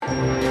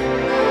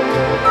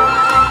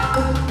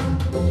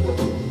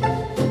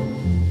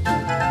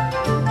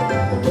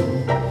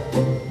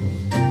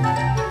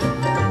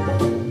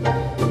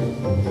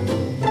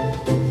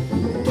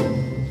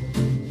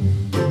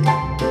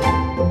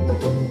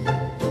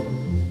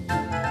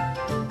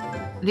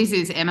This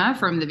is Emma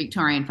from the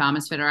Victorian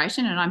Farmers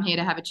Federation, and I'm here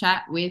to have a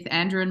chat with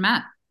Andrew and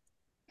Matt.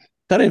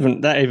 That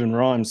even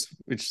rhymes.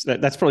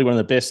 That's probably one of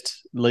the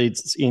best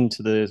leads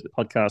into the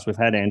podcast we've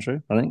had, Andrew.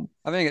 I think.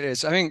 I think it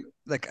is. I think,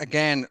 like,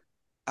 again,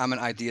 I'm an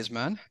ideas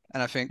man,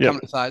 and I think Yep.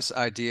 coming to that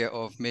idea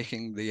of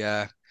making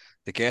the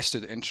guest do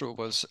the intro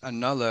was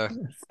another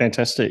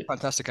Fantastic.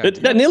 fantastic That,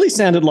 idea. that nearly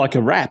sounded like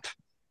a rap.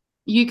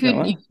 You That could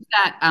one. use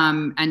that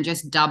and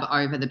just dub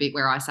over the bit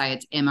where I say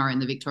it's Emma in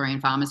the Victorian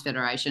Farmers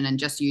Federation, and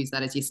just use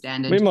that as your We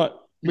standard might.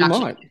 We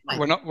production might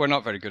template. We're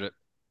not very good at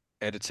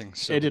editing,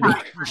 so editing.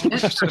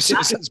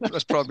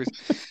 that's probably.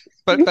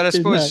 But I No.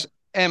 suppose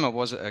Emma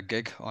was at a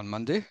gig on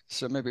Monday,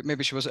 so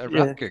maybe she was at a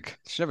Yeah. rap gig.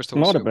 She never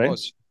told us Might who have it been.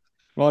 was.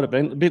 Might have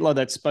been a bit like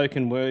that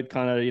spoken word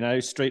kind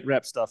of street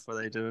rap stuff where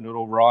they do and it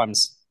all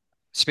rhymes.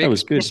 That Speak,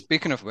 was good.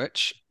 speaking of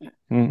which,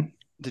 Mm.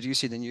 did you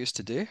see the news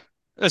today?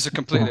 This is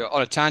completely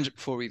on a tangent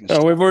before we even Oh,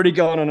 start. we've already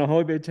gone on a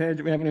high bed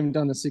tangent. We haven't even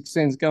done the Sixth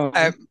Sense. Go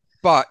Uh, on.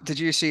 but did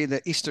you see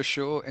the Easter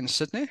show in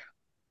Sydney?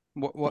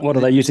 What What are the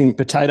they using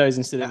potatoes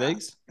instead of uh,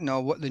 eggs? no,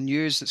 what the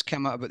news that's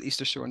come out about the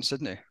Easter show in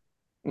Sydney?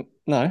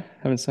 No,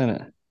 haven't seen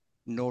it.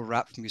 No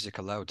rap music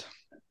allowed.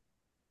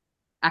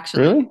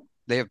 Actually, Really?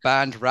 They have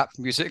banned rap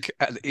music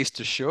at the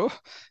Easter show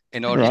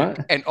Right.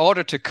 in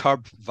order to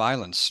curb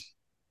violence.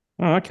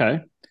 Oh,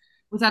 okay.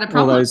 was that a All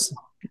problem? those.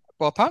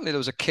 Well, apparently there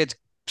was a kid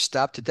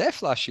stabbed to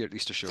death last year at the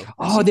Easter show in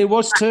Oh, there Sydney.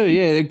 was too.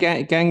 Yeah,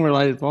 gang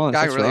related violence.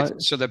 Gang That's right.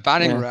 related. So they're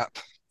banning Yeah. rap.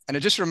 And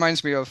it just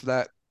reminds me of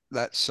that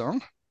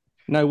song.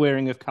 No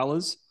wearing of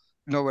colours.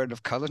 No word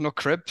of colour, no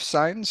crib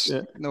signs,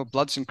 Yeah. no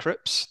bloods and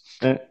crips.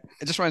 Yeah.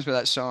 It just reminds me of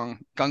that song,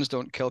 Guns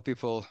Don't Kill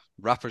People,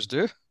 Rappers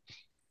Do.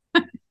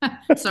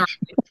 Sorry,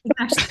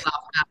 I actually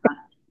laughed at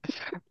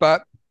that.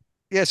 But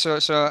yeah, so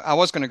I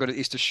was going to go to the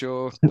Easter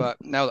show, but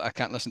now that I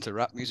can't listen to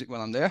rap music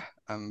while I'm there,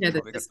 I'm Yeah,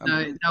 probably there's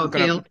gonna, no I'm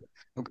gonna, appeal.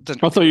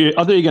 I thought you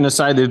were going to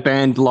say they've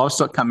banned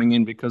livestock coming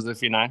in because of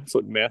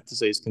foot and mouth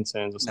disease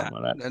concerns or nah,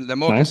 something like that. they're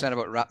more No. concerned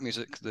about rap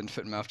music than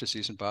foot and mouth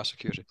disease and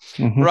biosecurity.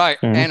 Right.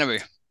 Fair enough. Anyway,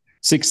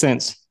 Sixth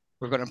Sense.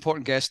 we've got an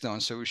important guest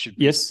on, so we should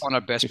be Yes, on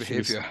our best we should.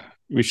 behavior.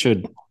 We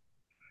should.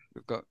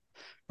 We've got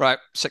right,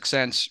 Sixth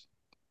Sense.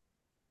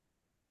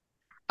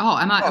 Oh,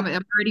 am I? Oh, Am I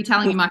already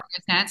telling you my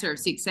first answer of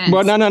Sixth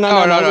Well, Sense? no, no, no,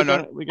 no, no, no, no.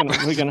 no,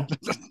 We're gonna.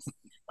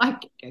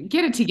 Like,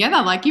 get it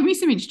together. Like, give me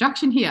some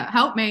instruction here.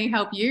 Help me,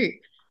 help you.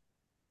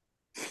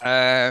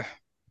 no.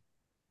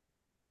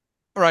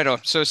 Right on.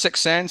 So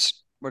Sixth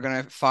Sense. We're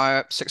gonna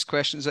fire six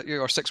questions at you,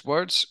 or six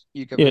words.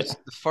 You give Yeah, us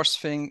the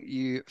first thing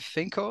you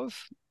think of.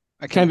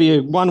 I can be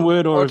a one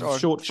word or word a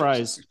short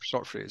phrase.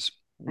 short phrase.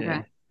 Yeah,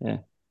 Okay. yeah.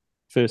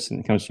 First thing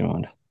that comes to your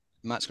mind.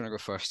 Matt's going to go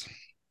first.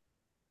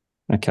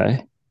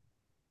 Okay.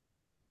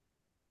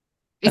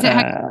 Is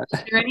Uh,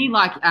 there any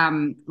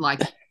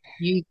like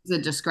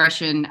user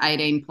discretion,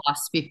 18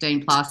 plus,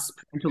 15 plus,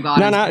 parental no,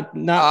 guidance?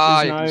 no, no.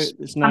 Ah,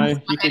 There's no. You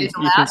It can, is you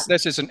can. allowed.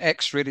 This is an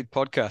X-rated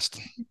podcast.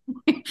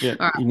 Yeah,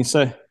 All right. you can I'll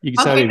say keep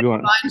whatever it you in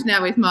want. mind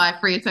now with my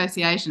free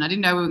association. I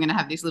didn't know we were going to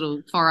have this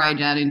little foray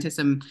down into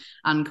some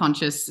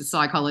unconscious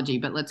psychology,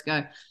 but let's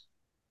go.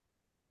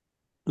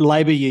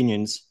 Labor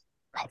unions.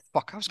 Oh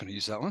fuck! I was going to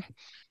use that one.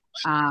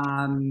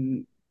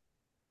 Um,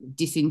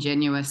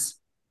 Disingenuous.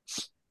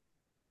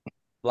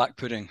 Black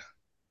pudding.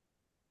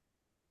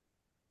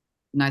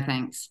 No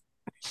thanks.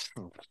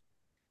 Cancel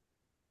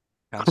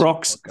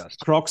Crocs. podcast.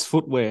 Crocs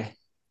footwear.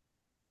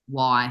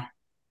 Why?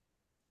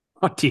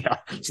 Oh dear.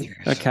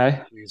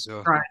 Okay.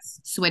 Jeez, Gross.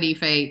 Sweaty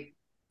feet.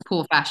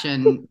 Poor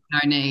fashion. No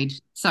need.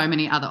 So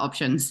many other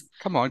options.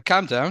 come on,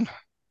 calm down.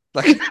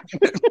 Like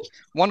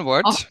one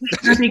word. Oh,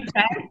 I'm a big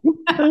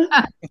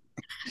fan.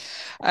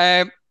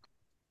 Um,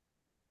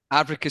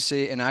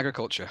 advocacy in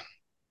agriculture.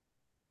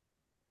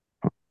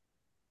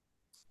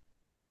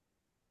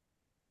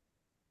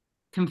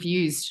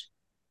 Confused.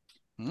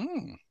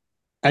 Hmm.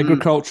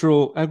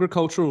 Agricultural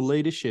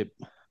leadership.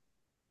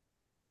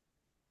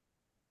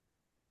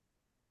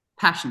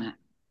 Passionate.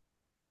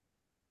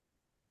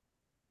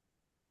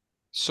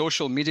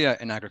 Social media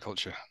in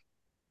agriculture.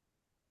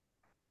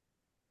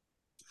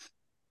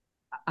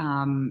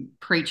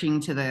 Preaching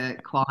to the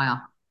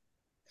choir.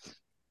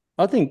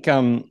 I think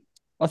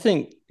I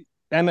think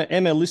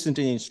Emma listened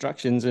to the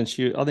instructions and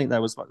I think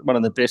that was one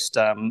of the best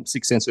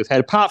Sixth Sense we've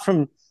had. Apart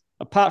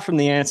from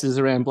the answers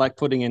around black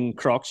pudding and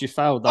Crocs, you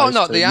failed Oh those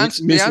no, two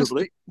the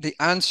miserably. the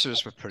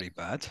answers were pretty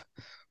bad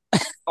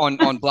on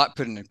black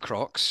pudding and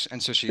Crocs,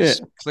 and so Yeah.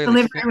 she's clearly.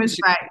 Delivery was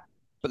great.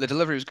 But the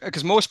delivery was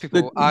because most The,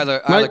 people either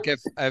mate,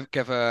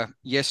 give a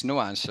yes no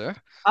answer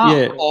Oh,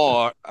 yeah,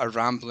 or a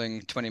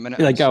rambling 20-minute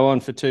they answer. go on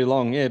for too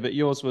long. Yeah, but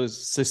yours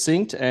was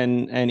succinct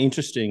and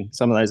interesting.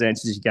 Some of those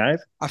answers you gave,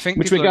 I think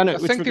which we're people are going to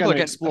I which think we're people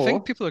going are to getting I think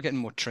explore. people are getting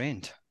more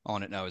trained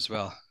on it now as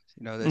well.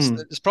 You know, Mm.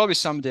 there's probably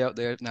somebody out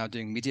there now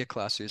doing media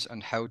classes on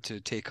how to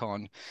take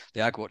on the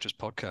Ag Watchers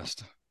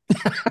podcast.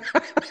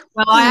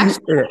 well, I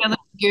actually Yeah. had a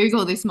little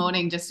Google this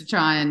morning just to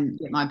try and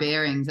get my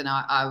bearings, and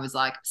I was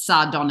like,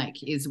 sardonic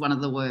is one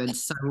of the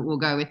words, so we'll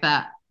go with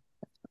that.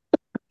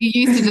 You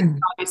used to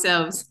describe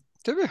yourselves.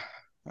 Did we?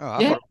 Oh, I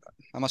Yeah. thought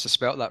I must have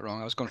spelt that wrong.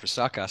 I was going for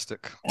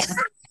sarcastic.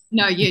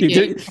 No,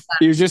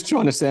 He was just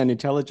trying to sound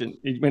intelligent.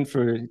 He went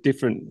for a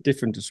different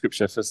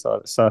description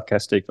for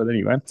sarcastic. But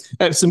anyway,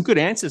 some good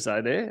answers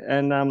though there.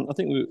 And I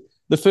think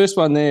the first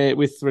one there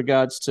with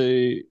regards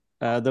to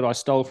that I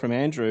stole from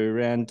Andrew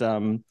around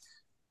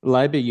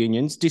labour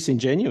unions,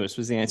 disingenuous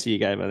was the answer you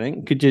gave, I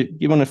think. Could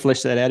you want to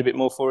flesh that out a bit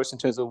more for us in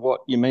terms of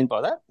what you mean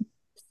by that?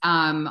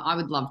 I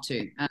would love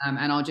to.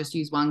 And I'll just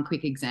use one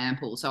quick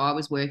example. So I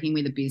was working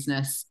with a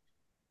business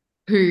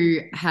who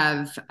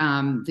have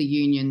the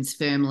unions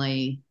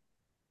firmly,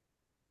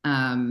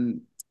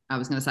 I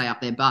was going to say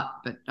up their butt,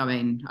 but I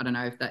mean, I don't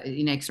know if that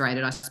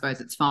inexorated, I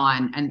suppose it's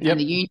fine. And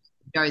the union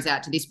goes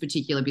out to this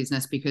particular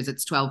business because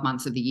it's 12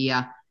 months of the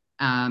year.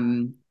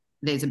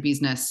 There's a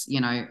business,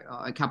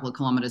 a couple of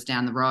kilometres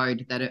down the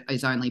road that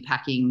is only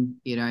packing,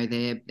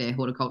 their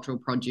horticultural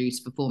produce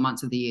for 4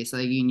 months of the year. So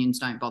the unions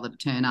don't bother to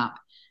turn up.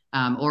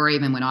 Or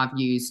even when I've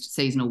used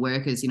seasonal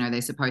workers,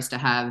 they're supposed to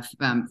have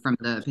from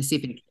the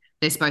Pacific,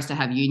 they're supposed to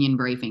have union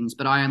briefings,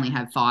 but I only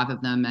have 5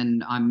 of them.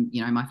 And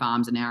my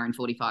farm's an hour and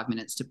 45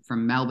 minutes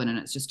from Melbourne, and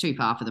it's just too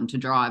far for them to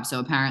drive. So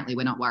apparently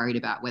we're not worried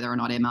about whether or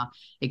not Emma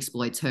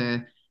exploits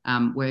her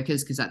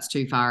workers, because that's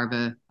too far of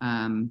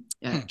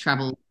a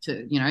travel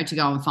to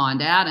go and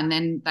find out. And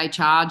then they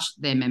charge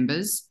their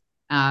members,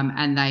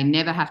 and they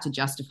never have to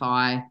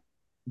justify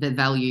the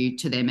value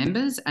to their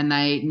members, and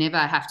they never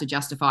have to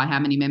justify how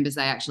many members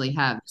they actually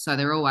have. So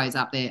they're always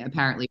up there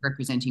apparently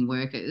representing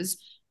workers,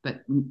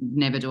 but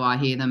never do I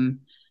hear them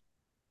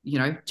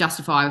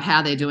justify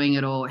how they're doing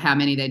it or how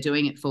many they're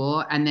doing it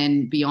for. And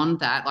then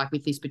beyond that, like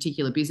with this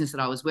particular business that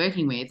I was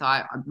working with,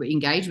 I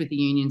engaged with the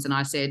unions and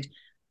I said,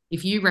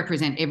 if you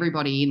represent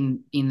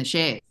everybody in the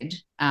shed,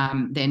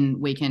 then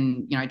we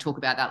can, talk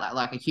about that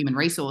like a human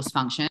resource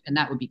function, and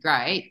that would be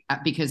great.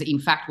 Because in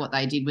fact, what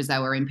they did was they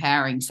were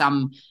empowering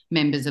some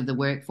members of the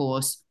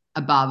workforce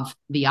above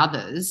the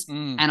others,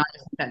 and I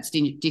think that's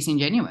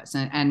disingenuous.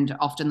 And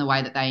often the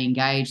way that they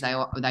engage, they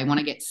want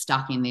to get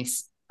stuck in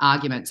this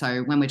argument.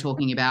 So when we're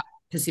talking about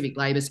Pacific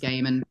Labour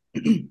Scheme and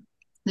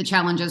the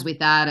challenges with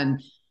that,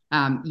 and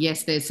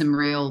yes, there's some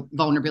real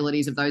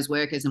vulnerabilities of those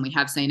workers, and we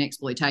have seen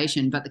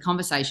exploitation, but the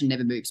conversation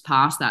never moves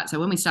past that. So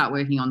when we start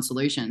working on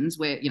solutions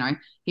where,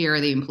 here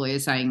are the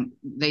employers saying,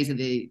 these are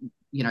the,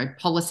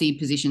 policy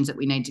positions that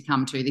we need to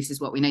come to. This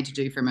is what we need to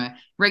do from a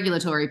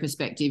regulatory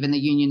perspective. And the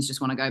unions just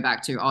want to go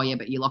back to, oh yeah,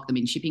 but you lock them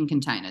in shipping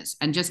containers,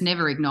 and just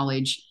never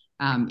acknowledge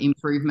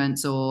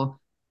improvements or,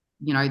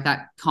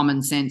 that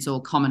common sense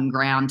or common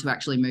ground to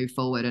actually move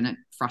forward. And it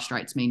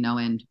frustrates me no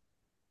end.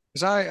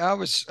 Because I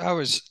was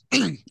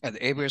at the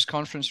AWARES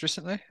conference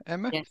recently,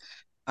 Emma, yes.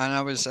 And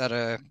I was at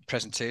a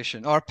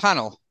presentation or a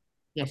panel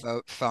yes.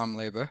 about farm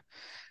labour,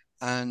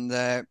 and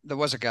there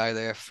was a guy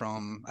there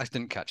from, I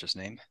didn't catch his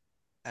name.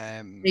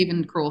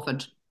 Stephen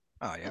Crawford.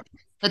 Oh yeah.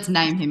 Let's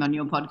name him on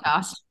your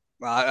podcast.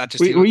 Well, I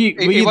just were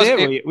you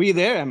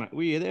there, Emma?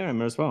 Were you there,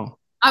 Emma, as well?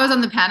 I was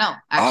on the panel,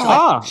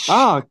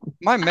 actually.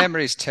 My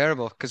memory is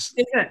terrible because.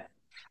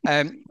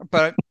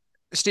 But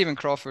Stephen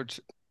Crawford.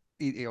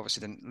 He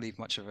obviously didn't leave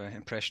much of an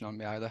impression on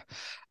me either.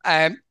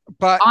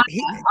 But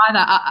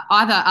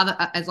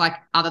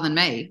other than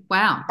me.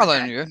 Wow. Other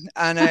than you.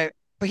 And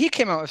but he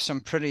came out with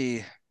some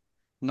pretty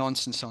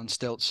nonsense on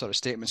stilts sort of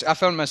statements. I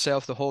found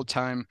myself the whole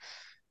time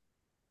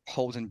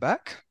holding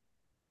back,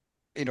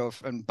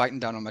 and biting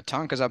down on my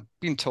tongue, because I've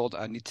been told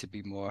I need to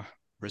be more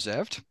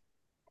reserved.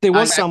 There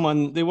was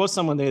someone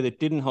there that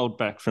didn't hold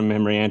back from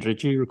memory, Andrew.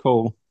 Do you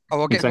recall? Oh,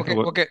 we'll get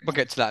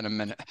to that in a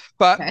minute.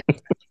 But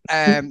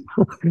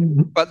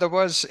but there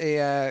was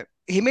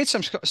he made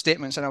some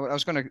statements, and I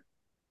was going to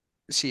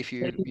see if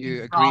you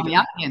agreed.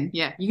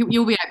 Yeah,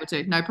 you'll be able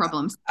to, no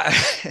problems.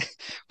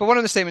 But one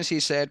of the statements he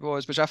said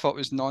was, which I thought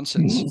was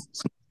nonsense,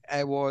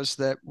 was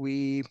that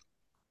we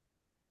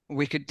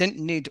didn't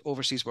need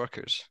overseas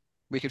workers.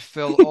 We could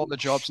fill all the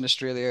jobs in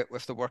Australia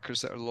with the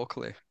workers that are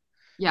locally.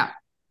 Yeah.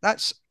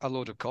 That's a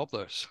load of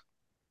cobblers.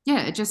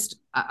 Yeah,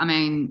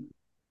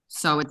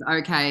 so it's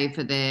okay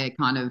for their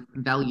kind of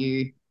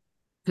value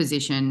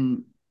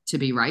position to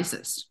be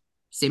racist,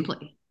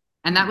 simply.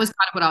 And that was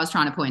kind of what I was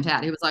trying to point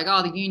out. He was like,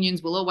 oh, the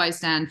unions will always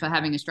stand for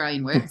having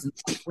Australian workers.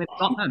 We've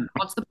got them.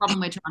 What's the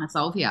problem we're trying to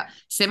solve here?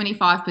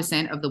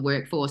 75% of the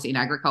workforce in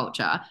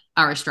agriculture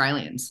are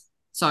Australians.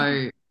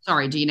 So,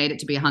 sorry, do you need it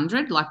to be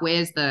 100? Like,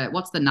 what's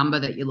the number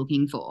that you're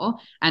looking for?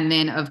 And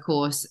then, of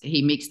course,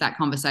 he mixed that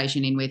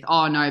conversation in with,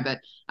 oh, no, but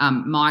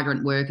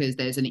migrant workers,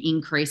 there's an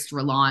increased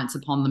reliance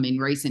upon them in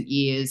recent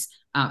years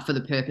for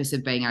the purpose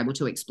of being able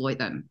to exploit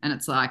them. And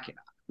it's like,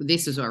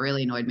 this is what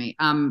really annoyed me.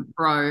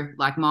 Bro,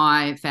 like,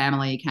 my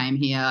family came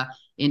here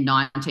in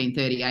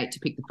 1938 to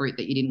pick the fruit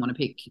that you didn't want to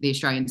pick, the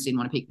Australians didn't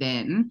want to pick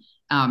then.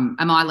 Am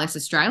I less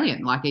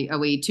Australian? Like, are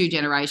we 2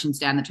 generations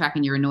down the track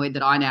and you're annoyed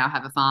that I now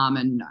have a farm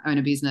and own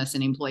a business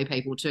and employ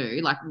people too?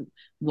 Like,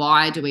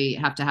 why do we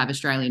have to have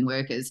Australian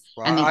workers?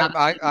 Well, and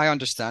I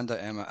understand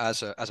that, Emma,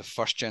 as a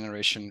first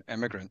generation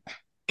immigrant.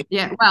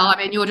 Yeah, well, I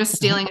mean, you're just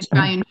stealing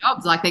Australian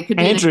jobs. Like, they could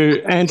be.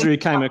 Andrew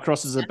came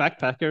across as a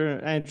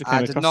backpacker. I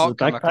did not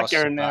come across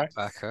as a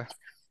backpacker.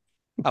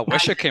 I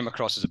wish I came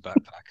across as a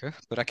backpacker,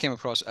 but I came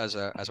across as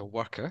a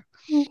worker.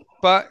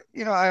 But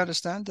I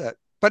understand that.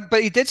 But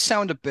he did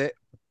sound a bit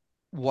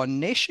One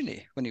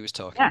Nation-y when he was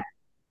talking. Yeah,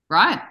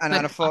 right. And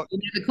but I thought, you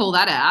never call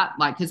that out,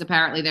 like, because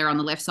apparently they're on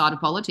the left side of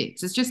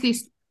politics. It's just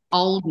this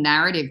old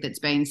narrative that's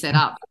been set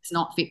up. It's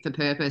not fit for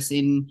purpose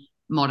in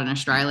modern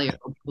Australia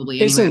or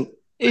probably anywhere.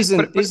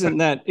 Isn't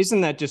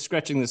that just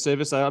scratching the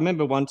surface? I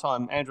remember one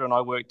time Andrew and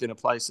I worked in a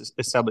place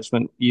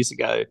establishment years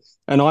ago,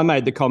 and I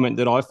made the comment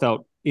that I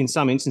felt in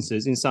some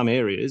instances, in some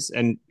areas,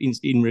 and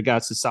in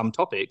regards to some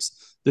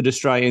topics, that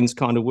Australians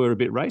kind of were a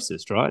bit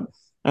racist, right?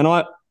 And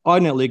I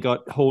nearly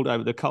got hauled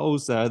over the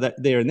coals that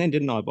there and then,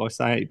 didn't I,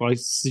 by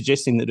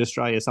suggesting that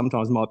Australia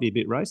sometimes might be a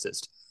bit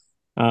racist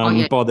by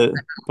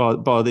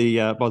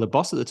the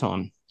boss at the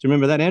time. Do you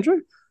remember that, Andrew?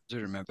 I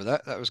do remember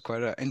that. That was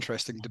quite an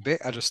interesting debate.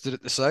 I just stood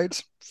at the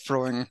sides,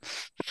 throwing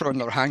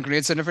little hand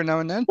grenades in every now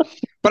and then.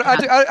 But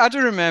I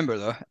do remember,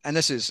 though, and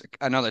this is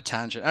another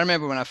tangent. I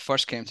remember when I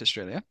first came to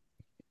Australia.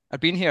 I'd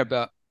been here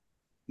about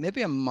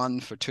maybe a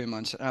month or 2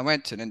 months, and I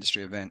went to an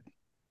industry event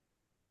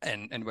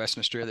in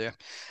Western Australia,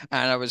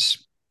 and I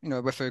was,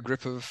 with a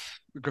group of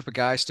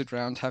guys stood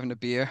around having a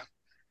beer,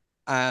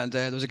 and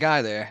there was a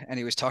guy there, and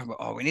he was talking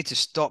about, oh, we need to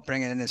stop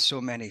bringing in so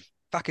many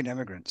fucking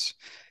immigrants.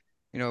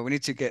 We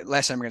need to get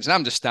less immigrants. And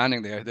I'm just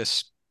standing there,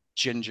 this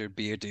ginger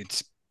bearded,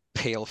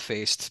 pale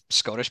faced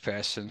Scottish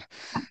person.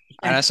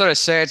 And I sort of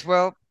said,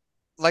 well,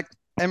 like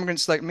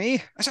immigrants like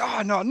me. I said,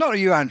 oh, no, not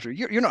you, Andrew.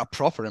 You're not a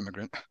proper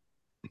immigrant.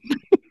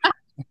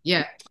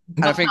 Yeah.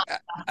 And I think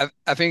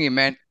he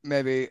meant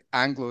maybe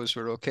Anglos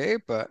were okay,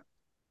 but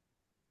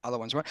other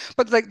ones weren't.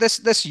 But like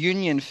this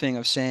union thing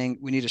of saying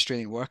we need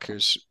Australian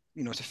workers,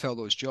 to fill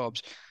those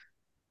jobs.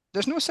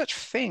 There's no such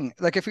thing.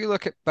 Like if you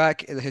look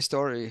back at the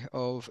history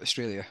of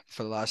Australia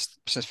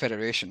since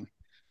Federation,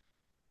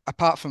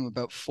 apart from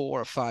about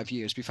 4 or 5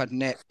 years, we've had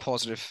net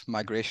positive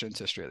migration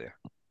into Australia.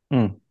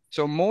 Mm.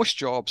 So most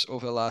jobs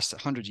over the last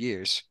 100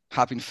 years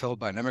have been filled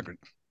by an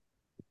immigrant,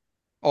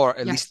 or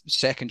at least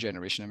second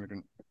generation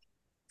immigrant.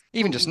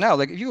 Even just now,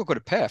 like if you go to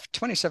Perth,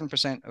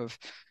 27% of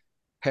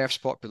Perth's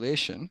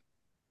population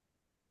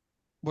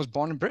was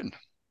born in Britain.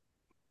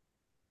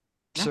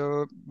 Yeah.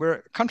 So we're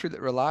a country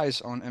that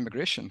relies on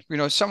immigration.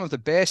 Some of the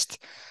best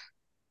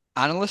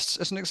analysts,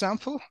 as an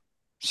example,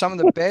 some of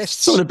the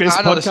best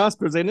podcast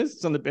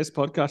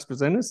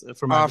presenters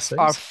from overseas.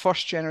 Our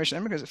first generation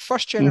immigrants,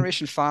 first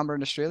generation farmer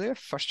in Australia.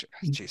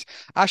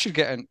 I should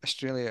get an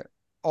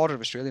Order of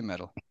Australia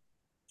medal.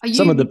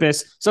 Some of the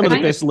best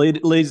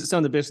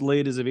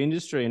leaders of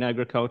industry in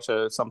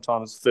agriculture,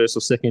 sometimes first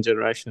or second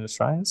generation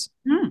Australians.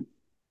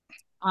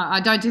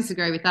 I don't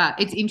disagree with that.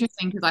 It's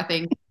interesting because I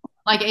think,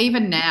 like,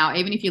 even now,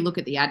 even if you look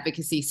at the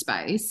advocacy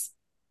space,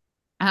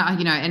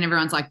 and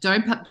everyone's like,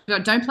 don't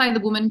play the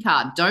woman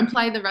card, don't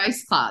play the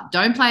race card,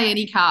 don't play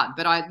any card.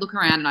 But I look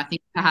around and I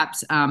think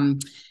perhaps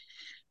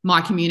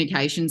my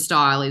communication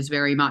style is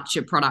very much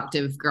a product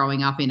of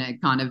growing up in a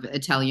kind of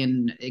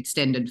Italian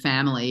extended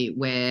family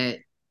where,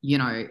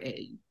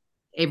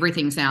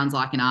 everything sounds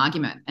like an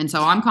argument. And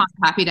so I'm kind of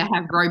happy to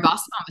have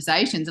robust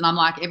conversations. And I'm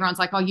like, everyone's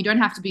like, oh, you don't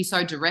have to be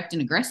so direct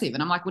and aggressive.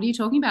 And I'm like, what are you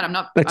talking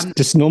about? That's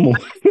just normal.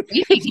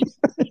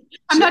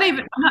 I'm not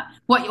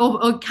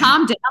or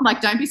calm down. Like,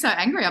 don't be so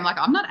angry. I'm like,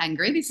 I'm not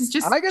angry. This is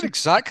just. I get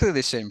exactly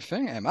the same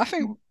thing, Em. I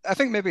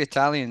think maybe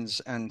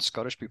Italians and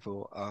Scottish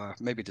people are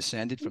maybe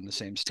descended from the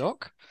same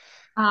stock.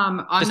 I'm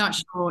not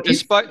sure.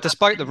 Despite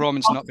the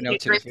Romans not being able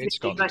to invade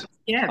Scotland.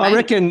 Yeah, I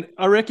reckon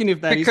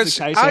if that is the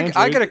case, Andrew,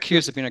 I get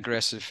accused of being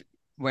aggressive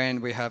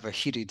when we have a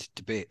heated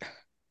debate,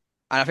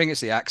 and I think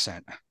it's the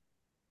accent.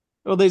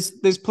 Well,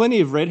 there's plenty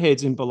of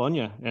redheads in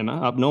Bologna,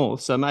 Emma, up north.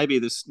 So maybe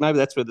that's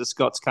where the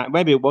Scots came.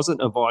 Maybe it wasn't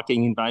a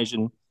Viking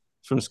invasion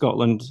from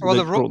Scotland. Well,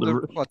 the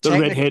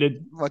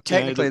redheaded. Well,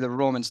 technically, the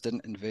Romans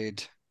didn't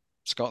invade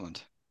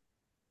Scotland.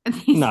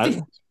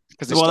 No,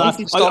 because I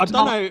don't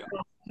know.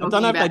 I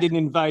don't know if they didn't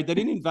invade. They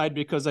didn't invade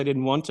because they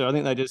didn't want to. I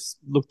think they just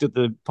looked at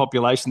the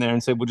population there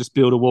and said, "We'll just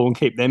build a wall and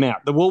keep them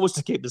out." The wall was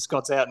to keep the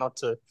Scots out, not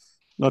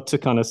to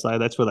kind of say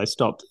that's where they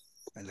stopped.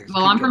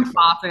 Well, I'm from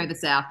far further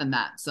south than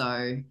that,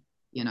 so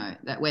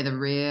that where the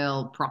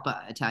real proper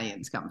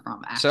Italians come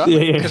from.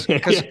 Actually. So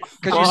because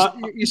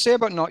you say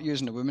about not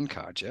using the women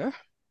card, yeah.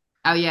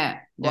 Oh yeah.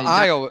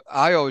 Well,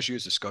 I always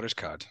use the Scottish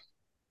card.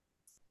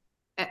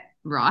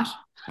 Right.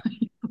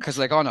 Because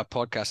like on a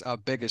podcast, our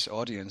biggest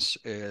audience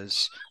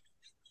is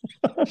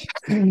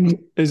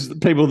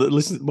people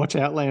that watch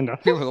Outlander.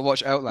 People that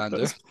watch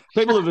Outlander.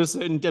 People of a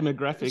certain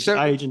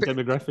demographic, age and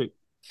demographic.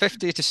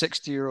 50 to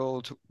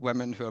 60-year-old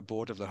women who are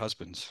bored of their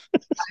husbands.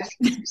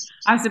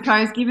 I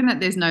suppose, given that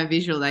there's no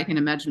visual, they can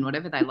imagine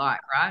whatever they like,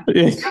 right?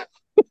 Yeah.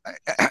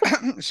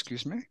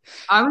 Excuse me.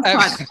 I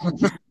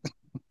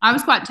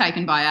was quite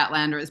taken by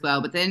Outlander as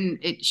well, but then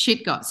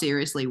shit got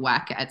seriously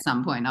whack at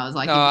some point. I was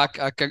like, no,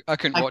 I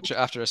couldn't watch it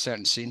after a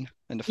certain scene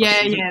in the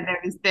first season.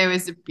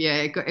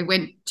 It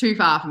went too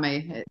far for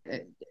me.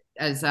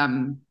 As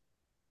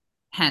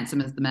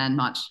handsome as the man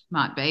might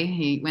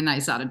be, when they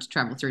started to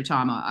travel through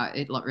time,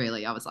 I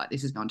was like,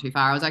 this has gone too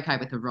far. I was okay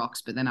with the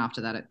rocks, but then after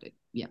that, it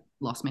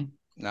lost me.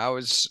 I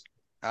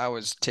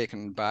was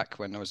taken back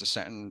when there was a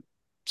certain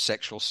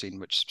sexual scene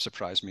which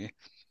surprised me,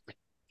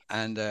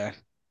 and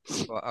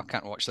well, I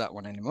can't watch that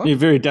one anymore. You're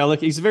very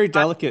delicate. He's very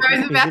delicate.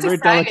 He's a very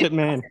delicate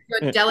man.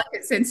 Your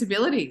delicate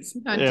sensibilities.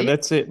 Yeah,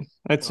 that's it.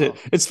 It.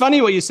 It's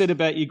funny what you said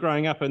about you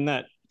growing up in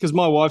that, because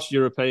my wife's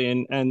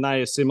European and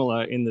they are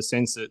similar in the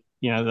sense that,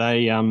 you know,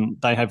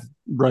 they have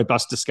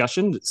robust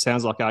discussion. It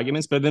sounds like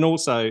arguments, but then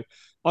also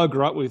I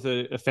grew up with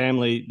a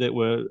family that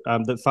were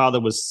the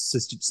father was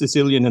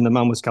Sicilian and the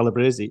mum was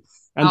Calabrese,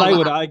 and they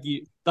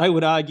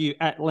would argue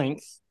at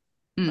length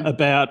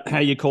about how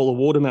you call a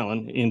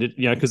watermelon,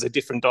 because they're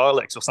different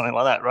dialects or something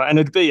like that, right? And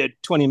it'd be a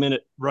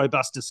 20-minute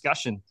robust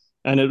discussion,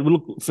 and it would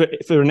look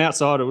for an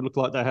outsider, it would look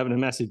like they're having a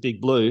massive big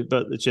blue,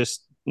 but it's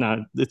just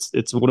no,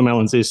 it's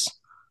watermelons.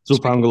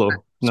 Speaking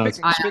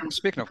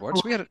of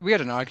words, we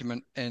had an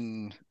argument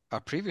in our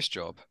previous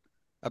job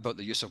about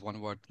the use of one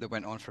word that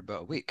went on for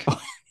about a week.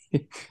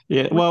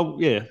 Yeah, well,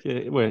 yeah,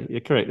 well, you're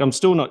correct. I'm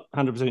still not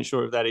 100%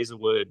 sure if that is a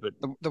word, but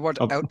the word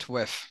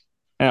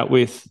out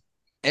with.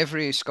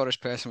 Every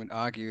Scottish person would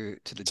argue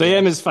to the. So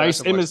Emma's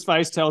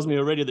face tells me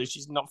already that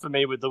she's not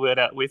familiar with the word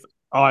out with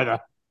either,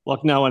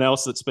 like no one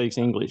else that speaks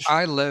English.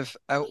 I live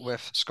out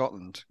with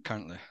Scotland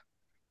currently.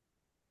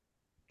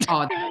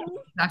 Oh,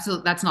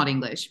 that's not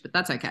English, but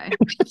that's okay.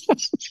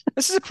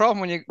 This is a problem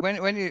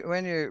when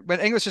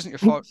English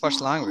isn't your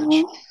first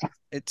language.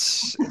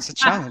 It's a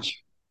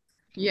challenge.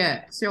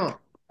 Yeah, sure.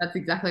 That's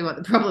exactly what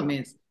the problem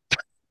is.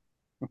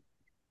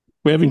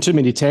 We're having too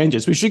many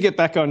tangents. We should get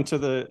back on to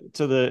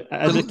the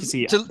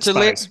advocacy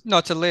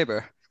to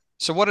Labour.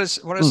 So what is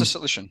the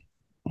solution?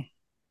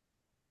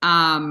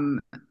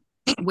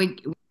 We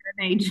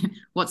need,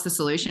 what's the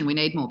solution? We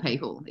need more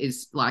people,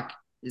 is like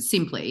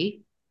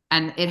simply,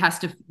 and it has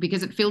to,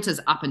 because it filters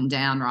up and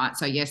down, right?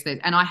 So yes,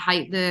 and I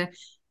hate the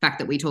fact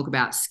that we talk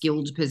about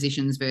skilled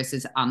positions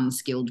versus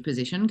unskilled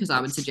position, because I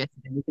would suggest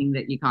that anything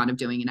that you're kind of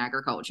doing in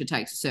agriculture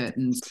takes a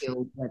certain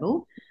skill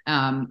level,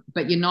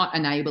 but you're not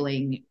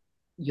enabling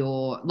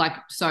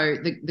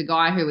the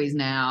guy who is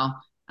now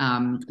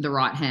the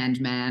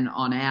right-hand man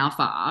on our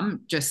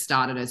farm just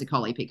started as a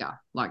collie picker,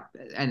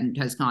 and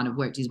has kind of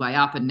worked his way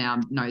up and now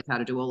knows how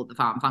to do all of the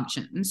farm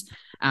functions.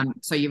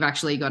 So you've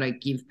actually got to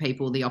give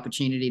people the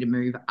opportunity to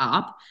move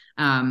up.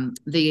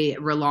 The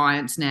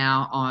reliance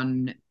now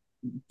on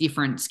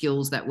different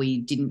skills that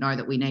we didn't know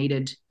that we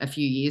needed a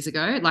few years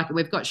ago, like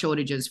we've got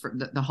shortages for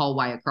the whole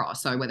way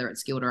across. So whether it's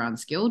skilled or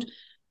unskilled,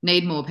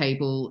 need more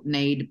people,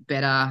 need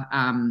better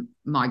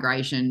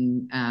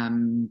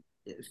migration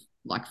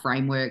like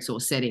frameworks or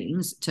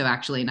settings to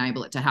actually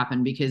enable it to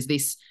happen, because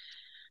this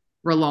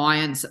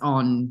reliance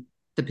on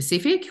the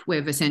Pacific,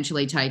 we've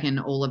essentially taken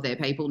all of their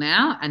people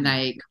now and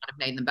they kind of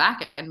need them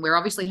back. And we're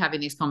obviously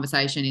having this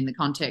conversation in the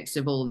context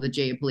of all of the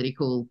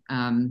geopolitical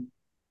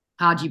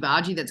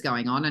argy-bargy that's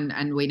going on,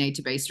 and we need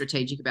to be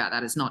strategic about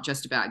that. It's not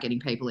just about getting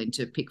people in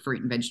to pick fruit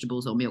and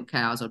vegetables or milk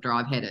cows or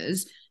drive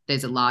headers.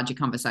 There's a larger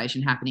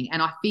conversation happening.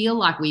 And I feel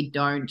like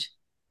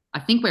I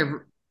think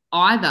we're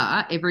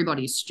either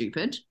everybody's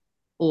stupid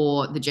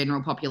or the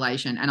general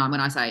population, and when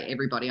I say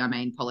everybody, I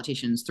mean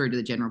politicians through to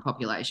the general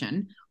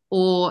population,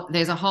 or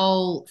there's a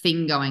whole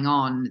thing going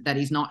on that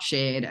is not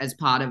shared as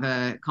part of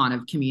a kind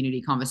of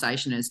community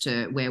conversation as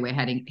to where we're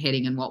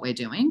heading and what we're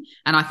doing.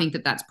 And I think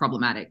that that's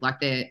problematic. Like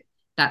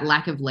that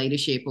lack of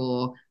leadership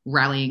or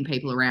rallying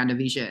people around a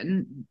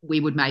vision, we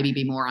would maybe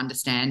be more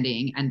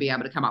understanding and be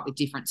able to come up with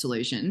different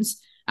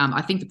solutions.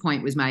 I think the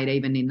point was made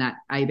even in that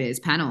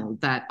ABARES panel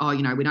that,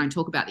 we don't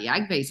talk about the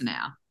ag visa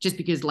now just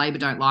because Labor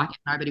don't like it.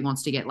 Nobody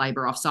wants to get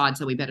Labor offside,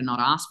 so we better not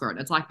ask for it.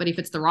 It's like, but if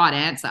it's the right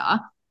answer,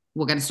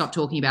 we're going to stop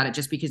talking about it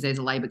just because there's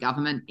a Labor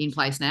government in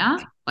place now.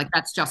 Like,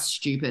 that's just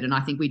stupid. And I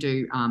think we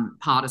do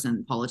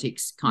partisan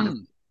politics kind of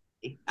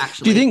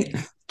actually.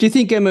 Do you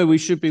think, Emma, we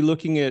should be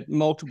looking at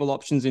multiple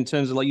options in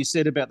terms of, like you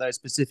said, about those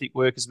specific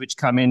workers which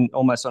come in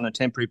almost on a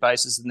temporary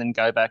basis and then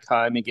go back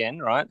home again,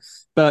 right?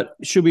 But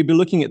should we be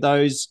looking at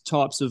those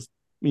types of,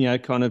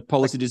 kind of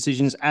policy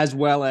decisions, as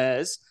well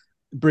as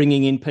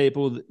bringing in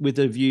people with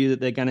a view that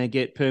they're going to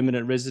get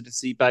permanent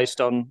residency based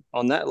on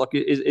that? Like,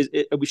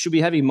 we should be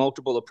having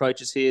multiple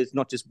approaches here. It's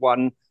not just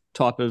one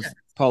type of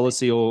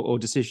policy or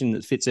decision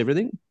that fits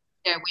everything.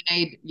 Yeah, we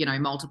need,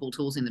 multiple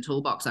tools in the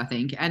toolbox, I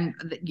think. And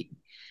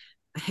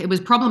it was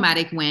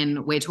problematic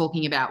when we're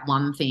talking about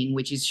one thing,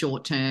 which is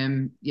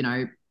short-term,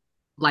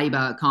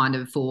 Labor kind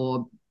of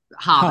for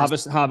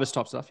harvest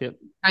type stuff. Yep.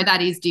 So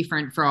that is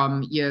different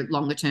from your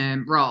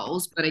longer-term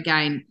roles. But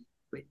again,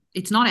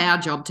 it's not our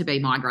job to be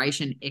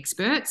migration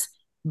experts,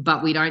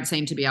 but we don't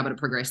seem to be able to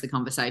progress the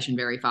conversation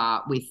very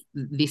far with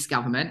this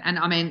government. And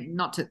I mean,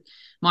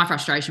 my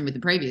frustration with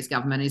the previous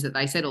government is that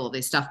they said all of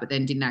this stuff, but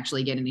then didn't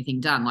actually get anything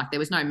done. Like, there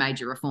was no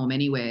major reform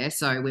anywhere.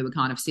 So we were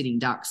kind of sitting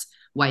ducks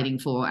waiting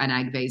for an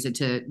ag visa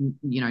to,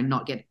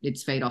 not get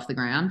its feet off the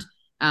ground.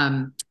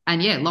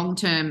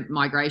 Long-term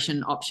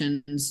migration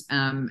options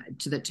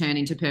that turn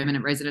into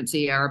permanent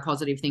residency are a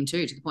positive thing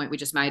too, to the point we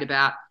just made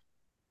about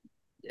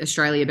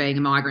Australia being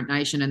a migrant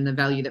nation and the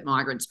value that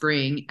migrants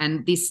bring.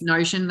 And this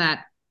notion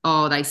that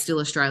oh, they still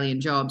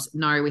Australian jobs.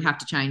 No, we have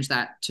to change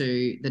that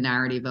to the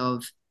narrative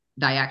of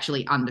they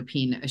actually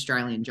underpin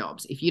Australian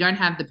jobs. If you don't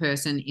have the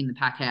person in the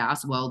pack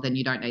house, well, then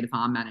you don't need a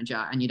farm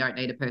manager, and you don't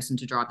need a person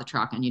to drive the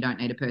truck, and you don't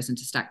need a person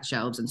to stack the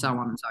shelves, and so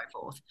on and so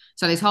forth.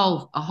 So this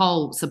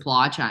whole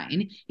supply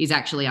chain is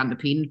actually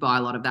underpinned by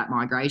a lot of that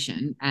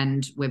migration,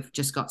 and we've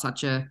just got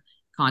such a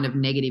kind of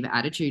negative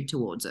attitude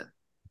towards it.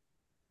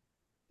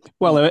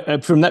 Well,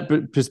 from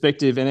that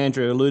perspective, and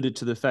Andrew alluded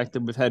to the fact that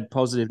we've had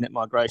positive net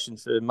migration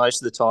for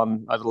most of the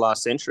time over the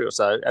last century or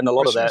so, and a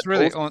lot of that.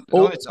 Really,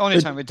 the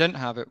only time we didn't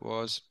have it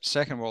was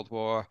Second World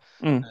War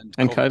and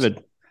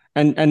COVID.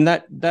 And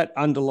that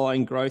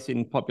underlying growth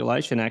in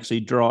population actually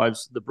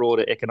drives the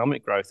broader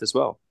economic growth as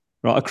well,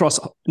 right?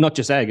 Across not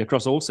just ag,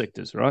 across all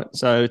sectors, right?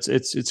 So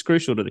it's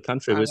crucial to the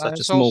country. We're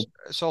such a small.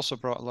 It's also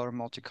brought a lot of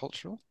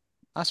multicultural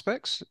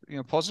aspects,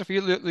 positive.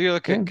 You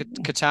look at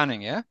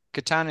Katanning, yeah.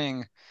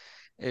 Katanning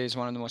is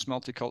one of the most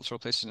multicultural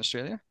places in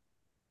Australia.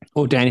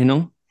 Or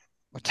Dandenong.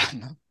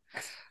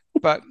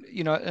 But,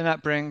 and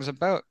that brings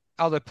about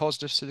other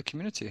positives to the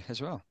community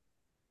as well.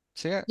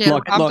 So, yeah.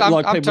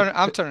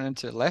 I'm turning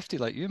into a lefty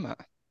like you, Matt.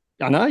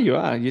 I know you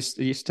are.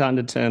 You're starting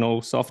to turn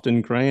all soft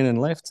and green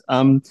and left.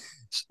 So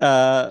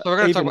we're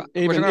going to talk about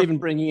even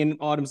bringing in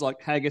items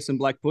like haggis and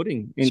black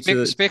pudding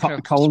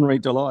into culinary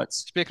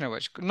delights. Speaking of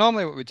which,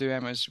 normally what we do,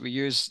 Emma, is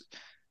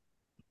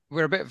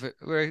we're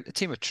a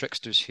team of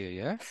tricksters here,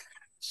 yeah.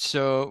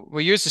 So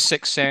we use the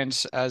sixth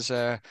sense as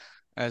a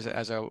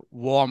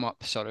warm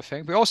up sort of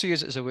thing. We also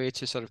use it as a way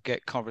to sort of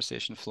get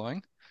conversation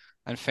flowing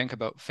and think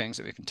about things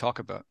that we can talk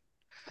about.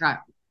 Right.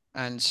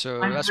 And so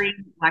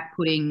bring black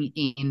pudding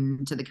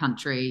into the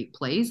country,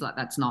 please. Like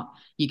that's not.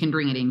 You can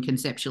bring it in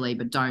conceptually,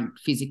 but don't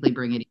physically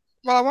bring it in.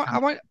 Well,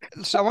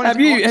 have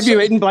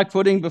you eaten black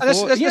pudding before?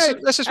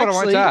 This is what I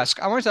wanted to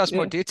ask. I wanted to ask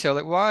more detail.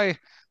 Like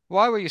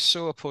why were you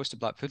so opposed to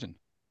black pudding?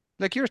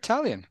 Like you're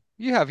Italian.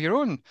 You have your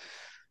own.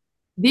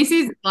 This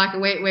is like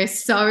we're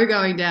so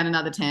going down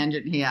another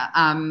tangent here.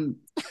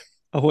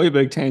 A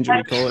Hoiberg tangent,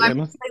 we call it,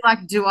 Emma.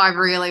 Like, do I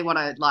really want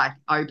to like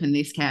open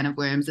this can of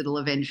worms?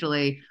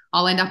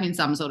 I'll end up in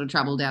some sort of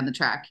trouble down the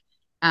track.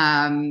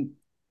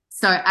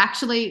 So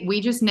actually,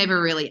 we just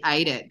never really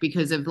ate it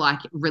because of like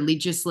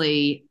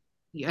religiously,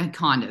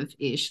 kind of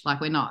ish. Like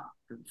we're not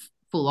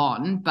full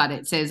on, but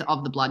it says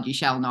of the blood you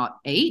shall not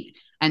eat,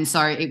 and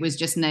so it was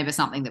just never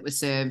something that was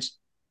served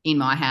in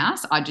my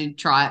house. I did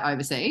try it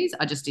overseas.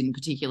 I just didn't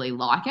particularly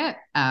like it.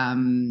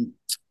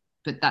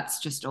 But that's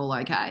just all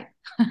okay.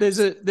 There's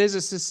a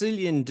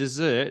Sicilian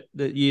dessert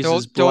that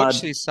uses blood.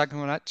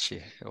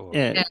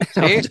 Yeah.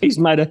 he's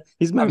made a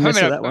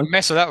mess of that one.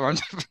 Mess of that one.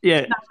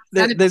 Yeah.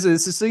 There's a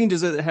Sicilian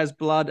dessert that has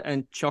blood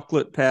and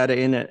chocolate powder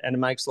in it, and it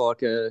makes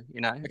like a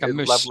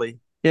mousse. Lovely,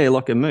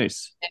 like a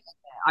mousse. Yeah,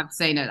 I've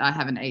seen it. I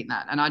haven't eaten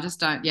that, and I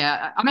just don't.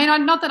 Yeah, I mean,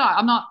 I'm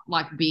not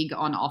like big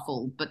on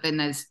offal, but then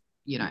there's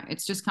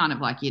it's just kind of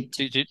like you.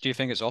 Do you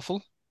think it's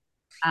awful?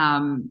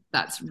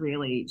 That's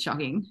really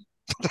shocking.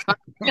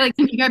 Really,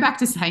 can you go back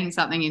to saying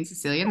something in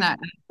Sicilian that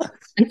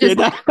just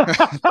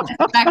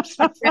back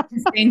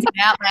scenes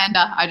in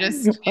Outlander? I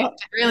just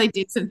really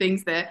did some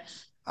things there.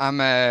 I'm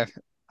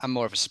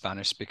more of a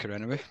Spanish speaker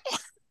anyway.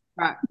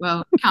 Right.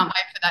 Well, can't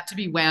wait for that to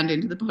be wound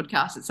into the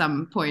podcast at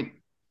some point.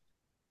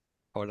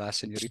 Hola,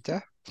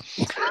 señorita.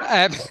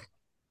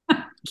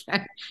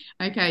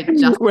 Okay.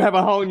 We have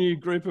a whole new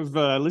group of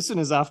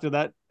listeners after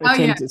that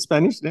attempt at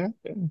Spanish now.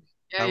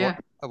 Yeah.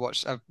 I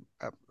watched a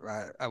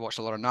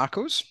lot of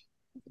Narcos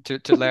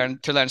to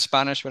learn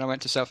Spanish when I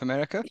went to South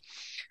America,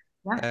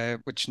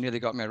 which nearly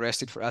got me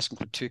arrested for asking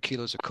for 2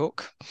 kilos of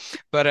coke.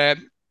 But I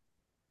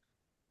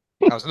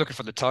was looking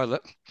for the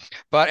toilet.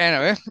 But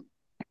anyway,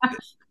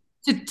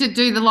 to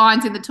do the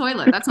lines in the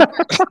toilet. That's not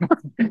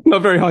very,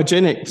 not very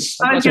hygienic.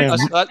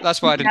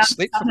 That's why I didn't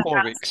sleep for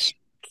 4 weeks.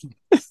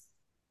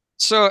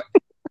 So,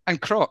 and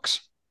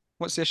Crocs.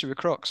 What's the issue with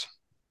Crocs?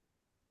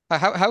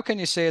 How can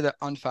you say they're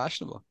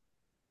unfashionable?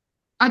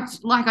 I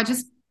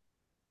just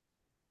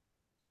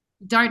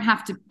don't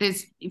have to.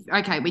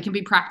 We can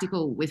be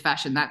practical with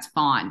fashion. That's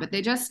fine, but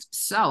they're just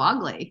so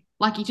ugly.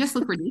 Like you just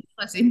look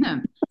ridiculous in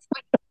them.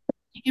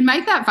 You can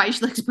make that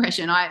facial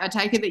expression. I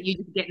take it that you're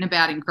just getting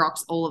about in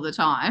Crocs all of the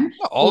time.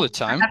 Not all the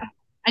time.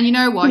 And you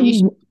know what?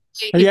 He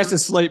has to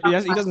sleep. He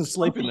doesn't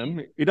sleep in them.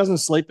 He doesn't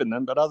sleep in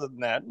them. But other than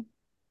that.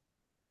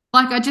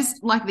 Like I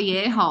just like the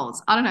air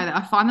holes. I don't know.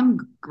 I find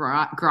them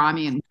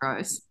grimy and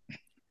gross.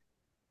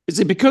 Is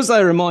it because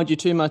they remind you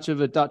too much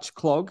of a Dutch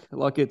clog?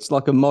 Like it's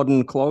like a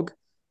modern clog?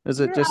 Is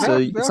it just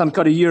some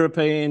kind of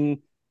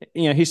European,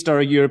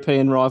 historic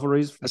European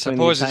rivalries between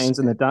the Italians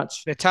and the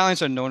Dutch? The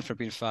Italians are known for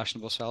being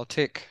fashionable, so I'll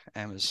take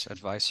Emma's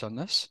advice on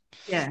this.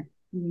 Yeah,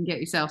 you can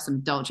get yourself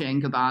some Dolce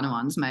and Gabbana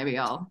ones. Maybe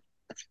I'll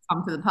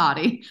come to the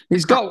party.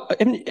 He's got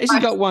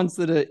ones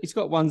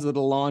that are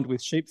lined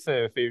with sheep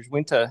fur for his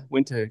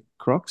winter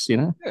Crocs.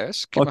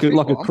 Yes, like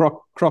a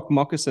croc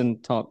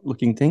moccasin type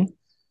looking thing.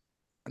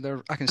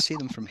 I can see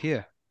them from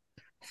here.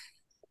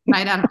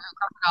 Made out of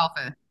crocodile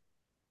fur.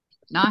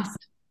 Nice.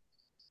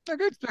 They're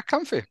good. They're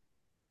comfy.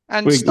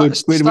 And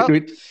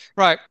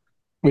right.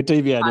 We're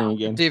deviating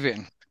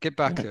again. Get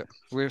back to it.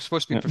 We're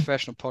supposed to be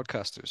professional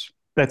podcasters.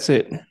 That's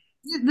it.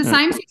 The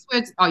same 6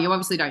 words. Oh, you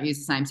obviously don't use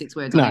the same 6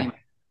 words. No.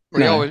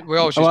 We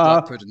always use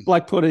black pudding.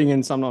 Black pudding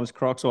and sometimes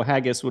Crocs, or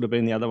haggis would have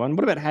been the other one.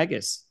 What about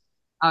haggis?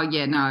 Oh,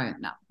 yeah, no.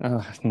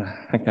 Oh, no.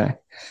 Okay.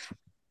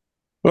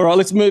 All right,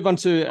 let's move on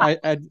to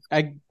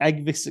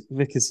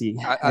advocacy.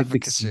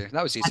 Advocacy.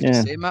 That was easy to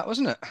say, Matt,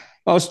 wasn't it?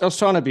 I was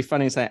trying to be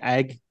funny and say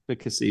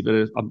advocacy,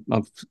 but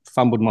I've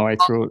fumbled my way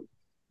through it.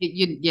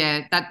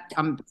 Yeah, that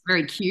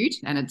very cute,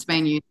 and it's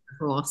been used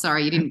before.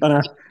 Sorry, you didn't be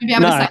able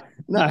to say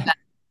that.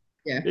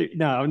 Yeah.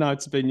 No,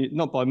 it's been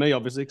not by me,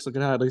 obviously, because I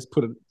could hardly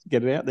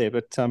get it out there.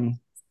 But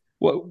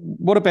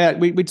what about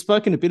we'd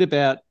spoken a bit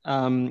about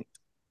I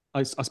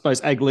suppose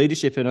ag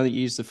leadership, and I think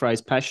you used the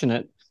phrase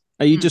passionate.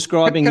 Are you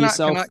describing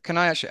yourself? Can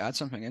I actually add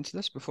something into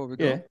this before we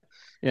go?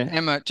 Yeah.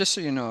 Emma, just so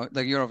you know,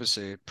 like you're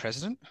obviously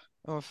president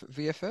of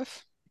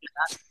VFF.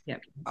 Yeah.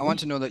 I want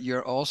to know that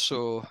you're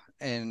also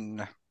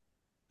in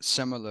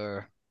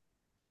similar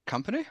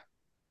company,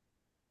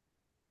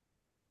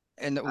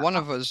 and that one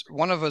of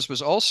us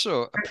was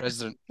also a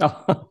president.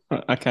 Oh,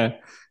 okay.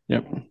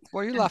 Yep.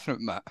 What are you laughing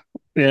at, Matt?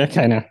 Yeah.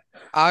 Okay. Now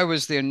I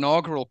was the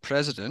inaugural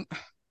president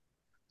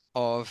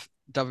of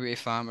WA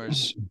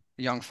Farmers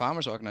Young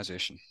Farmers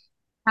Organization.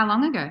 How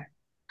long ago?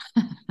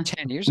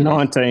 10 years ago.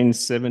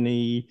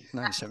 1970.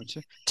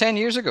 1972. 10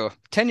 years ago.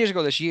 10 years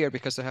ago this year,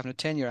 because they're having a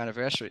 10-year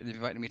anniversary. They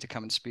invited me to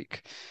come and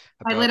speak.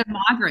 They let a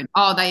migrant.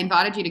 Oh, they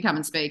invited you to come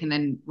and speak, and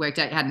then worked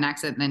out you had an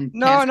accent, and then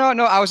No.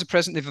 I was the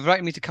president. They've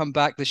invited me to come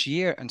back this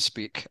year and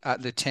speak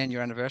at the 10-year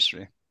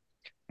anniversary.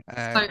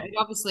 So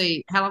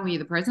obviously, how long were you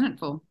the president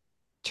for?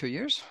 2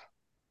 years.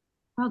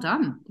 Well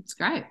done. That's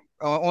great.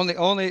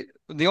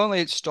 They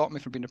only stopped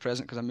me from being the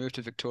president because I moved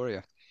to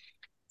Victoria,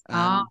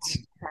 and okay.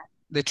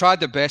 They tried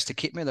their best to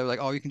keep me. They were like,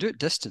 "Oh, you can do it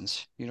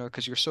distance,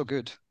 because you're so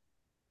good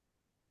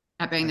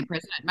at being the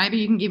president. Maybe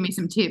you can give me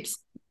some tips."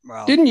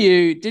 Well, didn't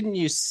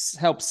you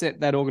help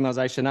set that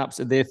organisation up?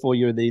 So therefore,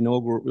 you're the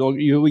inaugural.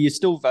 Were you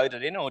still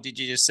voted in, or did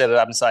you just set it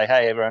up and say,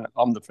 "Hey, everyone,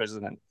 I'm the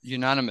president"?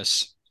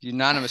 Unanimous.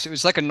 It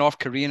was like a North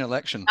Korean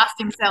election. Asked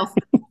himself,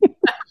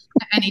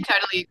 and he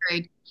totally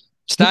agreed.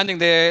 Standing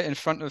there in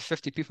front of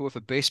 50 people with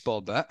a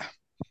baseball bat,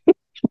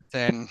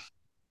 then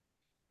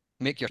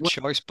make your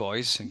choice,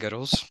 boys and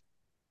girls.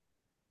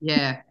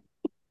 Yeah.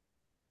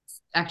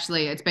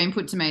 Actually, it's been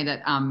put to me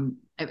that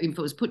it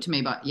was put to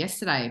me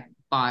yesterday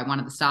by one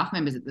of the staff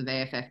members at the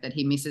VFF that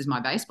he misses my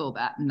baseball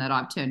bat and that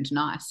I've turned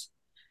nice.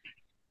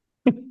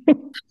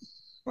 Well,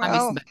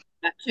 I miss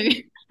that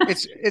too.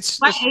 It's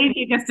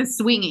easier just to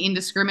swing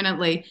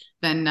indiscriminately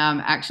than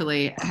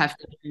actually have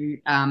to do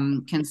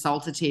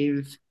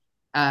consultative,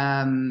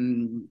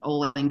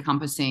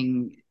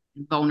 all-encompassing,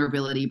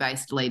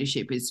 vulnerability-based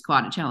leadership is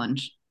quite a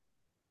challenge.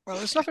 Well,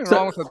 there's nothing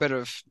wrong with a bit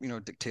of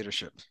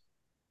dictatorship.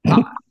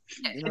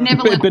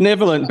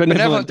 Benevolent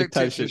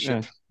dictatorship.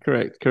 Yeah.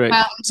 Correct.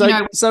 Well, so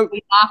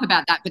we laugh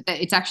about that, but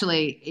it's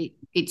actually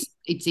it's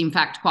in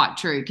fact quite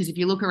true, because if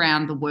you look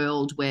around the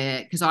world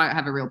because I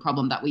have a real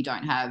problem that we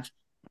don't have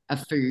a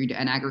food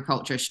and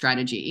agriculture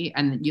strategy,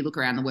 and you look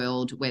around the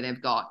world where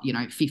they've got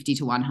 50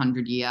 to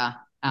 100 year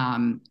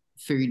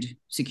food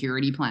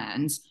security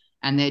plans,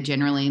 and they're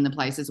generally in the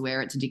places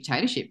where it's a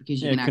dictatorship,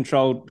 because you can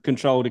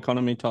controlled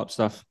economy type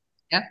stuff.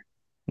 Yeah.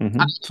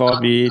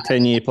 5-year,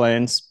 10-year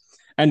plans.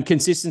 And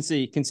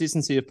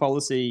consistency of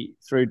policy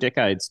through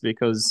decades,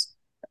 because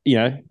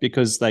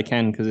they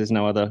can, because there's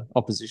no other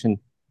opposition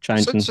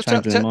changing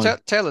their mind.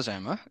 Tell us,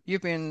 Emma,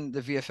 you've been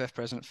the VFF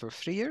president for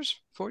 3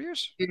 years, 4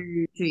 years?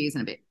 2 years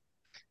and a bit.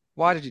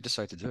 Why did you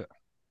decide to do it?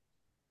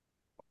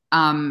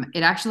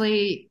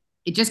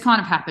 It just kind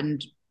of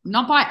happened,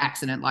 not by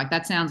accident. Like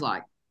that sounds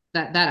like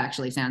that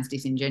actually sounds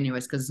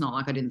disingenuous, because it's not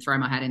like I didn't throw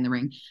my hat in the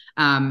ring.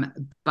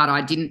 But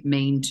I didn't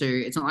mean to.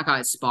 It's not like I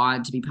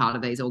aspired to be part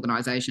of these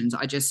organisations.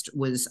 I just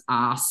was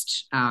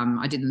asked.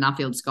 I did an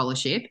Nuffield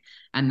scholarship,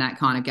 and that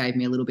kind of gave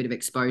me a little bit of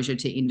exposure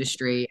to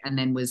industry, and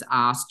then was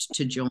asked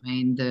to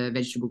join the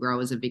Vegetable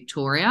Growers of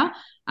Victoria.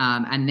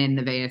 And then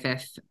the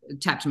VFF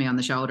tapped me on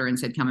the shoulder and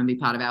said, "Come and be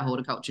part of our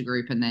horticulture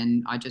group." And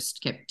then I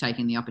just kept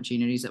taking the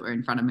opportunities that were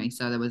in front of me.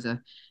 So there was a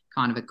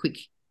kind of a quick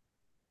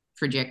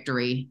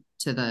trajectory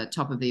to the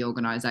top of the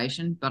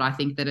organisation. But I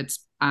think that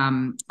it's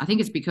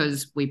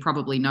because we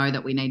probably know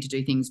that we need to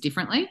do things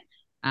differently,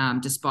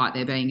 despite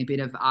there being a bit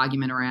of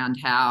argument around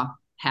how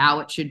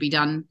it should be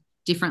done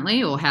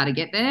differently or how to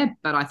get there.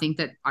 But I think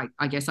that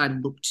I guess I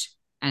looked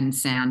and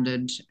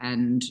sounded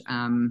and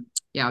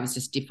I was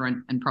just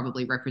different and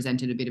probably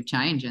represented a bit of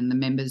change, and the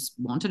members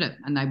wanted it,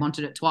 and they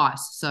wanted it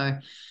twice. So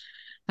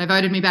they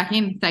voted me back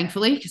in,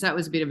 thankfully, because that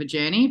was a bit of a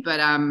journey. But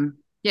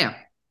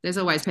there's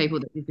always people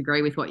that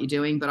disagree with what you're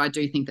doing, but I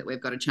do think that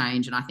we've got to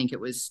change, and I think it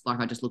was like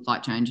I just looked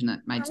like change, and it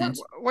made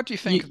sense. What do you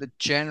think of the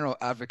general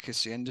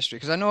advocacy industry?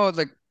 Because I know,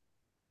 like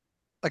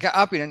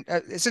I've been.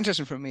 It's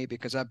interesting for me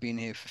because I've been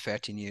here for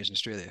 13 years in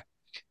Australia,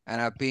 and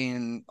I've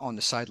been on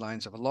the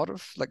sidelines of a lot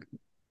of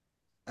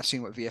I've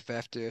seen what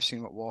VFF do, I've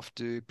seen what WAF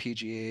do,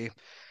 PGA,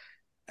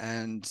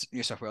 and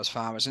New South Wales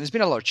Farmers, and there's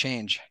been a lot of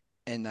change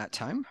in that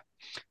time.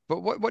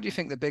 But what do you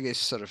think the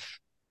biggest sort of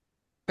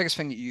Biggest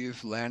thing that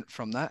you've learned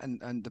from that,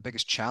 and the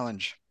biggest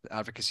challenge that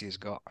advocacy has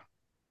got?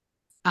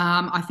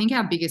 I think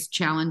our biggest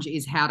challenge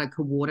is how to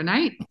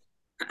coordinate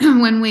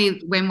when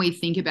we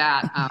think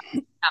about how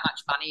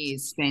much money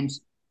is spent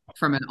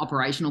from an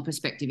operational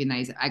perspective in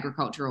these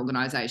agriculture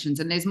organisations,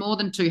 and there's more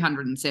than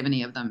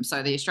 270 of them.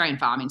 So the Australian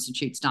Farm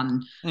Institute's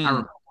done a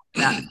report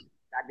about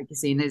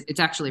advocacy, and it's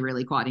actually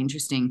really quite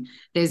interesting.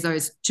 There's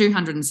those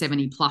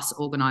 270 plus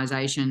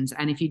organisations,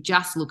 and if you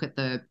just look at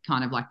the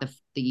kind of like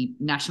the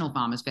National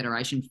Farmers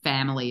Federation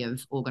family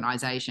of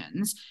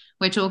organisations,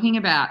 we're talking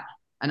about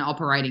an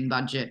operating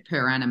budget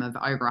per annum of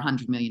over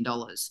 $100 million.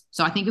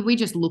 So I think if we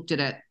just looked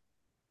at it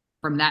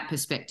from that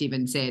perspective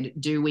and said,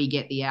 do we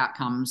get the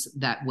outcomes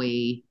that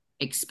we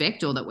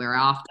expect or that we're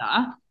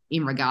after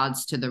in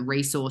regards to the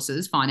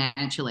resources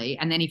financially?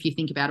 And then if you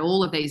think about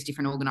all of these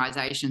different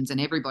organisations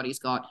and everybody's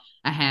got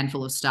a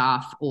handful of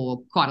staff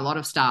or quite a lot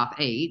of staff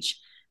each,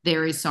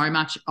 there is so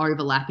much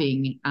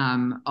overlapping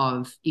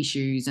of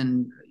issues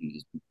and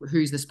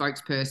who's the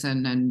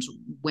spokesperson and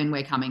when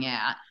we're coming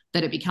out,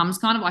 that it becomes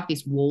kind of like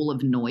this wall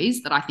of noise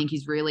that I think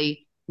is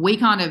really, we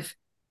kind of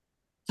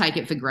take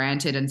it for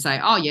granted and say,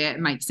 oh yeah, it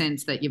makes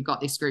sense that you've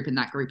got this group and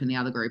that group and the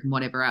other group and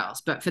whatever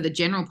else. But for the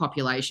general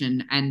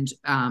population and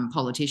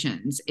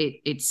politicians,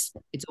 it's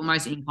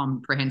almost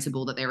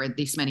incomprehensible that there are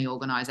this many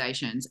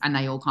organisations and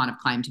they all kind of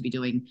claim to be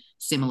doing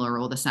similar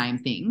or the same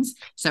things.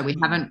 So we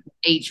haven't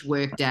each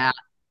worked out,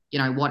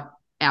 what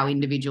our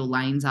individual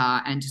lanes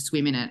are and to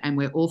swim in it. And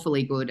we're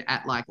awfully good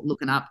at like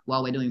looking up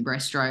while we're doing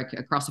breaststroke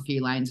across a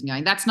few lanes and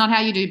going, that's not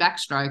how you do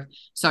backstroke.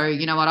 So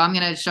you know what, I'm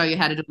going to show you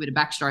how to do a bit of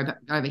backstroke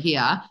over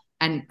here.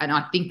 And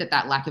I think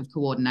that lack of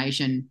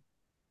coordination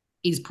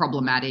is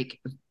problematic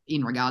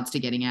in regards to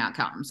getting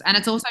outcomes. And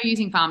it's also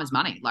using farmers'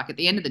 money. Like at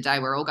the end of the day,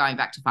 we're all going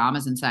back to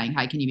farmers and saying,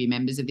 hey, can you be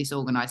members of this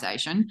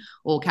organisation?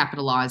 Or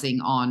capitalising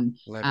on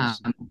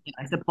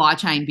supply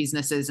chain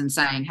businesses and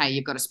saying, hey,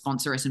 you've got to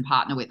sponsor us and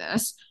partner with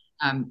us.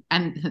 And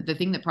the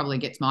thing that probably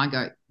gets my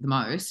goat the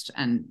most,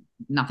 and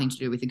nothing to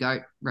do with the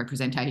goat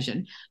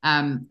representation,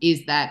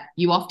 is that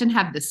you often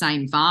have the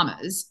same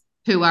farmers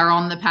who are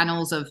on the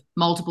panels of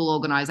multiple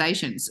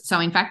organisations. So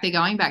in fact, they're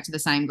going back to the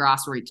same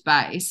grassroots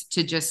base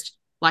to just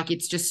like,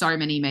 it's just so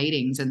many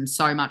meetings and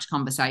so much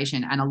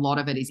conversation. And a lot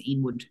of it is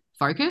inward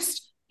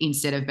focused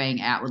instead of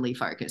being outwardly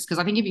focused. Because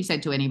I think if you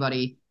said to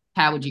anybody,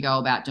 how would you go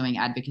about doing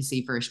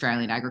advocacy for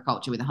Australian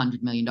agriculture with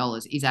 $100 million?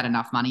 Is that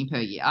enough money per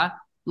year?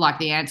 Like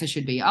the answer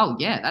should be, oh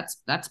yeah,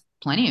 that's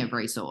plenty of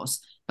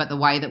resource. But the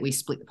way that we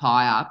split the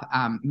pie up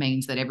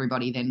means that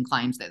everybody then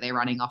claims that they're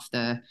running off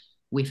the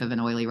whiff of an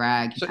oily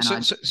rag.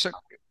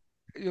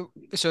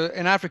 So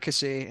in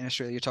advocacy in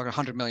Australia, you're talking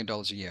 $100 million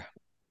a year.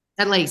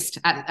 At least.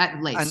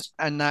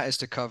 And that is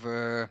to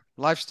cover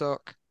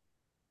livestock,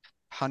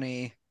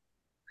 honey,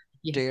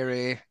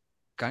 dairy.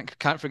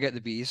 Can't forget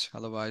the bees,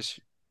 otherwise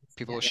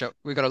people will shout.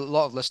 We've got a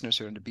lot of listeners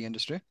who are in the bee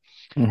industry.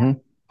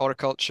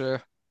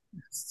 Horticulture,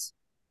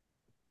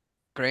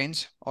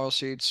 grains,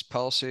 oilseeds,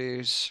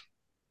 pulses.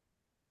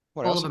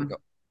 What else have we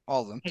got?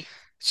 All of them.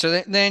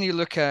 So then you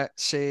look at,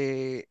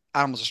 say,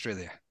 Animals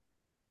Australia.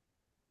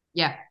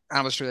 Yeah.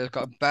 Animals Australia have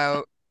got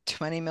about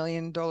 $20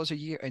 million a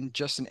year in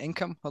just in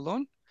income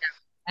alone.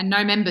 And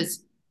no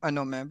members. And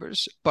no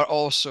members, but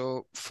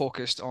also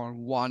focused on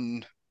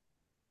one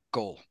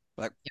goal.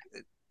 Like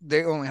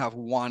they only have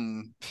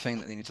one thing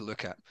that they need to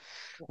look at.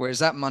 Whereas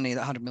that money,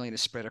 that 100 million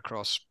is spread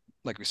across,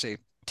 like we say,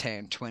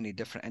 10, 20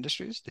 different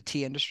industries. The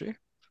tea industry,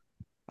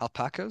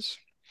 alpacas,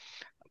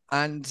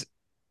 and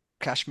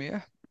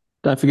cashmere.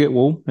 Don't forget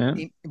wool. Yeah.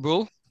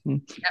 Wool.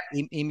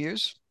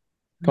 Emus.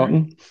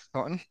 Cotton.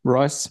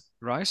 Rice.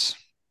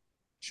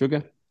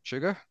 Sugar.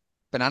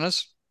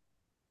 Bananas.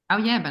 Oh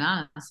yeah,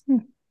 bananas.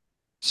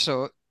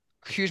 So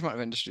huge amount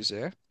of industries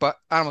there. But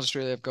Animals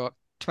Australia have got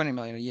 20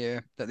 million a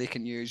year that they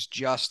can use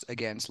just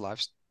against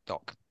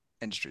livestock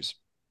industries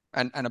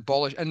and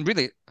abolish. And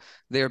really,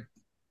 their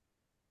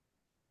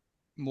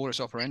modus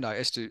operandi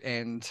is to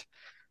end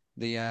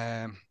the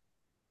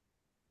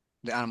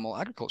animal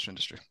agriculture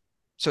industry.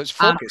 So it's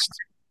focused.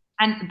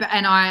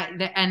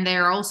 And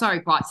they're also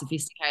quite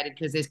sophisticated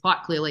because there's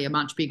quite clearly a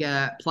much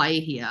bigger play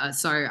here.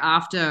 So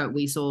after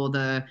we saw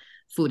the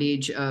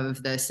footage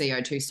of the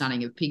CO2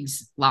 stunning of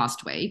pigs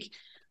last week,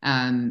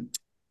 and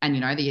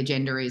the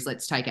agenda is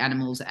let's take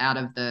animals out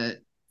of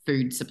the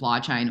food supply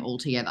chain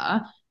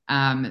altogether.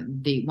 I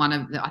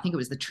think it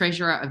was the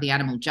treasurer of the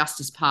Animal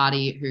Justice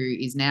Party, who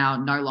is now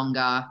no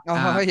longer.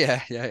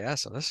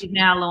 So this he's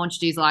now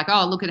launched. He's like,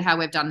 oh, look at how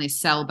we've done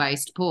this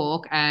cell-based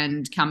pork,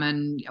 and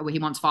he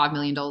wants $5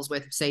 million worth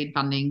of seed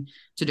funding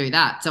to do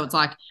that. So it's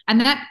like,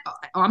 and that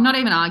I'm not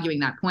even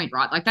arguing that point,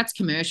 right? Like that's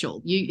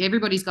commercial.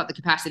 Everybody's got the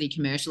capacity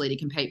commercially to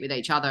compete with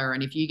each other,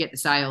 and if you get the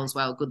sales,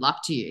 well, good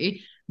luck to you.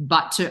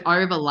 But to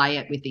overlay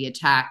it with the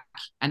attack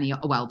and the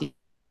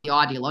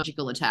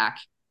ideological attack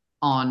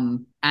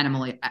on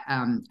animal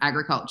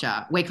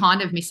agriculture, we're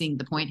kind of missing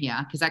the point here,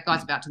 because that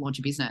guy's about to launch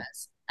a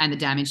business and the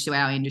damage to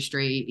our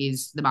industry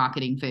is the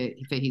marketing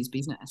for his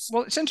business.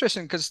 Well, it's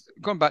interesting because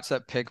going back to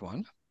that pig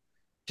one,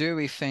 do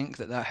we think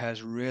that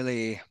has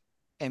really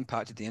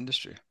impacted the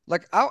industry.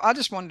 Like, I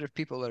just wonder if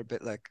people are a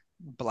bit like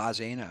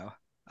blasé now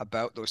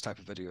about those type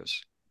of videos,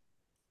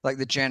 like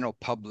the general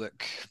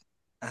public,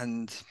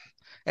 and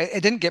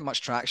it didn't get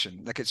much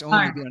traction. Like, it's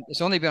only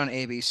been on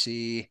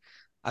ABC.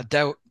 I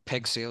doubt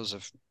pig sales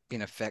have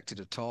been affected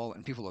at all,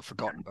 and people have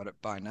forgotten about it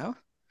by now.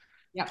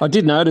 Yeah, I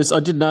did notice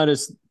a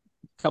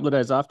couple of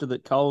days after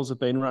that Coles have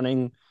been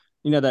running,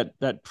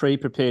 that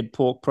pre-prepared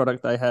pork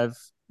product they have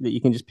that you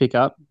can just pick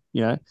up,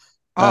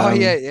 Oh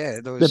yeah.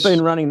 They've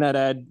been running that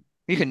ad.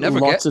 You can never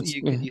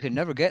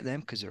get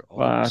them because they're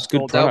all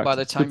sold out by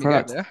the time you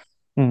get there.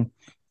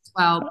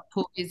 Well,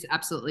 pork is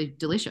absolutely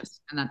delicious,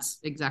 and that's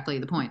exactly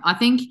the point. I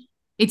think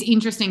it's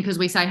interesting because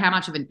we say how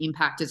much of an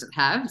impact does it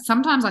have.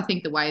 Sometimes I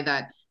think the way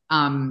that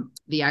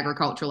the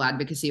agricultural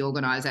advocacy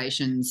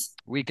organisations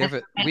we give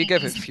it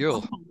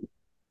fuel.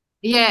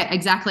 Yeah,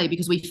 exactly,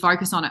 because we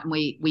focus on it, and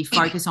we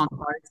focus on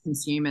those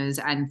consumers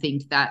and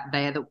think that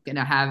they're going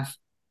to have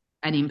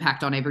an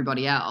impact on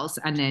everybody else.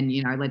 And then,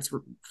 let's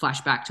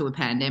flash back to a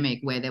pandemic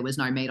where there was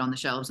no meat on the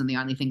shelves and the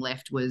only thing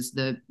left was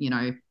the,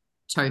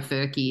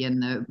 tofurkey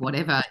and the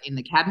whatever in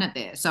the cabinet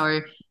there. So,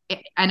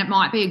 and it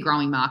might be a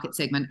growing market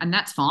segment, and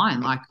that's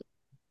fine. Like,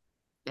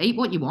 eat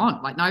what you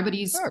want. Like,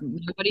 nobody's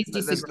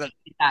disagreeing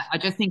with that. I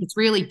just think it's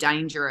really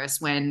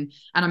dangerous and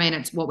I mean,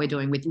 it's what we're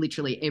doing with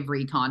literally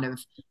every kind of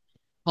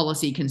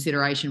policy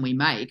consideration we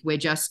make. We're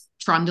just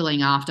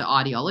trundling after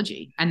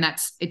ideology, and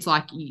it's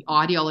like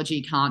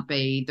ideology can't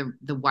be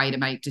the way to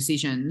make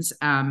decisions,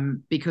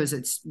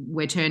 because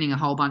we're turning a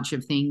whole bunch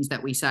of things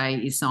that we say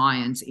is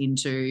science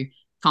into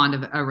kind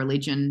of a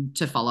religion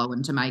to follow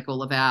and to make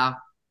all of our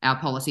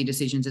policy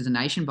decisions as a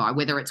nation by,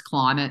 whether it's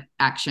climate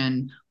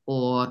action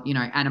or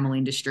animal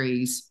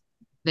industries.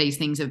 These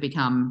things have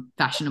become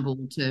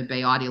fashionable to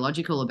be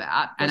ideological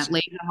about, and it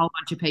leaves a whole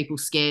bunch of people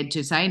scared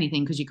to say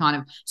anything, because you kind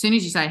of, as soon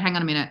as you say, hang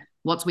on a minute,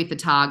 what's with the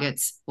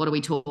targets? What are we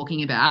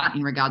talking about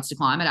in regards to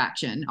climate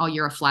action? Oh,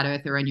 you're a flat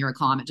earther and you're a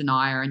climate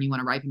denier and you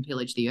want to rape and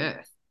pillage the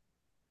earth.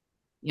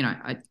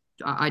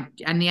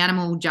 And the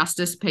animal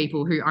justice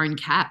people who own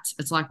cats,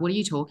 it's like, what are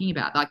you talking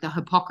about? Like, the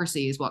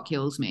hypocrisy is what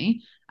kills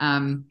me.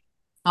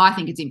 I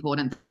think it's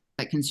important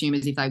that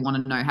consumers, if they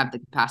want to know, have the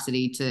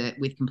capacity to,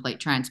 with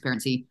complete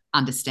transparency,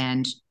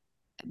 understand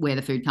where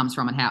the food comes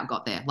from and how it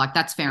got there. Like,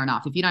 that's fair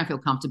enough. If you don't feel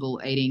comfortable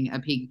eating a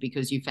pig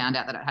because you found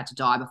out that it had to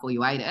die before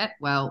you ate it,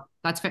 well,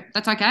 that's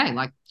okay.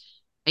 Like,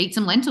 eat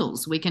some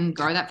lentils. We can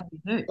grow that for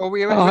you too. Oh,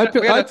 we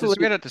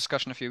had a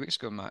discussion a few weeks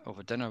ago, Matt,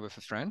 over dinner with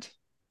a friend,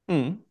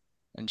 and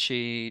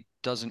she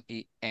doesn't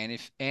eat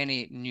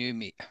any new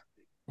meat.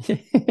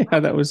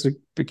 That was a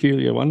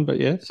peculiar one, but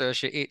yeah. So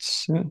she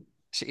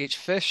eats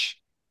fish,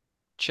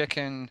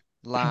 chicken,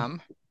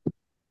 lamb,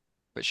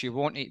 but she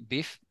won't eat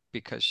beef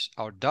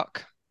or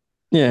duck.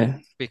 Yeah,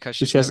 because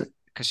she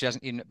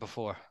hasn't eaten it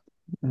before.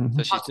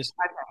 So she's just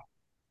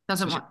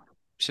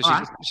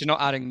she's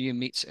not adding new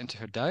meats into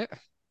her diet,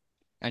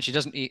 and she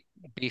doesn't eat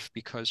beef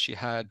because she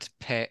had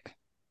pet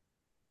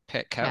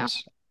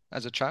cows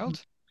as a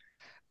child.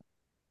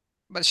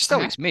 But she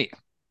still eats meat,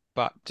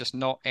 but just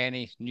not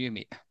any new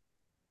meat.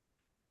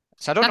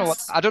 So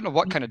I don't know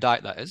what kind of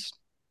diet that is.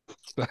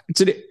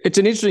 It's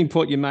an interesting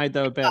point you made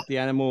though about the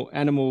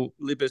animal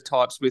liver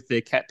types with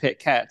their pet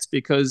cats,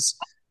 because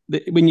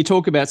when you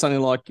talk about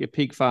something like a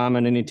pig farm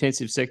and an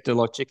intensive sector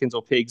like chickens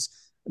or pigs,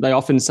 they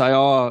often say,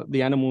 oh,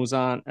 the animals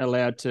aren't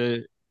allowed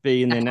to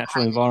be in their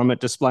natural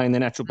environment, displaying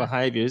their natural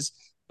behaviours.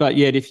 But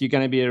yet, if you're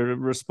going to be a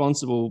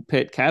responsible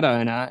pet cat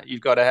owner,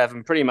 you've got to have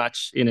them pretty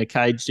much in a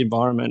caged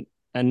environment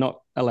and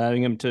not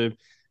allowing them to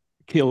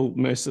kill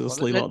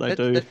mercilessly like they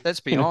do. Let's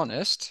be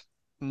honest,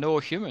 no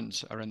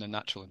humans are in the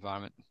natural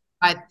environment.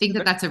 I think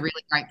that's a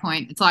really great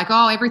point. It's like,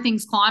 oh,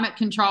 everything's climate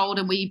controlled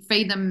and we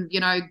feed them,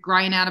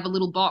 grain out of a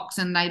little box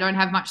and they don't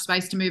have much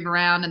space to move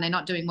around and they're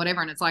not doing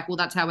whatever. And it's like, well,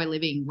 that's how we're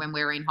living when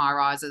we're in high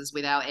rises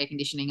with our air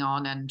conditioning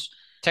on. And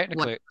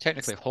technically,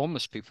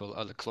 homeless people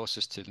are the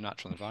closest to the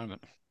natural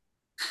environment.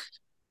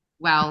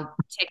 Well,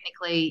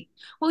 technically,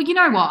 you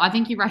know what? I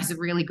think you raise a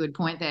really good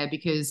point there,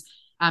 because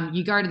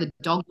you go to the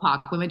dog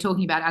park when we're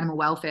talking about animal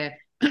welfare.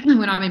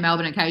 When I'm in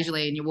Melbourne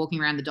occasionally and you're walking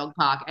around the dog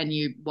park and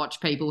you watch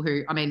people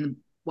who,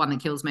 one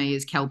that kills me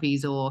is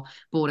kelpies or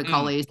border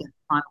collies that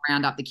trying to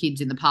round up the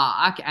kids in the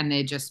park, and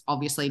they're just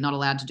obviously not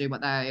allowed to do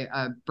what they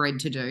are bred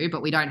to do.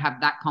 But we don't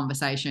have that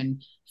conversation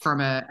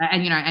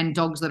and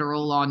dogs that are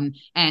all on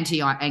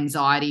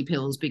anti-anxiety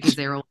pills because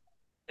they're all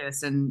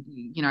and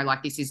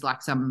like this is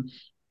like some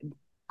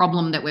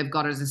problem that we've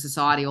got as a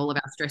society, all of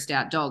our stressed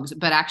out dogs.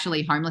 But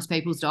actually homeless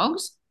people's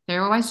dogs,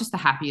 they're always just the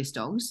happiest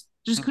dogs.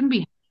 Just couldn't be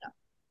happier.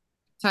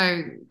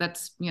 So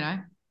that's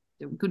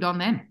good on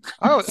them.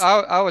 I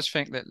always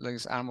think that like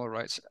animal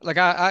rights, like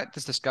I had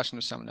this discussion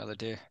with someone the other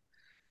day,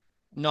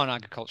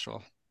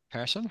 non-agricultural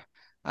person,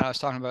 and I was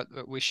talking about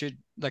that we should,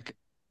 like,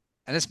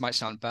 and this might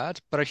sound bad,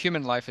 but a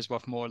human life is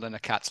worth more than a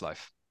cat's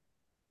life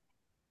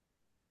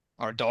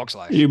or a dog's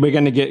life. We're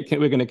going to get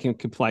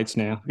complaints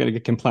now. We're going to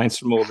get complaints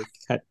from all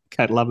the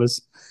cat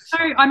lovers. So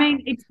I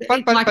mean,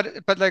 but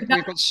we've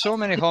got so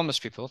many homeless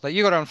people. Like,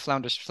 you go down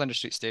Flinders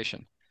Street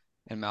Station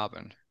in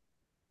Melbourne,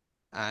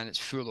 and it's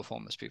full of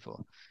homeless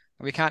people.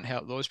 And we can't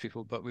help those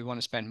people, but we want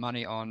to spend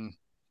money on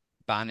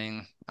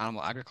banning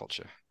animal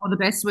agriculture. Well, the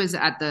best was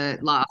at the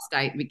last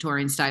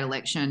Victorian state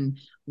election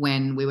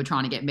when we were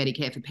trying to get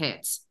Medicare for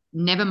pets.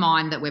 Never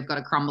mind that we've got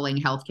a crumbling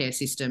healthcare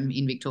system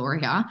in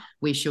Victoria.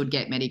 We should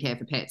get Medicare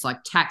for pets.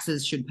 Like,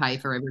 taxes should pay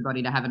for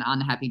everybody to have an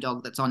unhappy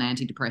dog that's on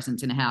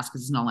antidepressants in a house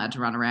because it's not allowed to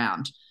run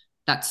around.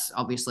 That's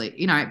obviously,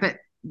 but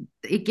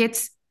it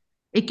gets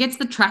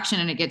the traction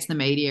and it gets the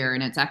media,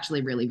 and it's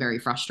actually really very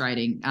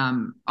frustrating.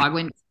 I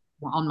went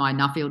on my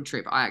Nuffield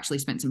trip. I actually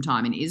spent some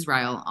time in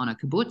Israel on a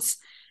kibbutz,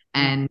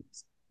 and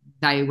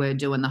they were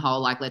doing the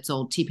whole, like, let's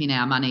all tip in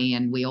our money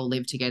and we all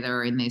live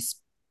together in this,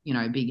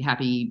 big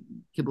happy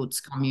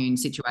kibbutz commune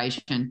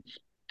situation.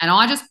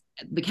 And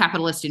the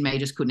capitalist in me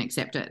just couldn't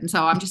accept it. And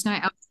so I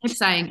kept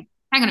saying,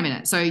 hang on a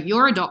minute. So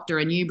you're a doctor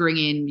and you bring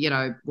in,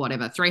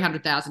 whatever,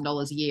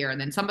 $300,000 a year,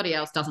 and then somebody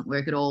else doesn't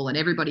work at all and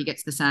everybody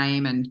gets the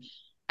same.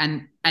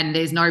 And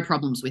there's no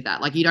problems with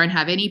that. Like, you don't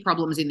have any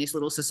problems in this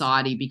little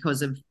society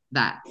because of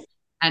that.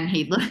 And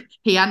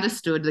he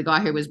understood, the guy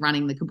who was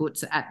running the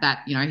kibbutz at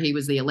that, he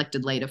was the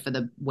elected leader for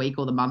the week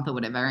or the month or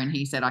whatever. And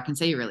he said, I can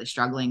see you're really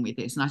struggling with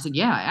this. And I said,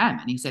 yeah, I am.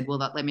 And he said, well,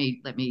 let me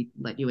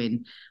let you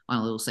in on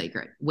a little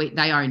secret.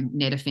 They own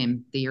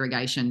NetFM, the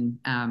irrigation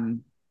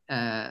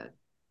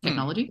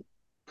technology.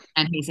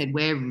 And he said,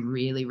 we're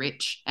really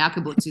rich. Our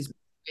kibbutz is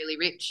really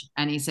rich.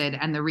 And he said,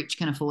 and the rich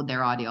can afford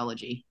their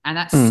ideology. And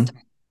that's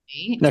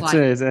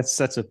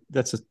that's a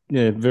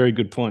very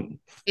good point.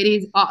 It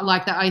is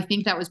like that. I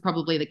think that was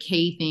probably the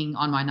key thing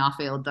on my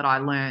Nuffield that I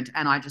learned,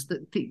 and I just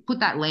put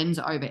that lens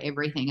over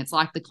everything. It's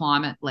like the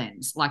climate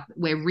lens. Like,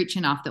 we're rich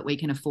enough that we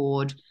can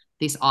afford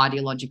this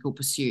ideological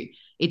pursuit.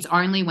 It's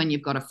only when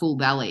you've got a full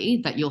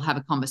belly that you'll have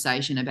a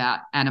conversation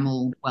about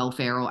animal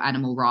welfare or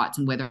animal rights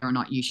and whether or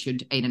not you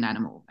should eat an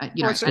animal.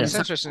 It's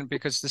interesting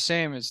because the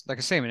same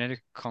in any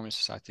communist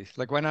society.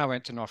 Like, when I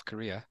went to North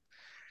Korea,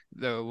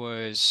 there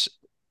was,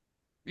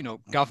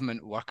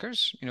 government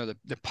workers,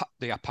 the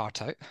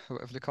apartheid,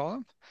 whatever they call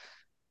them.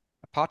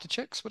 Apartheid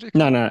chicks? What do you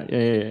call them?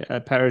 Yeah.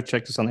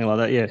 Parachecks or something like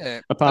that.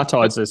 Yeah.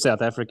 Apartheid's a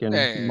South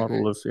African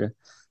model of,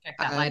 Check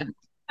that later.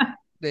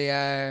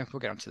 We'll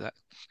get onto that.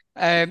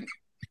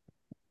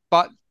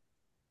 But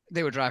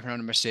they were driving around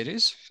in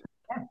Mercedes,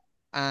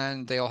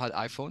 and they all had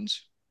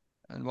iPhones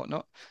and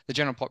whatnot. The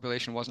general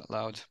population wasn't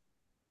allowed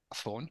a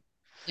phone.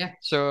 Yeah.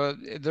 So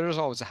there is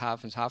always a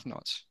have and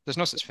have-nots. There's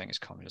no such thing as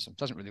communism. It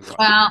doesn't really work.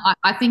 Well,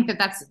 I think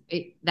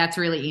that's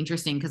really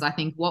interesting, because I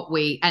think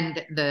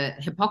and the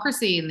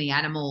hypocrisy in the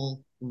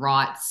animal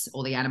rights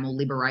or the animal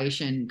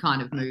liberation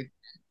kind of movement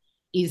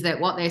is that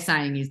what they're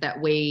saying is that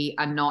we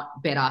are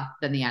not better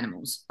than the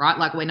animals, right?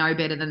 Like, we're no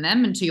better than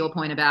them. And to your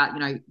point about,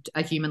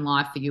 a human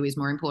life for you is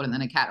more important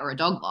than a cat or a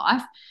dog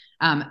life.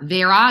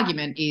 Their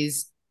argument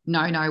is,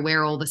 no,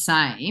 we're all the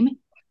same,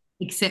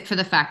 except for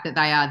the fact that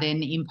they are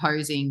then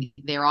imposing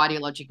their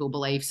ideological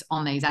beliefs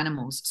on these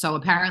animals. So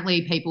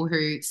apparently people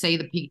who see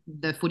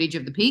the footage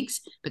of the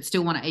pigs but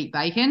still want to eat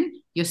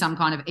bacon, you're some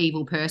kind of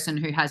evil person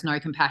who has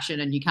no compassion,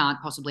 and you can't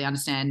possibly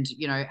understand,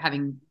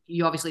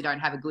 you obviously don't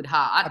have a good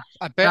heart.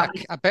 I bet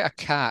a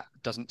cat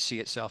doesn't see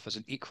itself as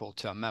an equal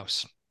to a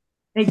mouse.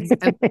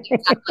 Exactly.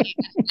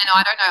 And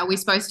I don't know, are we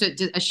supposed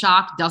to, a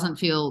shark doesn't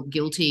feel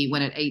guilty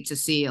when it eats a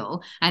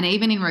seal? And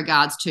even in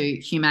regards to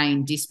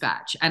humane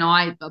dispatch, and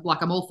I'm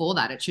all for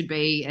that. It should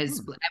be and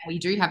we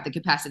do have the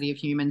capacity of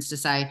humans to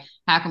say,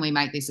 how can we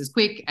make this as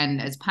quick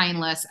and as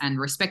painless and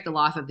respect the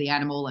life of the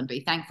animal and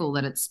be thankful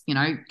that it's,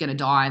 going to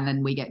die and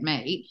then we get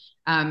meat.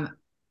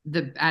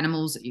 The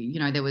animals,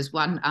 there was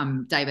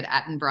one David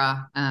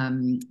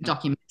Attenborough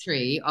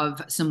documentary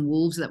of some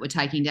wolves that were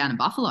taking down a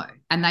buffalo,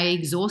 and they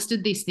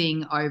exhausted this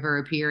thing over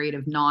a period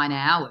of 9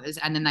 hours,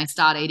 and then they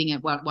start eating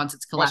it once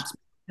it's collapsed.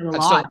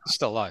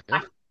 Still alive.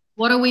 Yeah.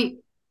 What are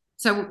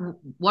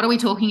we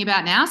talking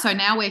about now? So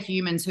now we're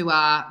humans who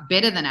are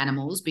better than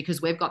animals because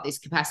we've got this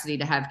capacity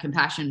to have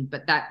compassion,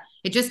 but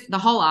the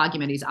whole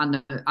argument is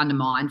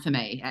undermined for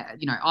me.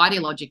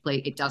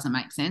 Ideologically, it doesn't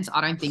make sense.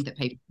 I don't think that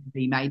people should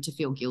be made to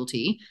feel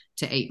guilty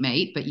to eat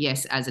meat, but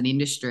yes, as an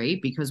industry,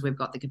 because we've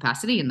got the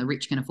capacity and the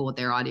rich can afford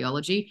their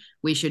ideology,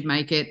 we should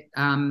make it,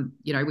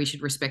 we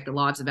should respect the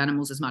lives of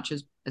animals as much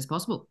as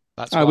possible.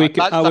 That's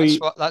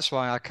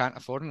why I can't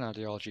afford an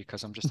ideology,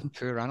 because I'm just a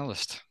poor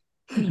analyst.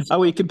 Are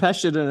we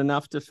compassionate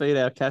enough to feed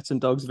our cats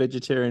and dogs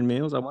vegetarian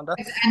meals, I wonder?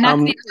 And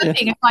that's the other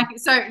thing. It's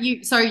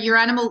like, so your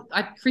animal,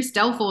 Chris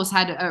Delforce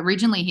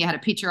originally he had a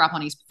picture up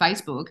on his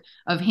Facebook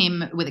of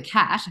him with a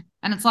cat.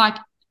 And it's like,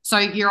 so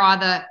you're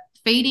either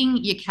feeding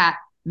your cat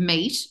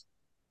meat,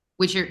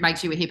 which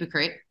makes you a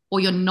hypocrite,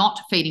 or you're not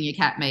feeding your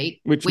cat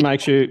meat, which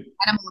makes you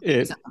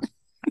animal.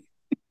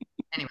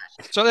 Anyway,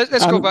 so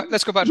let's go back.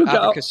 Let's go back to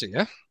advocacy.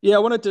 I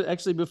wanted to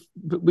actually.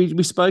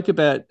 We spoke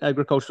about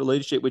agricultural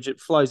leadership, which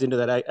it flows into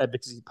that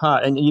advocacy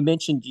part. And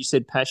you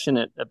said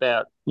passionate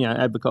about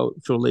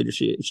agricultural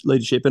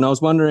leadership, and I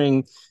was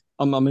wondering.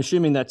 I'm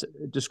assuming that's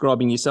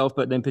describing yourself,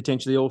 but then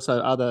potentially also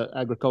other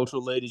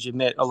agricultural leaders you've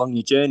met along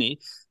your journey.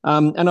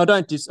 And I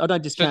don't discount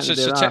that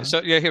there are.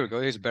 So yeah, here we go.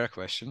 Here's a better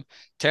question.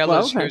 Tell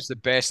us who's the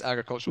best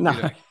agricultural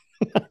leader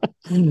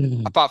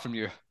apart from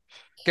you.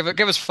 Give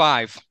us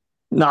 5.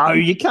 No,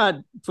 you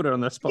can't put it on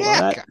the spot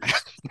like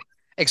that.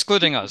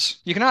 Excluding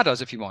us. You can add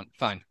us if you want.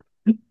 Fine.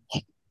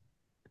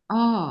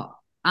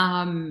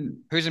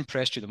 Who's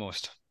impressed you the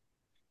most?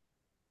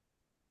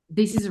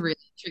 This is a really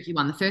tricky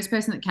one. The first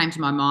person that came to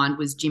my mind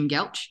was Jim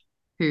Gelch,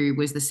 who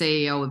was the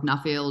CEO of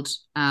Nuffield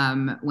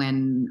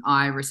when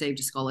I received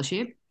a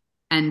scholarship,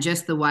 and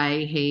just the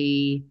way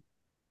he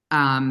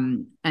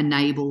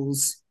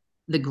enables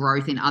the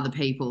growth in other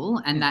people,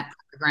 and that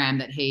program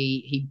that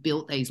he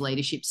built these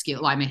leadership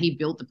skills. I mean, he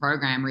built the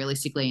program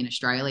realistically in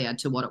Australia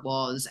to what it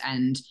was,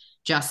 and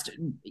just,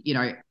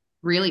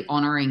 really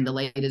honouring the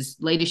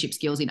leadership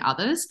skills in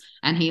others.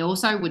 And he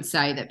also would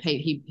say that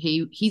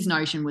his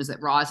notion was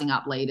that rising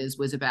up leaders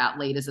was about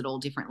leaders at all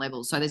different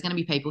levels. So there's going to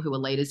be people who are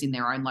leaders in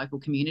their own local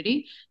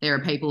community. There are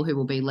people who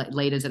will be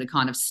leaders at a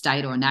kind of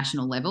state or a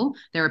national level.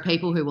 There are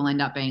people who will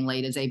end up being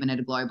leaders even at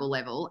a global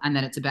level, and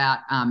that it's about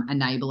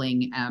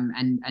enabling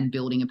and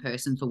building a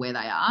person for where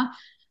they are.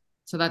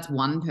 So that's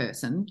one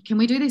person. Can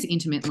we do this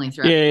intermittently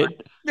throughout?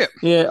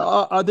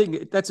 Yeah. I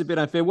think that's a bit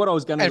unfair. What I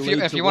was going to lead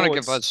if you want to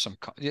give us some,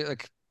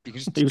 he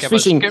was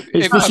fishing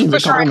for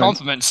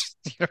compliments.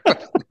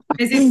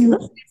 There's this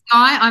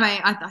guy. I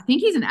mean, I think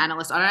he's an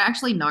analyst. I don't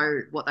actually know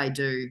what they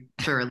do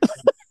for a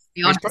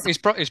living.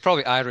 He's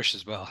probably Irish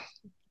as well.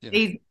 I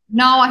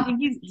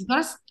think he's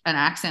got an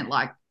accent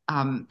like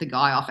the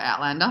guy off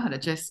Outlander, and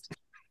it just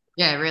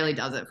it really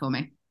does it for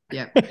me.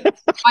 Yeah.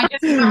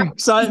 That's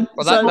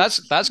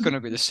going to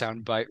be the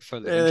sound bite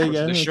for the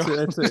intro to the show.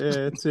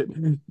 That's it.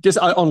 Just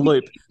on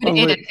loop.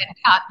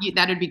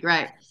 That'd be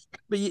great.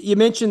 But you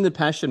mentioned the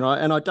passion, right?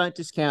 And I don't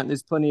discount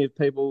there's plenty of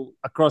people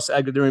across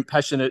agri that are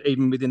passionate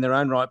even within their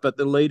own right, but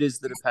the leaders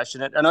that are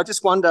passionate. And I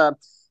just wonder,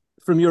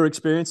 from your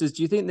experiences,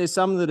 do you think there's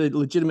some that are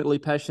legitimately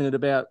passionate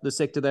about the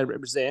sector they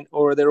represent,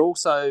 or are there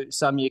also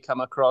some you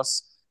come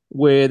across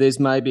where there's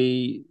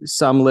maybe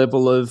some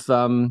level of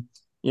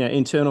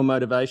internal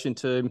motivation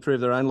to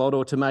improve their own lot,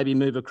 or to maybe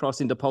move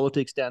across into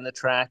politics down the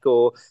track?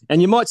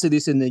 And you might see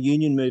this in the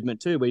union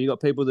movement too, where you've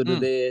got people that are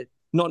there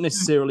not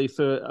necessarily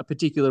for a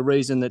particular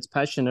reason that's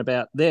passionate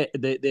about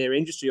their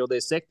industry or their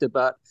sector,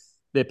 but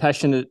they're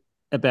passionate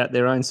about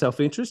their own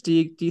self-interest. Do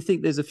you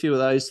think there's a few of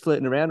those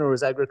flirting around, or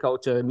is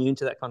agriculture immune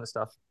to that kind of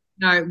stuff?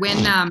 No,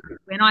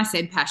 when I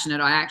said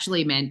passionate, I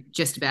actually meant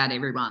just about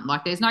everyone.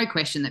 Like, there's no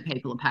question that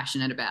people are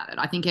passionate about it.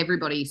 I think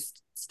everybody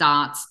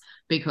starts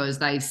because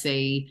they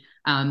see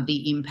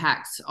the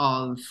impacts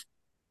of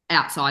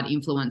outside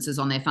influences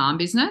on their farm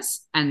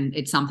business, and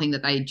it's something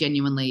that they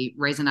genuinely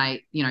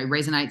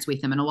resonates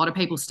with them. And a lot of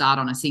people start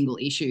on a single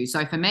issue.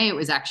 So for me, it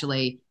was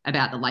actually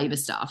about the labor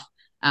stuff.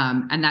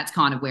 And that's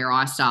kind of where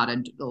I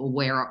started, or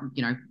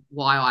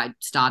why I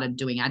started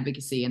doing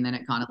advocacy, and then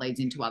it kind of leads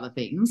into other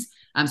things.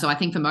 So I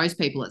think for most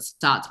people, it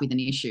starts with an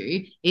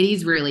issue. It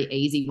is really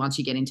easy once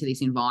you get into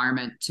this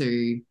environment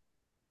to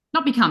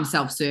not become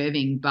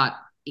self-serving, but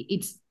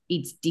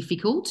it's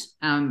difficult,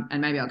 and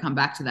maybe I'll come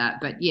back to that.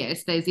 But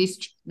yes,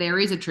 there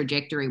is a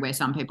trajectory where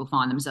some people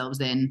find themselves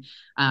then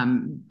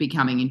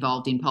becoming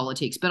involved in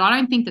politics. But I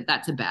don't think that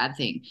that's a bad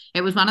thing.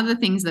 It was one of the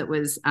things that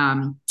was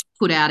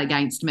put out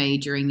against me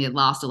during the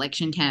last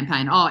election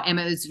campaign. Oh,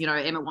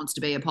 Emma wants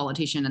to be a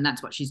politician, and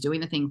that's what she's doing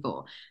the thing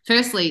for.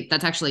 Firstly,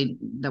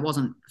 that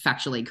wasn't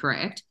factually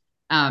correct.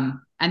 And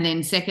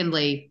then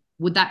secondly,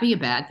 would that be a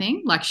bad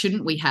thing? Like,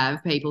 shouldn't we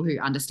have people who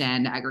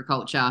understand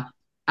agriculture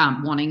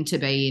wanting to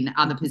be in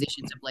other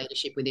positions of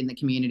leadership within the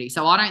community?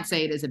 So I don't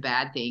see it as a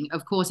bad thing.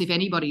 Of course, if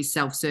anybody's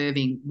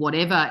self-serving,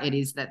 whatever it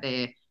is that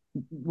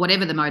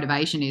whatever the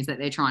motivation is that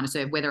they're trying to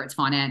serve, whether it's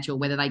financial,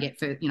 whether they get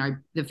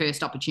the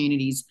first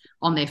opportunities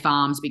on their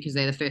farms because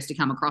they're the first to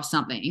come across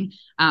something,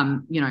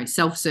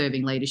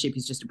 self-serving leadership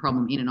is just a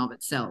problem in and of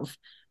itself.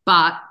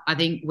 But I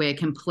think we're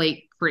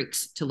complete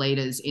pricks to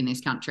leaders in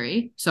this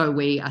country. So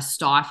we are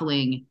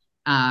stifling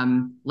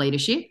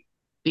leadership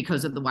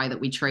because of the way that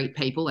we treat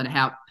people and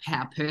how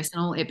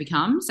personal it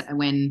becomes. And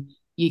when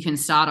you can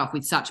start off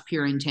with such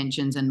pure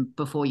intentions, and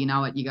before you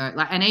know it, you go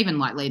and even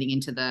leading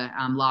into the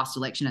last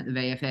election at the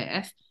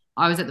VFF,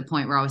 I was at the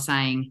point where I was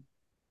saying,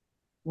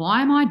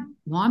 why am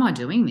I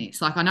doing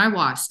this? Like, I know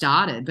why I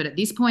started, but at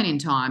this point in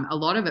time, a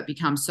lot of it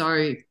becomes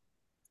so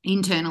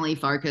internally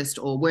focused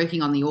or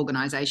working on the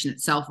organisation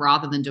itself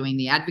rather than doing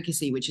the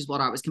advocacy, which is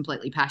what I was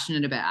completely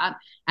passionate about.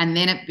 And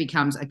then it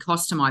becomes a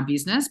cost to my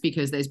business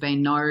because there's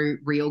been no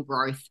real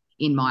growth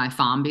in my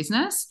farm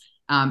business.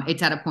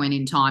 It's at a point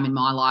in time in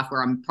my life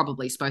where I'm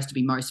probably supposed to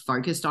be most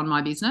focused on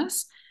my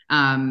business.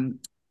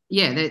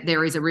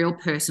 There is a real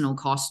personal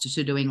cost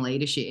to doing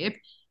leadership,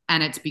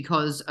 and it's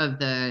because of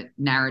the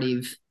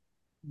narrative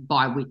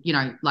by which,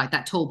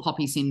 that tall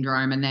poppy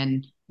syndrome, and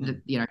then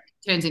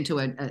turns into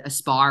a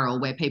spiral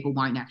where people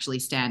won't actually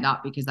stand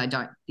up because they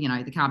don't,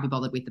 they can't be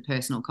bothered with the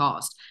personal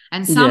cost.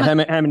 And how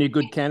many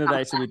good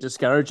candidates are we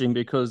discouraging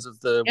because of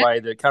the way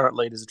the current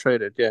leaders are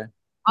treated? Yeah.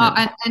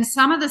 And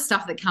some of the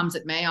stuff that comes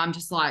at me, I'm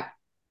just like,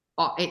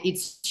 oh, it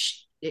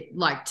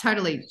like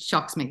totally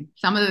shocks me.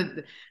 Some of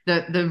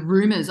the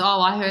rumors.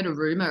 Oh, I heard a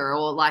rumor,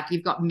 or like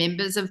you've got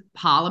members of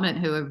parliament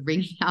who are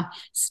ringing up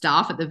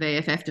staff at the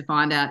VFF to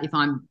find out if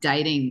I'm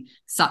dating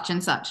such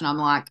and such, and I'm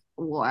like,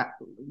 what?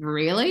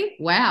 Really?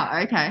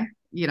 Wow. Okay.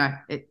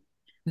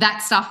 That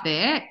stuff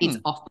there, it's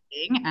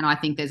off-putting, and I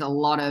think there's a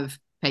lot of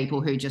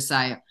people who just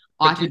say,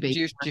 I could be.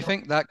 Do you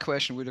think that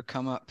question would have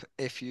come up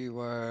if you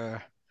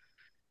were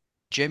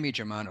Jimmy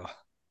Germano?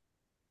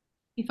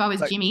 If I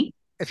was Jimmy.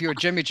 If you were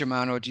Jimmy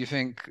Germano, do you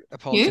think a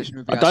politician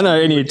would be I don't know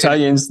any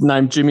Italians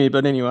named Jimmy,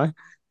 but anyway.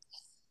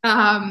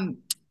 I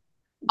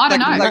don't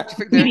know.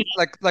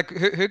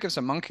 Who gives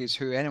a monkeys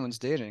who anyone's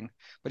dating?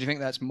 But do you think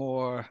that's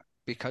more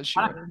because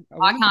I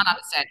can't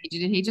understand.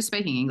 Did he just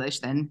speaking English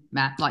then,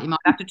 Matt? Like you might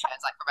have to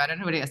translate for I don't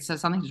know what it has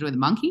something to do with a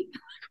monkey.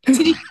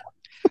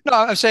 No,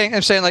 I'm saying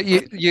like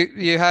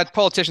you had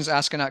politicians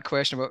asking that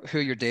question about who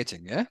you're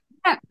dating, yeah?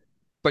 Yeah.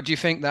 But do you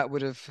think that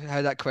would have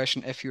had that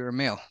question if you were a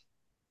male?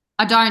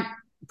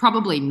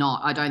 Probably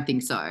not. I don't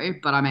think so.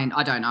 But I mean,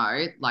 I don't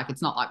know. Like,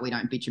 it's not like we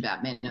don't bitch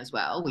about men as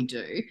well. We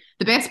do.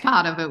 The best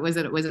part of it was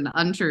that it was an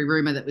untrue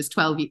rumor that was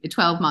 12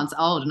 months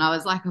old. And I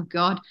was like, oh,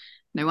 God,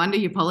 no wonder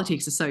your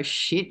politics are so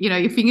shit.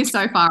 Your finger's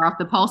so far off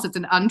the pulse. It's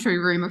an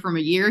untrue rumor from a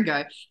year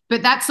ago.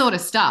 But that sort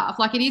of stuff,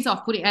 like it is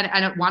off-putting. And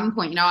at one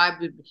point,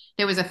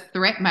 there was a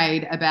threat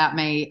made about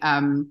me,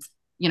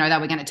 they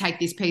were going to take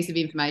this piece of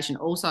information,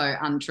 also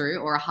untrue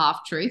or a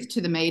half-truth,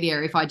 to the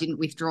media if I didn't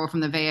withdraw from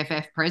the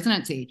VFF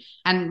presidency.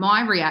 And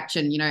my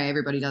reaction,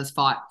 everybody does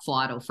fight,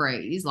 flight, or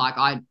freeze. Like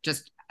I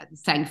just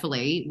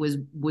thankfully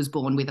was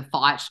born with a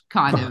fight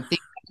kind of thing.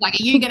 Like,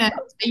 are you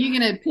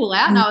gonna pull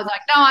out? And I was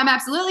like, no, I'm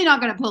absolutely not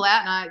going to pull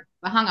out. And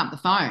I hung up the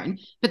phone,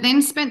 but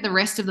then spent the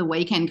rest of the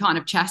weekend kind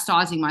of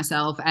chastising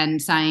myself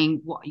and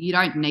saying, well, you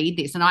don't need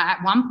this. And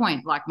at one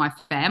point, like my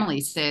family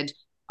said,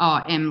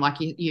 oh, Em, like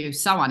you're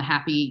so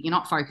unhappy. You're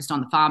not focused on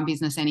the farm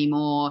business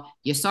anymore.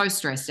 You're so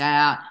stressed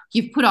out.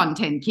 You've put on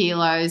 10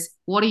 kilos.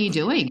 What are you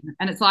doing?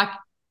 And it's like,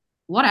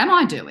 what am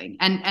I doing?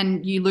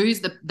 And you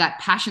lose that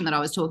passion that I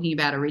was talking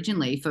about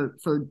originally for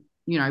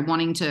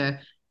wanting to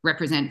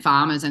represent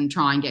farmers and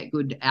try and get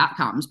good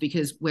outcomes,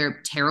 because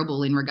we're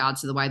terrible in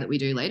regards to the way that we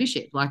do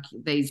leadership. Like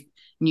these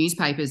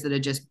newspapers that are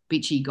just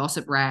bitchy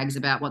gossip rags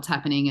about what's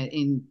happening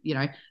in,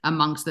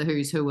 amongst the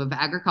who's who of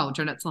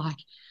agriculture. And it's like,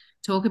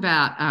 talk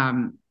about,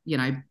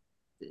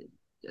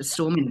 a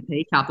storm in a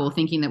teacup, or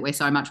thinking that we're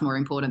so much more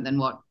important than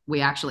what we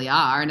actually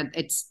are. And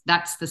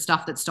that's the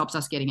stuff that stops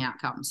us getting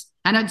outcomes.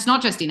 And it's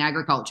not just in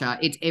agriculture,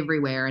 it's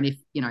everywhere. And if,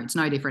 it's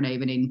no different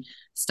even in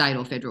state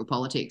or federal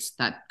politics,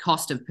 that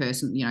cost of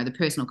the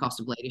personal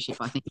cost of leadership,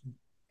 I think.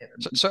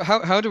 So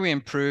how do we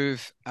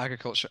improve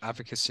agriculture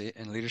advocacy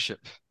and leadership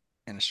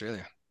in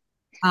Australia?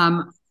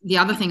 The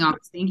other thing I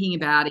was thinking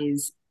about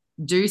is,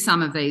 do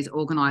some of these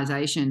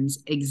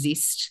organisations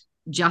exist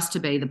just to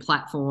be the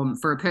platform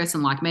for a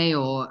person like me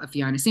or a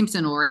Fiona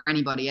Simpson or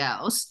anybody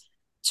else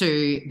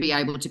to be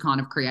able to kind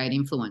of create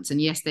influence?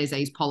 And yes, there's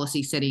these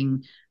policy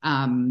setting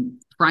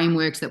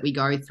frameworks that we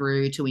go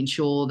through to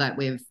ensure that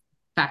we've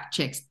fact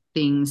checked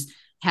things.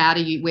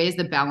 Where's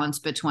the balance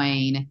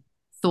between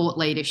thought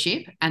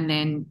leadership and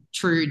then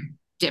true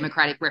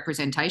democratic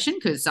representation?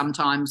 Because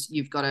sometimes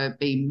you've got to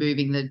be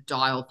moving the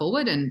dial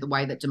forward, and the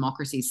way that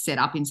democracy is set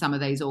up in some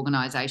of these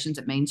organisations,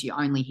 it means you're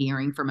only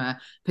hearing from a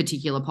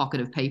particular pocket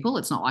of people.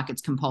 It's not like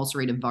it's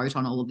compulsory to vote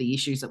on all of the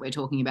issues that we're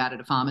talking about at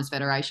a Farmers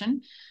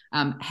Federation.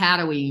 How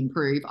do we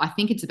improve? I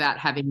think it's about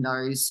having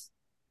those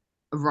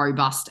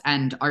robust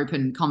and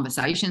open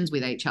conversations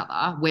with each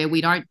other where we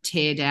don't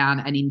tear down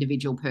an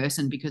individual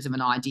person because of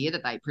an idea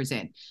that they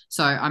present.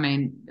 So, I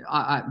mean,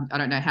 I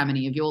don't know how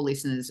many of your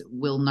listeners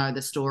will know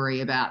the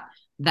story about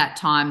that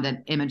time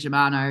that Emma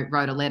Germano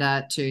wrote a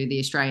letter to the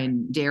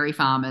Australian dairy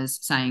farmers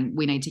saying,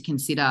 we need to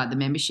consider the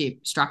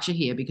membership structure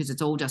here because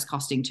it's all just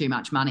costing too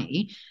much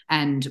money,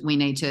 and we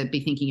need to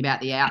be thinking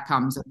about the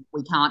outcomes.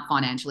 We can't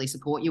financially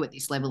support you at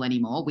this level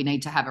anymore. We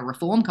need to have a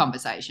reform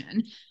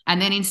conversation.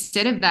 And then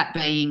instead of that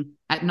being,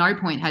 at no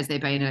point has there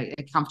been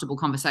a comfortable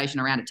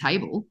conversation around a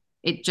table.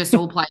 It just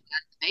all plays out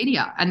in the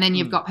media. And then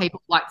you've got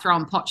people like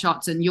throwing pot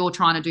shots and you're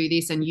trying to do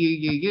this and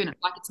you. And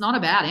like, it's not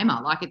about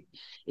Emma. Like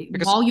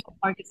while you're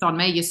focused on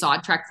me, you're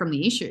sidetracked from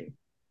the issue.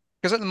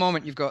 Because at the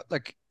moment you've got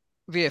like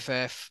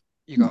VFF,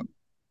 you got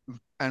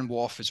and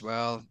WAF as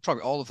well.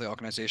 Probably all of the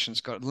organisations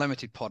got a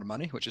limited pot of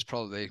money, which is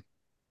probably,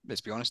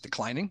 let's be honest,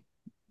 declining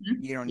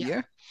year on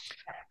year.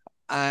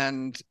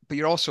 But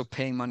you're also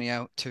paying money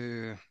out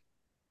to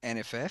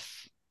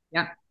NFF.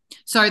 Yeah.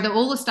 So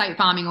all the state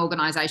farming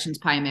organisations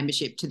pay a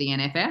membership to the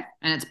NFF,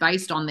 and it's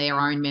based on their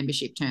own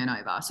membership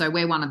turnover. So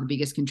we're one of the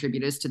biggest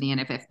contributors to the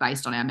NFF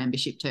based on our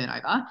membership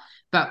turnover.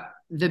 But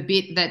the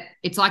bit that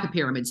it's like a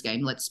pyramid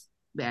scheme,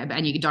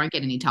 and you don't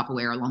get any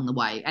Tupperware along the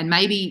way. And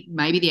maybe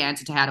the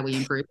answer to how do we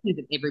improve is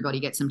that everybody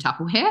gets some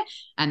Tupperware,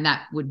 and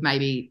that would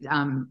maybe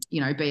be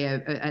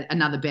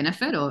another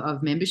benefit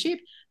of membership.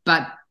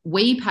 But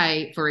we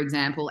pay, for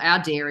example,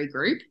 our dairy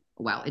group.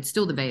 Well, it's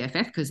still the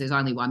VFF because there's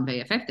only one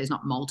VFF. There's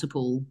not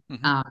multiple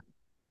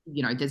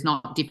there's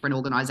not different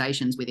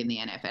organisations within the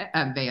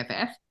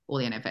VFF or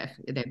the NFF.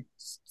 They're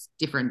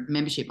different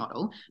membership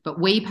model, but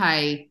we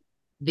pay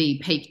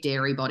the peak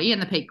dairy body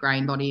and the peak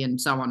grain body and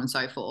so on and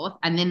so forth.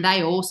 And then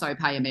they also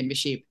pay a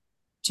membership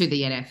to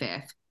the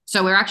NFF.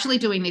 So we're actually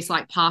doing this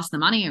like pass the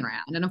money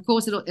around. And of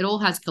course it all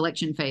has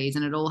collection fees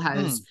and it all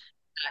has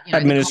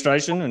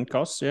administration and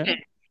costs. Yeah.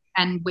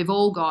 And we've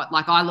all got,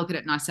 like, I look at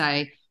it and I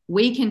say,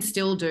 we can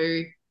still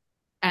do,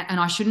 and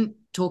I shouldn't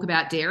talk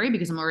about dairy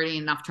because I'm already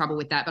in enough trouble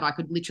with that, but I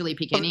could literally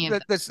pick any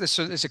of them.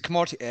 So it's a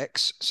commodity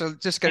X. So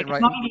just get it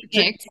right.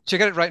 To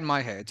get it right in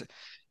my head,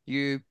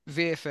 you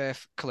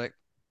VFF collect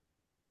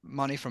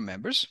money from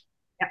members.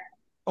 Yep.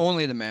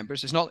 Only the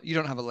members. It's not, you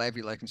don't have a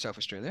levy like in South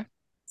Australia.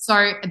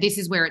 So this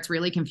is where it's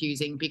really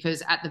confusing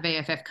because at the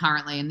VFF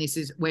currently, and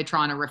we're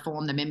trying to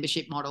reform the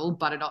membership model,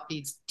 but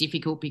it's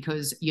difficult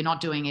because you're not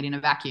doing it in a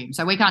vacuum.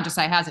 So we can't just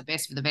say, how's it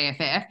best for the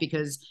VFF?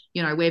 Because,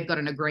 we've got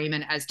an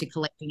agreement as to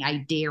collecting a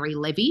dairy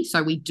levy.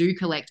 So we do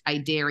collect a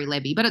dairy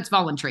levy, but it's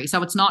voluntary.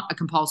 So it's not a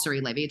compulsory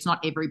levy. It's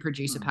not every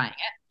producer paying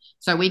it.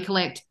 So we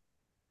collect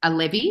a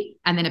levy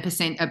and then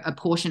a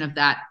portion of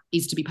that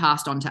is to be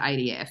passed on to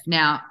ADF.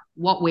 Now,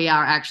 what we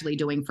are actually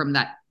doing from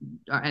that,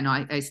 and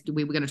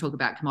we were going to talk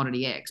about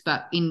commodity X,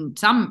 but in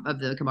some of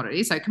the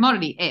commodities, so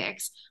commodity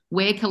X,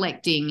 we're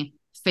collecting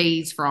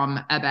fees from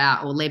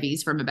about, or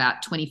levies from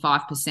about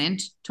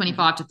 25%,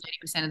 25 to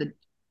 30% of the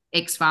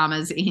X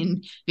farmers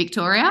in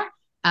Victoria.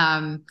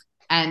 But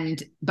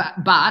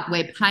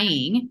we're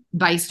paying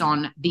based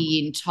on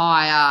the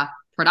entire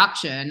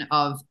production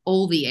of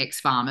all the X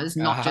farmers,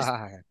 not just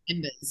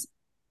members.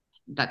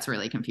 That's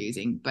really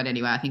confusing. But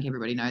anyway, I think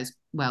everybody knows.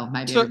 Well,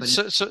 maybe everybody.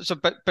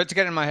 But to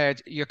get in my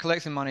head, you're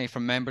collecting money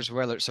from members,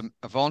 whether it's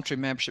a voluntary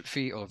membership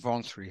fee or a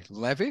voluntary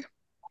levy.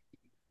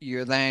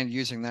 You're then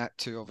using that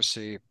to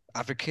obviously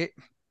advocate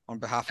on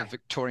behalf of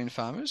Victorian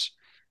farmers.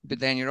 But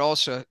then you're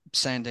also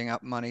sending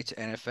up money to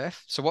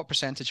NFF. So what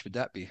percentage would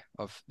that be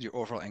of your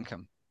overall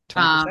income?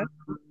 20%?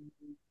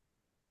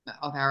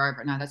 Of our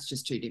over, no, that's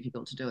just too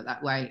difficult to do it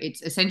that way.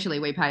 It's essentially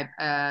we pay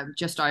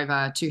just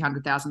over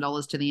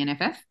 $200,000 to the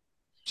NFF.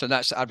 So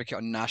that's to advocate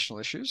on national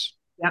issues.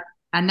 Yep,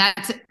 and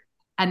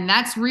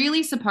that's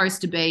really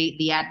supposed to be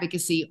the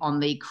advocacy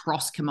on the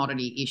cross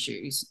commodity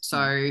issues.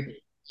 So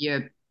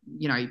your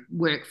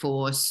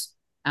workforce,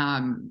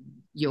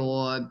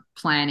 your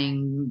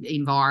planning,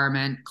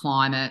 environment,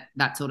 climate,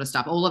 that sort of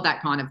stuff, all of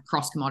that kind of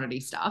cross commodity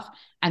stuff.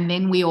 And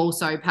then we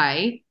also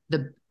pay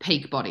the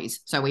peak bodies.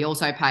 So we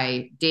also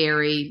pay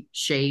dairy,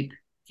 sheep,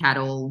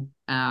 cattle,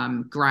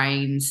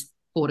 grains,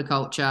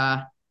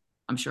 horticulture.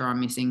 I'm sure I'm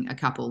missing a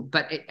couple,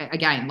 but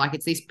again, like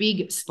it's this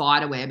big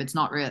spider web. It's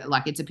not really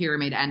like it's a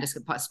pyramid and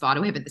a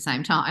spider web at the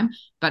same time,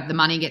 but the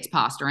money gets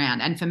passed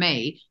around. And for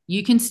me,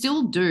 you can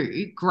still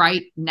do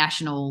great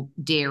national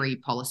dairy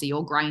policy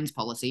or grains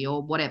policy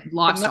or whatever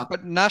livestock.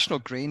 But national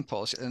grain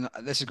policy, and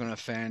this is going to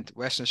offend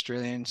Western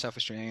Australian, South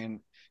Australian,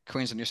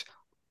 Queensland News.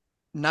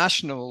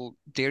 National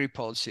dairy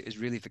policy is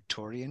really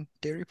Victorian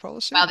dairy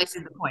policy. Well, this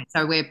is the point.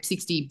 So we're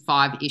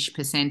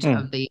 65-ish%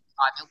 of the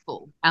milk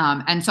pool.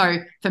 And so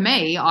for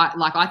me,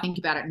 I think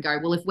about it and go,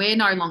 well, if we're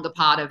no longer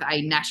part of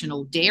a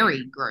national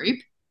dairy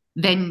group,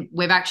 then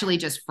we've actually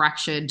just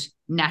fractured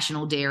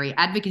national dairy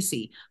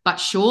advocacy. But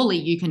surely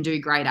you can do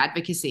great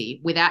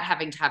advocacy without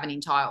having to have an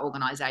entire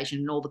organisation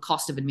and all the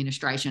cost of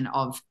administration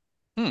of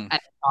an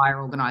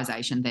entire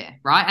organisation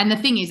there, right? And the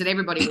thing is that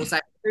everybody will say,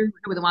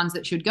 who are the ones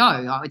that should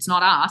go? Oh, it's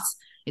not us.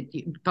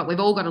 But we've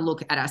all got to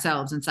look at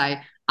ourselves and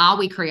say, are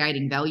we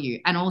creating value?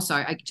 And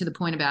also to the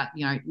point about,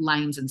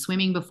 lanes and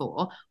swimming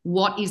before,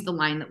 what is the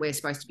lane that we're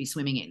supposed to be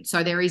swimming in?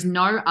 So there is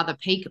no other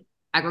peak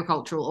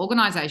agricultural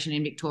organisation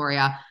in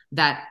Victoria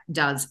that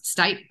does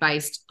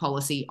state-based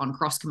policy on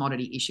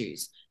cross-commodity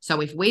issues. So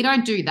if we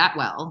don't do that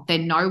well,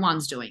 then no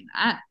one's doing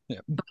that. Yeah.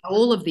 But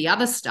all of the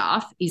other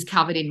stuff is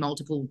covered in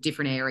multiple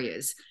different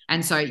areas.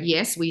 And so,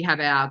 yes, we have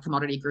our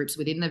commodity groups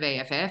within the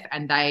VFF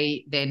and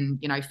they then,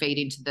 feed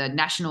into the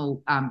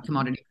national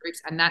commodity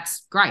groups. And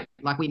that's great.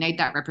 Like we need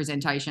that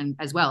representation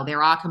as well.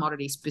 There are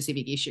commodity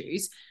specific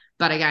issues.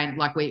 But again,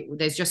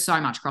 there's just so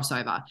much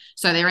crossover.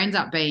 So there ends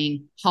up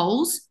being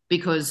holes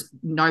because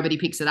nobody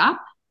picks it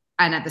up.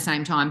 And at the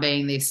same time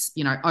being this,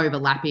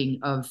 overlapping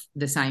of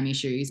the same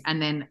issues.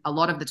 And then a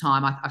lot of the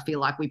time, I feel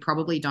like we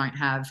probably don't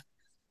have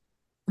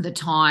the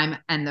time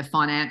and the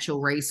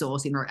financial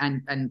resource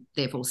and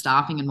therefore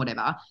staffing and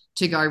whatever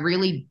to go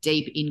really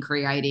deep in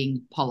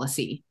creating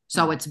policy.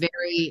 So it's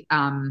very,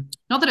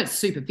 not that it's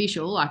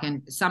superficial,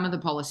 some of the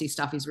policy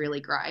stuff is really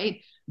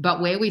great, but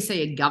where we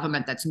see a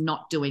government that's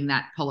not doing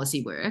that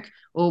policy work,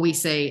 or we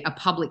see a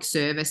public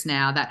service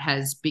now that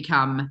has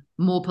become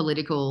more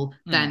political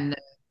than the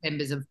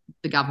members of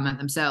the government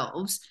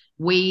themselves,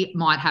 we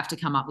might have to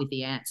come up with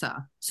the answer.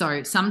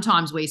 So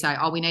sometimes we say,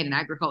 we need an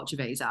agriculture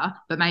visa,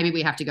 but maybe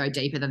we have to go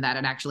deeper than that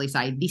and actually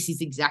say, this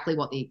is exactly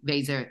what the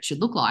visa should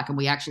look like. And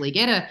we actually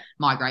get a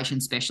migration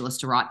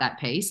specialist to write that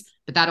piece,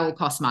 but that all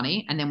costs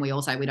money. And then we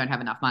all say we don't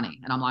have enough money.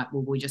 And I'm like,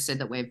 well, we just said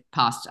that we've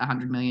passed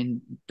 $100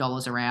 million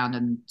around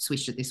and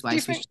switched it this way.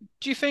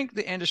 Do you think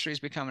the industry is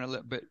becoming a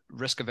little bit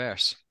risk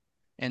averse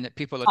in that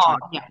people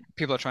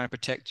are trying to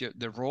protect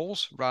their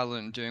roles rather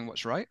than doing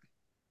what's right?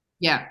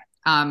 Yeah.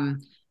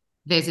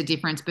 There's a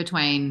difference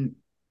between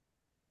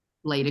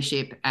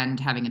leadership and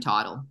having a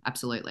title.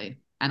 Absolutely.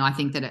 And I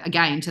think that,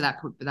 again, to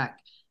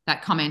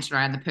that comment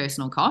around the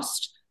personal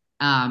cost,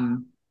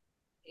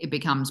 it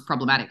becomes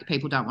problematic.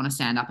 People don't want to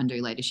stand up and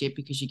do leadership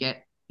because you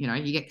get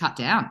cut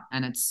down,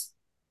 and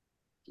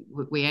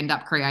we end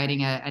up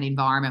creating an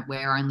environment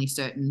where only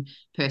certain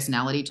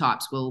personality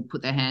types will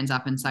put their hands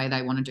up and say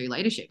they want to do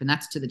leadership, and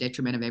that's to the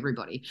detriment of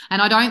everybody.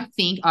 And I don't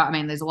think, I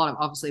mean, there's a lot of,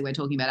 obviously we're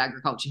talking about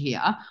agriculture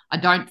here. I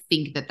don't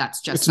think that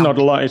that's just, it's not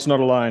alone. It's not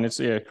alone. It's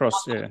across.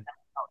 Agriculture.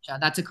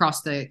 That's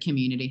across the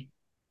community.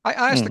 I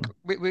asked,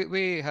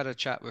 we had a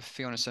chat with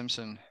Fiona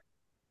Simpson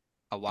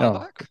a while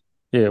back.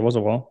 Yeah, it was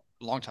a while.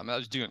 A long time. That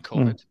was during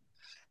COVID.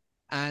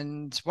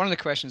 And one of the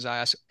questions I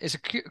asked is a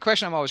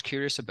question I'm always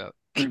curious about.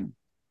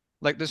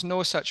 Like, there's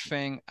no such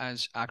thing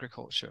as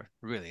agriculture,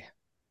 really,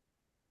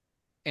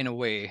 in a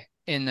way,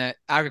 in that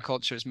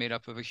agriculture is made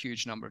up of a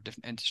huge number of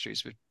different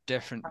industries with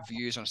different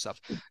views on stuff,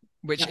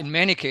 which in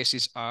many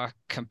cases are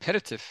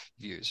competitive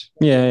views.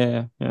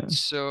 Yeah.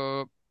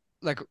 So,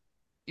 like,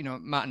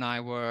 Matt and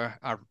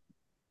I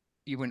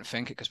you wouldn't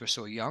think it because we're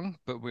so young,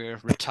 but we're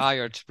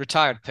retired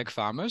pig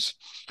farmers.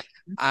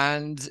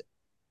 And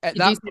at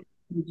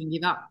you can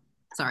give up.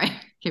 Sorry,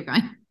 keep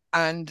going.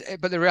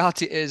 But the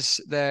reality is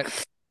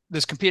that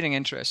there's competing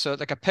interests. So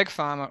like a pig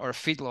farmer or a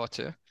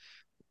feedlotter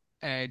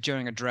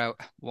during a drought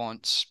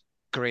wants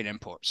grain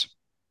imports.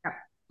 Yep.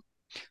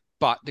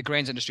 But the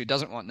grains industry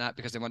doesn't want that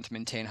because they want to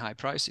maintain high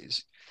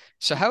prices.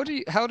 So how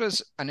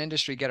does an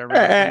industry get around?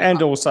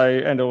 And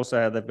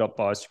also they've got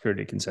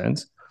biosecurity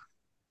concerns.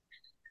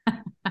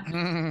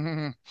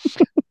 I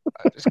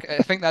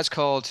think that's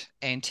called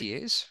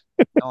NTAs,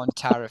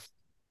 non-tariff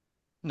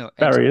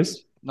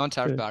barriers.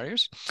 Non-tariff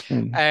barriers,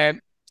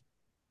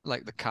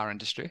 like the car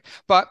industry.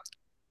 But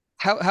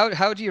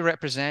how do you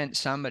represent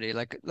somebody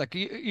like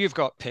you've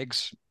got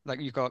pigs, like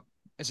you've got,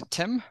 is it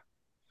Tim?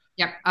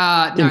 Yep.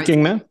 Tim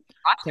Kingma.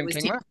 Tim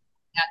Kingma.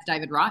 That's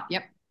David Wright.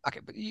 Yep. Okay,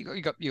 but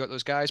you got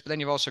those guys, but then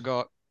you've also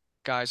got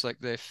guys like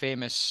the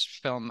famous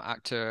film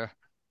actor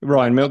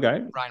Ryan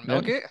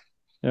Milgate.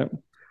 Yep.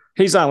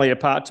 He's only a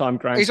part-time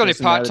grain. He's only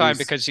part-time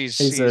because he's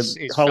a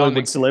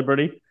Hollywood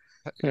celebrity.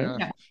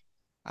 Yeah.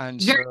 And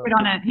he's very good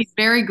on it. He's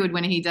very good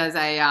when he does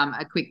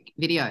a quick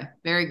video.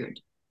 Very good.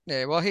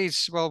 Yeah,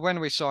 well, when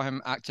we saw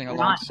him acting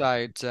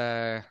alongside,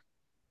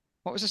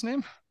 what was his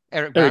name?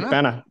 Eric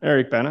Bana.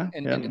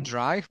 In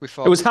Dry. We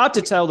thought it was hard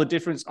to tell the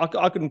difference.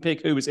 I couldn't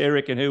pick who was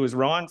Eric and who was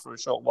Ryan for a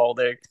short while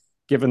there,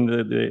 given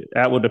the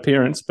outward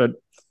appearance. But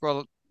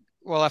well,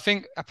 I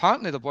think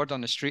apparently the word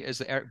on the street is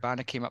that Eric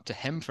Bana came up to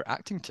him for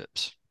acting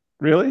tips.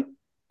 Really?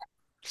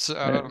 So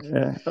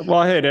yeah. Well,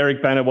 I heard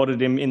Eric Bana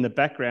wanted him in the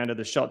background of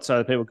the shot so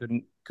that people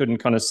couldn't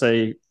kind of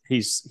see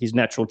his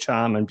natural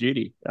charm and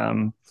beauty.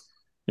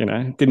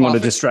 Didn't want to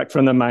distract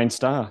from the main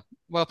star.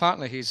 Well,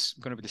 apparently he's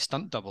going to be the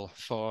stunt double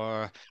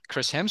for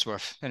Chris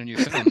Hemsworth in a new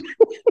film.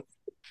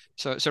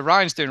 So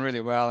Ryan's doing really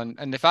well,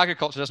 and if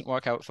agriculture doesn't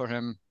work out for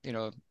him,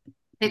 there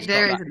is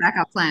a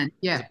backup plan.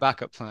 Yeah, there's a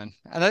backup plan,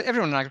 and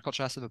everyone in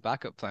agriculture has to have a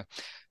backup plan.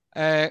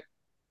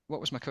 What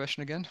was my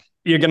question again?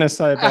 You're going to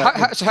say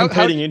about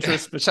competing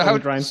interests between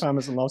grain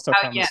farmers and livestock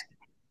farmers. Yeah.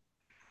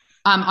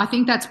 I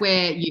think that's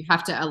where you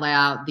have to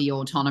allow the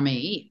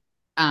autonomy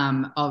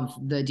of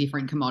the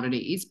different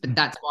commodities, but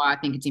that's why I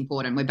think it's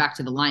important. We're back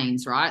to the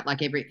lanes, right?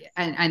 Like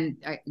and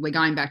we're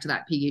going back to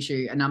that pig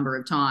issue a number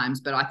of times,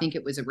 but I think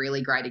it was a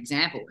really great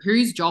example.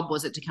 Whose job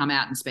was it to come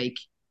out and speak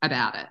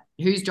about it?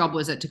 Whose job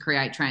was it to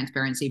create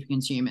transparency for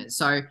consumers?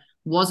 So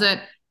was it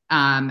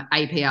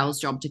APL's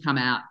job to come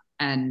out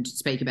and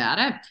speak about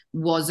it?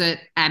 Was it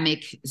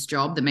AMIC's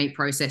job, the meat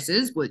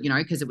processors,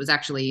 because it was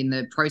actually in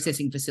the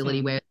processing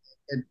facility where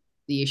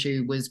the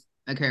issue was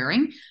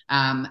occurring?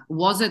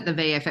 Was it the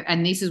VFF?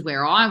 And this is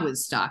where I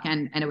was stuck.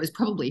 And it was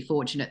probably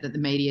fortunate that the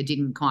media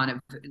didn't kind of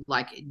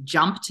like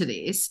jump to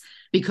this,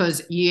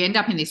 because you end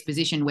up in this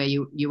position where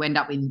you end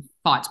up in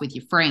fights with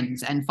your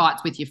friends, and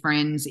fights with your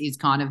friends is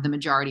kind of the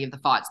majority of the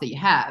fights that you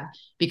have,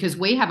 because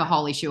we have a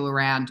whole issue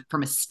around,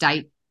 from a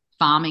state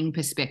farming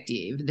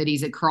perspective, that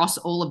is across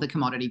all of the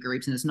commodity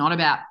groups, and it's not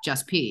about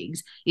just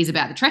pigs, is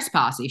about the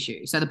trespass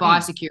issue. So the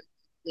biosecurity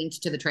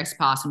linked to the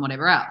trespass and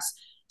whatever else.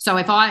 So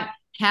if I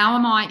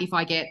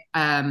get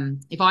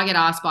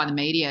asked by the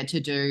media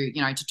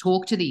to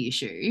talk to the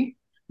issue,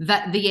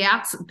 that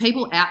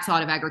people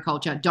outside of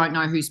agriculture don't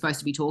know who's supposed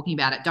to be talking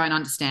about it, don't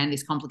understand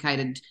this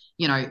complicated,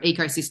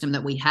 ecosystem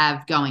that we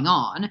have going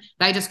on.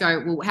 They just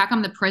go, well, how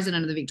come the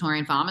president of the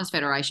Victorian Farmers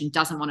Federation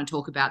doesn't want to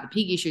talk about the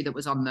pig issue that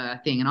was on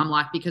the thing? And I'm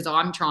like, because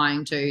I'm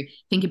trying to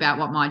think about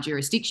what my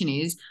jurisdiction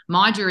is.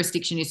 My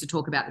jurisdiction is to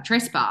talk about the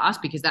trespass,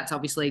 because that's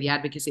obviously the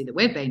advocacy that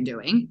we've been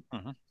doing.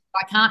 Uh-huh.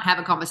 I can't have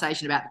a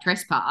conversation about the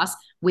trespass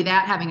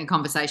without having a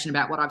conversation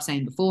about what I've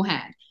seen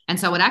beforehand. And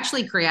so it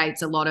actually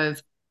creates a lot of,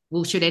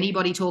 well, should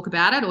anybody talk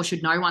about it or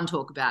should no one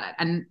talk about it?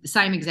 And the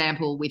same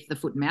example with the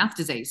foot and mouth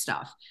disease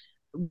stuff.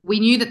 we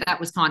knew that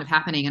was kind of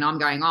happening, and I'm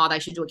going, oh, they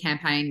should do a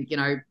campaign,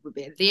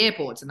 at the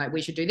airports, and that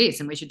we should do this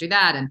and we should do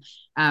that.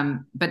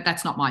 And but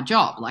that's not my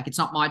job. Like, it's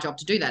not my job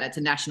to do that. It's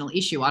a national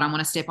issue. I don't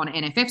want to step on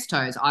NFF's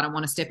toes. I don't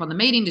want to step on the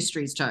meat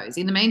industry's toes.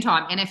 In the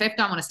meantime, NFF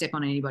don't want to step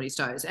on anybody's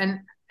toes.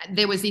 And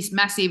there was this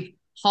massive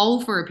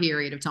hole for a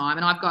period of time.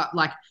 And I've got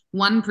like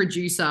one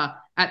producer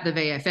at the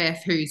VFF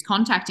who's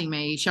contacting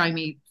me, showing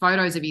me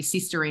photos of his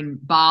sister in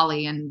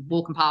Bali and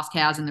walking past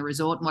cows in the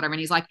resort and whatever. And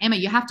he's like, Emma,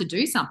 you have to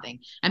do something.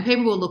 And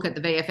people will look at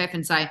the VFF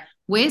and say,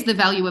 where's the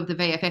value of the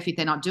VFF if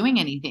they're not doing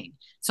anything?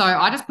 So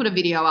I just put a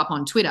video up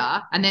on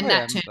Twitter, and then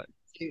turned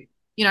to,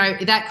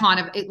 that kind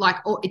of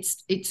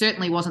it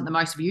certainly wasn't the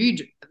most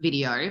viewed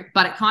video,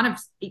 but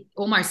it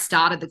almost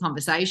started the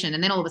conversation.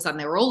 And then all of a sudden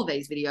there were all of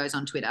these videos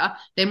on Twitter.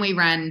 Then we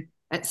ran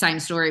that same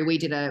story. We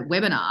did a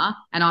webinar,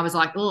 and I was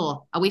like,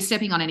 oh, are we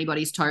stepping on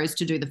anybody's toes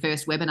to do the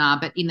first webinar?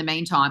 But in the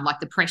meantime, like,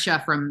 the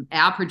pressure from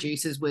our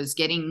producers was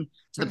getting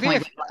to the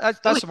point.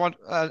 That's the one.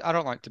 I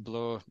don't like to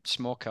blow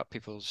smoke up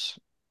people's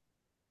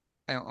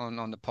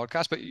on the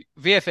podcast, but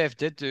VFF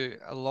did do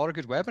a lot of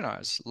good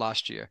webinars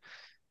last year.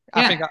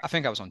 Yeah. I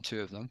think I was on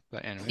 2 of them,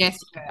 but anyway. Yes,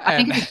 I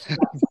think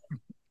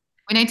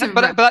we need to.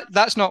 But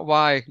that's not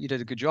why you did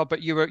a good job.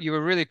 But you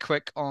were really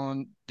quick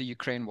on the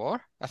Ukraine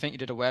war. I think you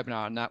did a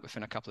webinar on that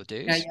within a couple of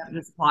days. Yeah,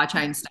 the supply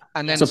chain stuff.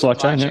 And then supply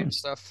chain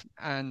stuff,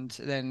 and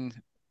then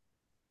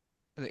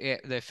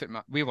the foot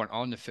mouth. We weren't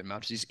on the foot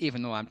mouth disease,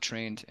 even though I'm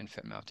trained in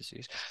foot mouth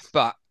disease.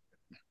 But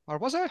or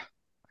was I?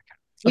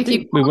 I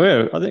think we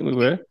were.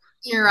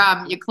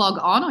 Your clog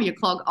on or your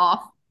clog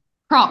off?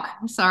 Croc.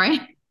 Sorry.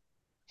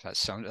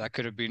 That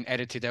could have been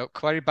edited out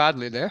quite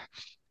badly there.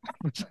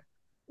 No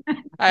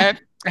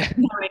editing.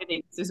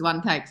 It's just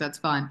one take, so that's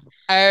fine.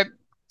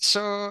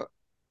 So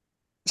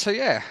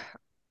yeah.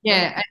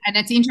 Yeah, and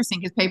it's interesting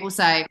because people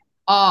say,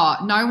 oh,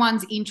 no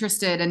one's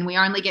interested, and we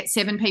only get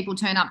 7 people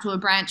turn up to a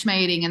branch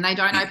meeting, and they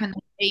don't open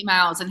the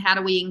emails, and how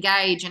do we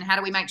engage, and how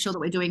do we make sure that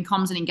we're doing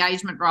comms and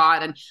engagement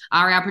right, and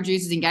are our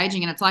producers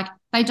engaging? And it's like,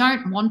 they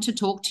don't want to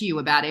talk to you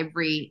about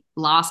every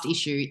last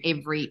issue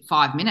every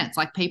 5 minutes.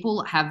 Like,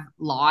 people have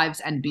lives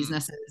and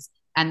businesses,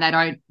 and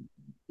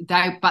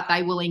but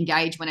they will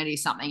engage when it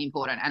is something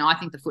important. And I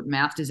think the foot and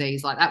mouth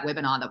disease, like that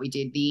webinar that we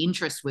did, the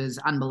interest was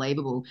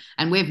unbelievable.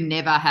 And we've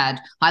never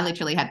I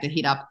literally had to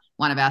hit up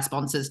one of our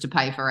sponsors to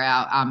pay for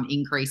our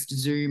increased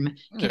Zoom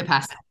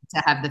capacity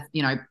to have the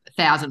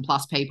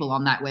 1,000+ people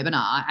on that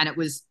webinar. And it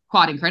was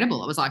quite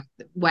incredible. It was like,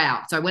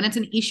 wow. So when it's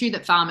an issue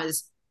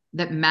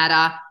that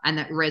matter and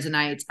that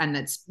resonates, and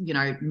that's,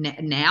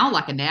 now,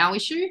 like a now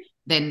issue,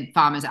 then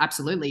farmers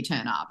absolutely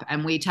turn up,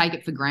 and we take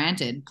it for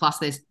granted. Plus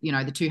there's,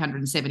 the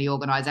 270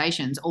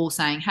 organizations all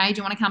saying, hey, do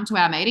you want to come to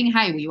our meeting?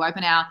 Hey, will you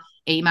open our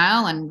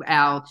email and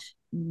our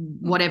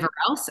whatever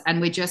else?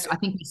 And I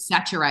think we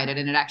saturated,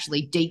 and it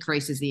actually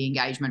decreases the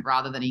engagement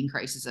rather than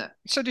increases it.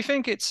 So do you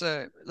think it's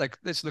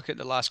let's look at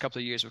the last couple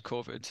of years of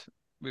COVID.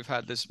 We've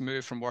had this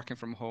move from working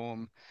from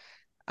home,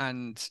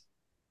 and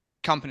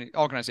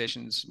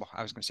organizations,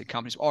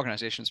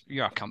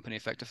 you're a company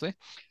effectively.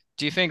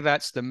 Do you think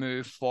that's the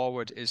move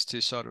forward, is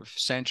to sort of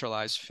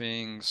centralize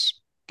things,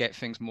 get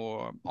things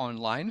more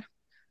online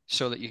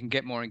so that you can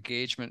get more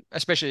engagement,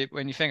 especially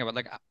when you think about,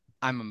 like,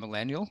 I'm a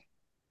millennial,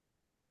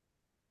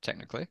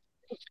 technically,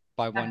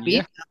 by 1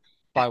 year.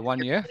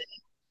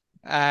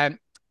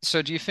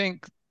 So do you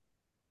think,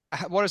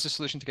 what is the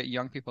solution to get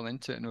young people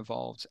into it and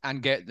involved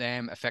and get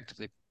them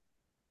effectively?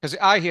 Because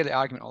I hear the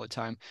argument all the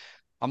time,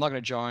 I'm not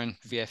going to join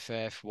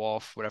VFF,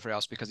 WOF, whatever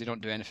else, because they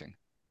don't do anything.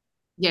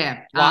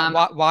 Yeah.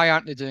 Why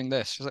aren't they doing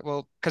this? I was like,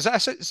 well, because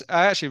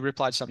I actually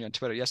replied to somebody on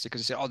Twitter yesterday,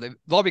 because they said, oh, the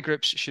lobby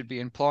groups should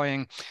be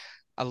employing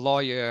a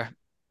lawyer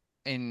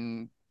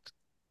in,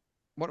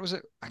 what was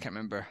it? I can't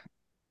remember.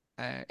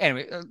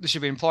 Anyway, they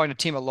should be employing a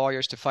team of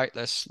lawyers to fight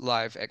this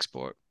live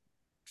export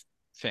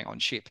thing on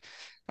sheep.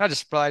 And I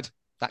just replied,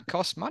 that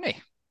costs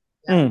money.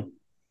 Yeah.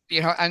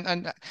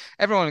 And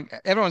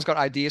everyone's got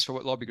ideas for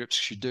what lobby groups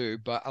should do,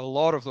 but a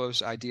lot of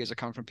those ideas are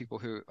coming from people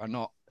who are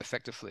not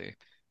effectively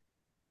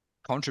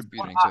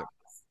contributing to it.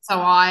 So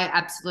I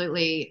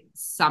absolutely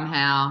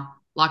somehow,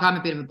 like, I'm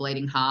a bit of a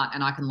bleeding heart,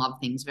 and I can love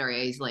things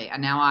very easily.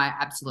 And now I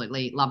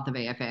absolutely love the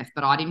VFF,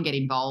 but I didn't get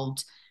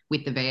involved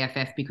with the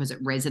VFF because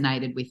it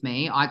resonated with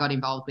me. I got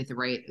involved with the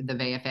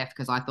VFF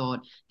because I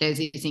thought there's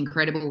this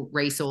incredible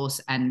resource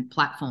and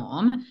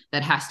platform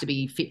that has to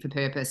be fit for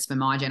purpose for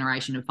my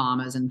generation of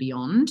farmers and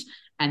beyond.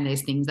 And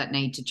there's things that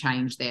need to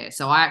change there.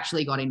 So I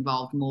actually got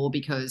involved more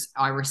because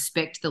I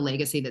respect the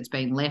legacy that's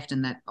been left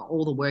and that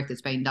all the work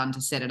that's been done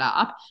to set it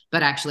up,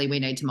 but actually we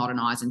need to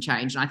modernize and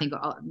change. And I think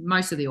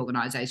most of the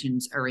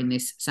organizations are in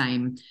this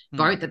same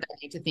boat, that they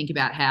need to think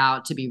about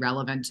how to be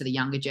relevant to the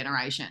younger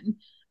generation.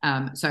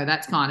 So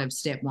that's kind of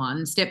step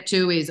one. Step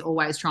two is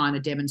always trying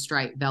to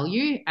demonstrate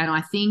value. And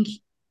I think,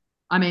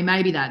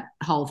 maybe that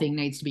whole thing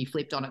needs to be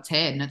flipped on its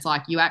head. And it's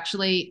like, you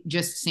actually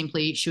just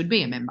simply should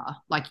be a member.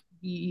 Like,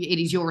 it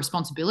is your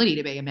responsibility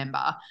to be a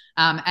member.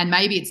 And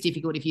maybe it's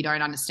difficult if you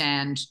don't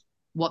understand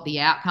what the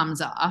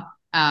outcomes are.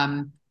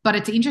 But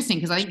it's interesting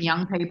because I think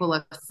young people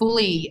are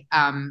fully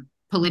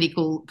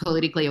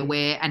politically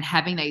aware and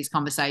having these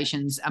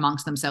conversations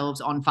amongst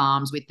themselves on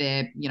farms with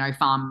their,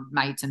 farm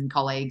mates and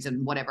colleagues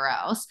and whatever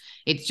else.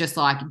 It's just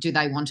like, do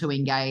they want to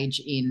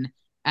engage in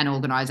an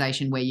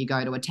organization where you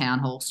go to a town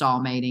hall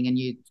style meeting and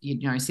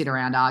you sit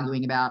around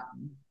arguing about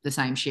the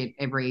same shit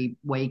every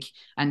week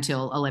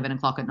until 11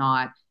 o'clock at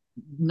night?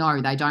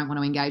 No, they don't want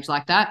to engage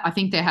like that. I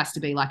think there has to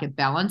be like a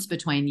balance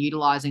between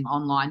utilizing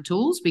online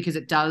tools, because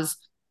it does,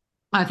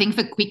 I think,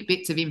 for quick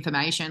bits of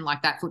information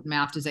like that foot and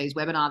mouth disease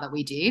webinar that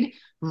we did,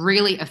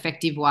 really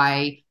effective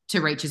way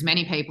to reach as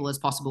many people as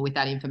possible with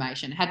that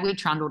information. Had we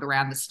trundled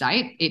around the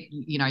state,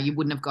 we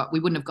wouldn't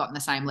have gotten the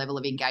same level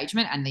of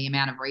engagement and the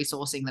amount of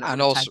resourcing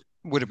that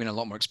would have been a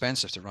lot more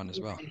expensive to run as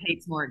well.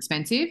 Heaps more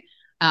expensive.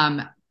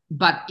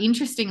 But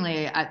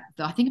interestingly, I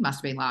think it must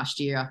have been last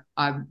year.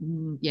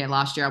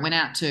 Last year I went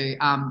out to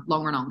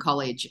Long Run on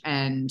College,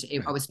 and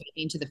I was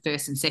speaking to the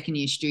first and second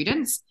year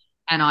students.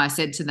 And I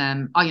said to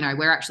them,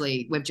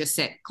 we've just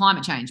set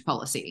climate change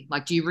policy.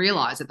 Like, do you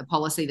realize that the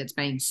policy that's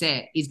being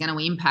set is going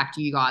to impact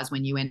you guys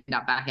when you end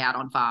up back out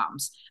on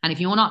farms? And if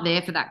you're not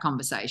there for that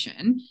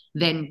conversation,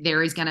 then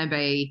there is going to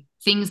be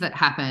things that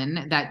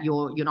happen that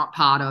you're not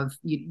part of.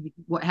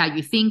 How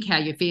you think, how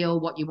you feel,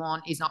 what you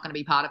want is not going to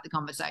be part of the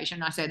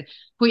conversation. I said,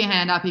 put your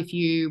hand up if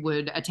you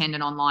would attend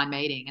an online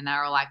meeting. And they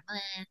were like,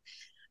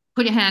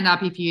 put your hand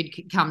up if you'd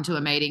come to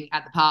a meeting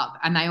at the pub,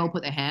 and they all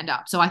put their hand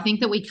up. So I think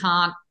that we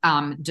can't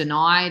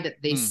deny that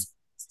this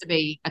has to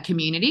be a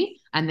community,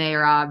 and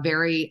there are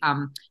very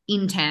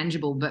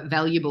intangible but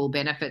valuable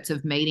benefits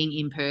of meeting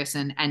in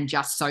person and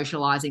just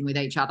socializing with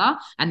each other,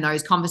 and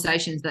those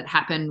conversations that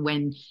happen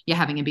when you're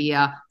having a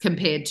beer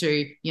compared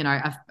to,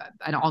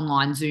 an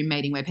online Zoom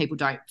meeting where people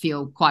don't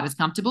feel quite as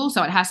comfortable.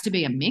 So it has to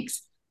be a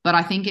mix. But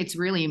I think it's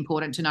really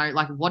important to know,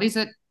 like, what is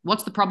it?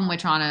 What's the problem we're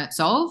trying to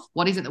solve?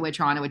 What is it that we're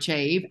trying to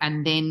achieve?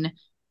 And then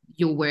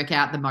you'll work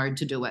out the mode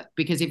to do it.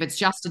 Because if it's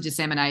just to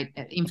disseminate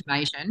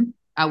information,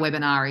 a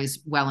webinar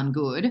is well and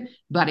good.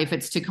 But if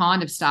it's to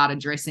kind of start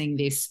addressing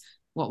this,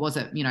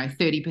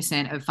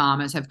 30% of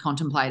farmers have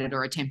contemplated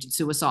or attempted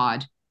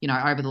suicide,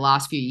 over the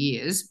last few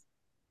years,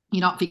 you're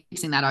not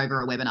fixing that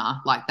over a webinar.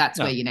 Like, that's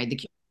where you need the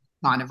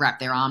kind of wrap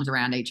their arms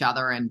around each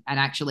other and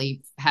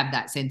actually have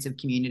that sense of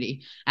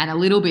community. And a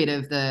little bit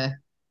of the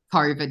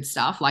COVID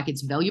stuff, like,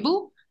 it's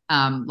valuable.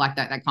 Like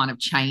that kind of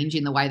change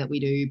in the way that we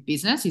do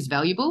business is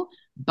valuable,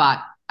 but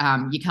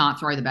you can't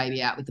throw the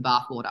baby out with the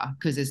bathwater,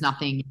 because there's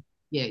nothing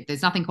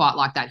quite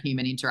like that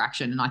human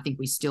interaction. And I think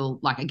we still,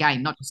 like,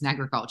 again, not just in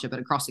agriculture, but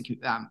across the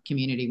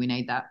community, we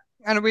need that.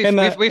 And we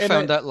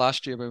found that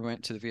last year when we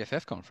went to the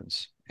VFF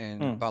conference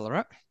in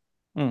Ballarat.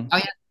 Oh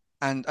yeah.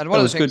 And one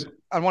of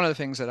the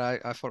things that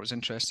I thought was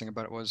interesting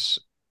about it was,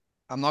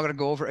 I'm not going to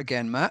go over it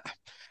again, Matt,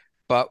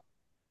 but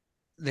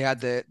they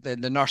had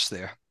the nurse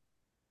there.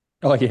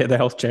 Oh yeah, the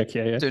health check,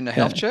 yeah. Doing the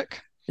health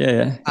check.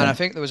 Yeah. And I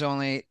think there was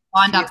only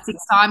lined up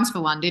 6 times for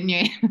one, didn't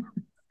you?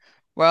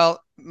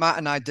 Well, Matt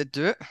and I did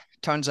do it.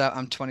 Turns out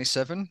I'm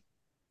 27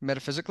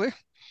 metaphysically,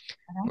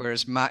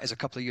 whereas Matt is a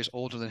couple of years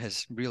older than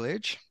his real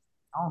age.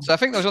 Oh. So I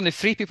think there was only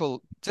 3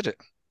 people did it.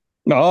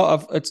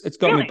 No, it's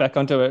got me back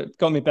onto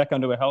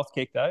a health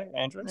kick though,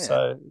 Andrew. Yeah.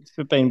 So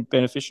it's been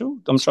beneficial.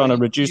 I'm trying to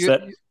reduce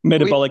that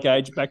metabolic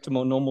age back to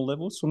more normal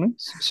levels for me.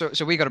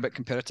 So we got a bit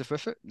competitive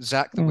with it.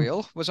 Zach the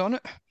whale was on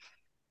it.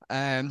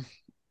 And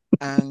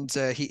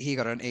he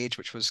got an age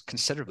which was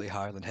considerably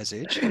higher than his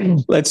age.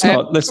 Let's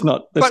not.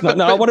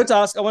 No, I wanted to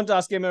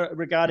ask Emma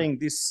regarding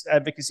this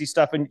advocacy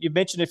stuff, and you've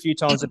mentioned a few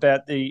times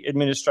about the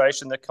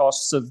administration, the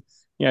costs of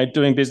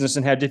doing business,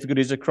 and how difficult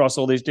it is across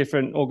all these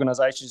different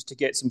organisations to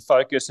get some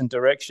focus and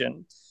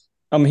direction.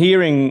 I'm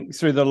hearing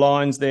through the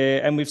lines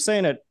there, and we've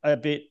seen it a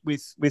bit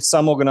with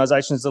some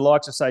organisations, the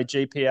likes of, say,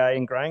 GPA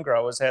and grain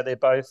growers, how they're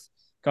both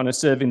kind of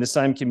serving the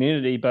same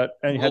community, but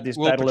had this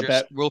battle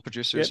about wool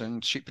producers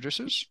and sheep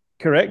producers.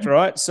 Correct,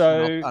 right?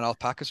 So and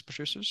alpaca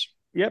producers.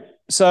 Yep.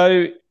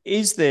 So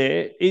is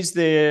there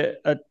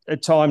a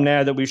time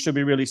now that we should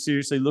be really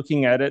seriously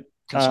looking at it?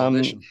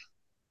 Consolidation.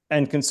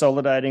 And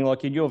consolidating,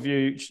 like, in your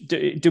view,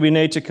 do we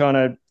need to kind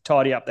of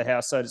tidy up the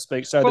house, so to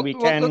speak, so that we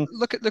can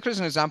look at as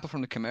an example from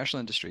the commercial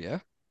industry, yeah?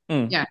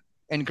 Yeah.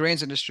 In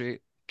grains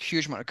industry,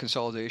 huge amount of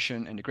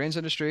consolidation in the grains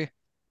industry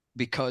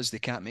because they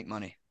can't make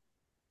money.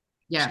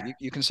 Yeah. So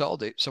you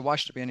consolidate. So why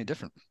should it be any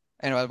different?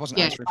 Anyway, I wasn't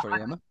answering for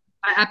you, Emma.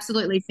 I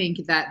absolutely think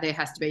that there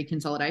has to be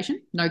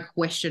consolidation. No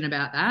question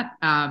about that.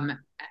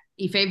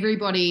 If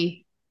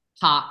everybody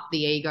parked the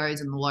egos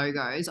and the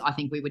logos, I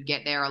think we would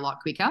get there a lot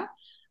quicker.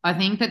 I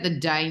think that the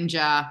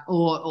danger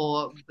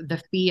or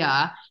the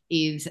fear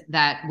is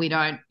that we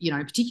don't,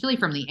 particularly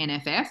from the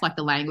NFF, like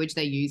the language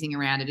they're using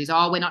around it is,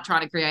 we're not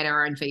trying to create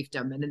our own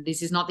fiefdom, and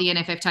this is not the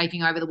NFF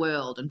taking over the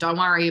world, and don't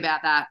worry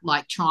about that,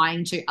 like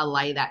trying to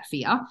allay that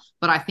fear.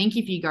 But I think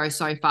if you go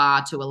so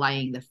far to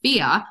allaying the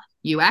fear,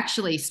 you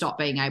actually stop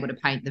being able to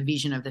paint the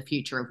vision of the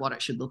future of what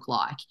it should look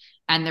like.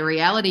 And the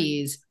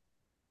reality is,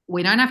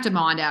 we don't have to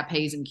mind our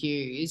P's and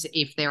Q's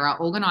if there are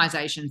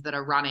organisations that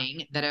are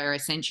running that are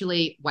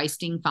essentially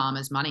wasting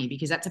farmers' money,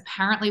 because that's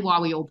apparently why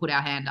we all put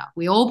our hand up.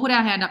 We all put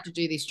our hand up to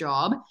do this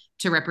job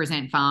to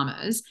represent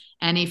farmers.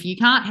 And if you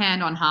can't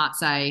hand on heart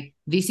say,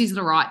 this is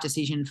the right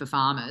decision for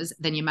farmers,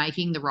 then you're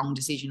making the wrong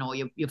decision, or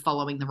you're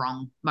following the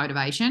wrong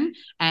motivation.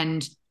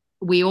 And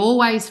we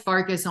always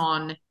focus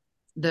on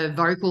the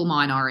vocal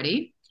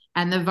minority.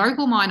 And the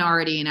vocal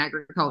minority in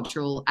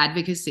agricultural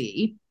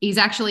advocacy is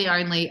actually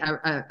only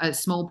a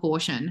small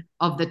portion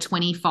of the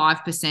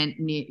 25%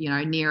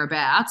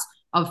 nearabouts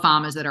of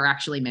farmers that are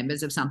actually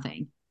members of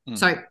something.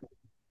 So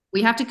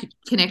we have to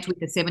connect with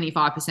the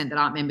 75% that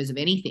aren't members of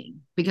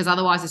anything, because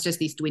otherwise it's just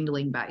this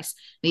dwindling base.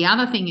 The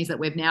other thing is that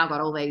we've now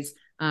got all these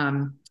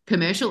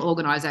commercial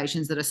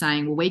organisations that are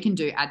saying, well, we can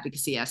do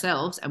advocacy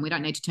ourselves and we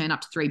don't need to turn up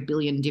to 3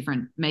 billion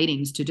different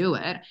meetings to do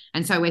it.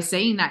 And so we're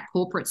seeing that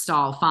corporate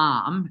style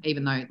farm,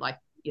 even though, like,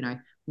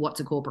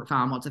 what's a corporate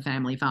farm, what's a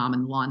family farm,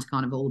 and the line's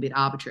kind of all a bit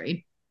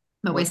arbitrary.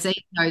 But we're seeing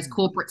those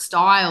corporate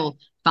style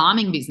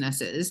farming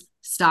businesses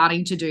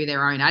starting to do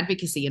their own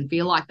advocacy and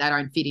feel like they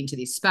don't fit into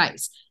this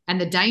space.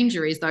 And the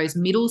danger is those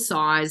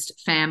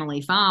middle-sized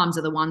family farms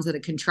are the ones that are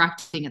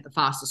contracting at the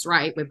fastest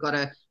rate. We've got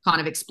a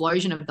kind of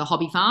explosion of the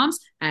hobby farms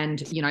and,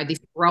 this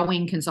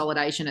growing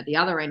consolidation at the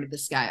other end of the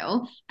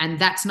scale. And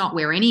that's not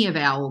where any of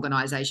our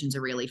organisations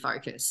are really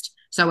focused.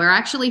 So we're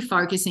actually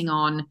focusing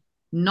on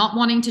not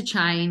wanting to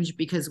change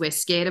because we're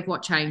scared of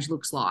what change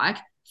looks like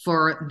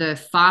for the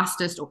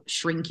fastest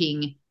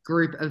shrinking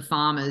group of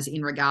farmers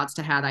in regards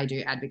to how they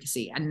do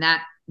advocacy. And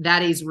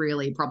that is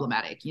really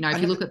problematic.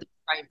 If you look at the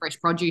Australian Fresh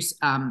Produce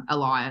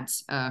Alliance,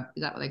 is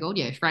that what they're called?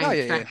 Yeah,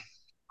 Australian.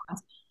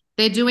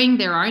 They're doing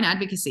their own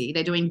advocacy.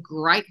 They're doing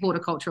great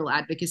horticultural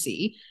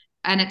advocacy.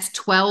 And it's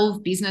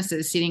 12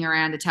 businesses sitting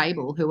around a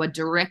table who are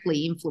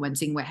directly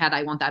influencing how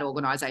they want that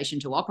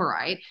organisation to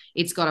operate.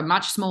 It's got a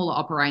much smaller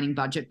operating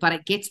budget, but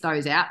it gets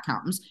those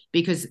outcomes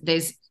because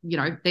there's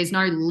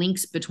no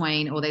links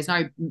between, or there's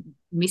no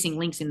missing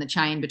links in the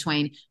chain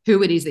between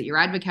who it is that you're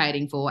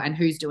advocating for and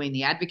who's doing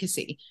the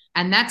advocacy.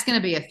 And that's going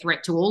to be a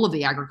threat to all of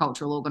the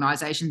agricultural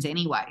organisations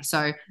anyway.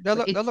 So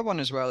the other one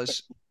as well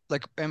is,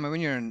 like, Emma, when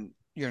you're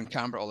in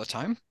Canberra all the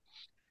time,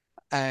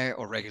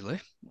 or regularly,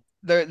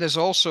 there's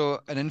also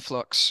an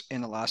influx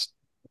in the last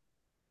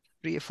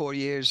 3 or 4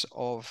 years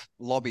of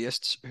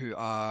lobbyists who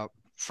are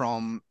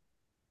from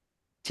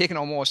taking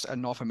almost a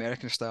North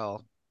American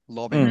style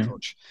lobbying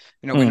approach.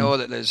 We know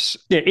that there's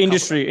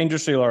industry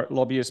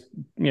lobbyists,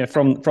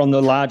 from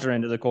the larger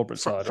end of the corporate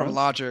side, from right?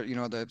 larger,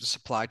 the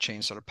supply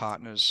chain sort of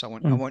partners. I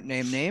won't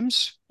name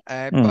names,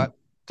 but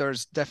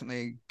there's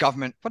definitely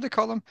government, what do they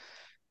call them?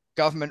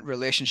 Government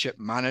relationship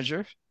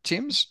manager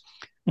teams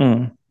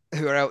who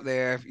are out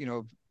there,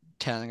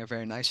 telling a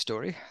very nice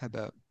story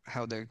about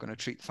how they're going to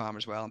treat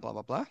farmers well and blah,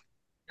 blah, blah.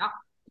 Yeah.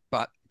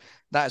 But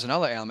that is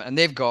another element. And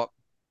they've got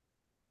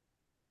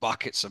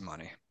buckets of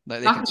money.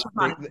 Like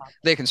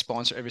they can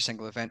sponsor every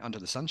single event under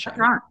the sunshine.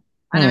 That's right.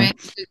 And I mean,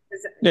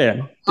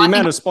 the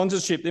amount of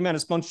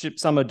sponsorship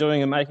some are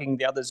doing and making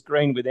the others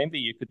green with envy,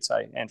 you could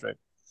say, Andrew.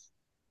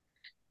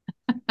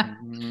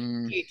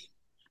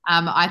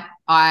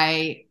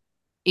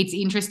 It's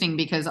interesting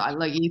because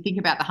you think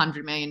about the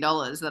 $100 million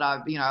that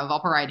of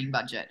operating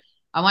budget.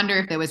 I wonder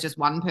if there was just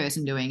one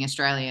person doing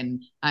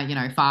Australian,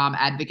 farm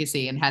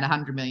advocacy and had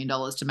 $100 million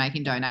to make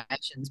in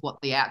donations,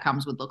 what the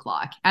outcomes would look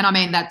like. And I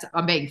mean,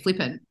 I'm being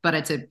flippant, but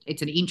it's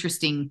an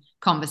interesting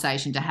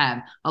conversation to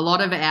have. A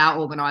lot of our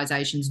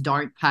organisations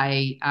don't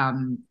pay,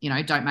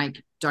 don't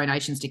make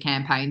donations to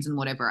campaigns and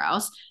whatever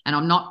else. And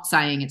I'm not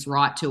saying it's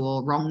right to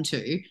or wrong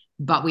to,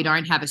 but we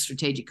don't have a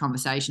strategic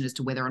conversation as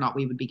to whether or not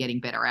we would be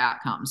getting better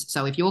outcomes.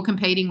 So if you're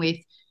competing with,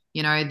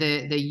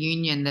 the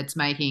union that's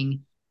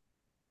making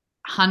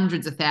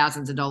hundreds of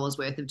thousands of dollars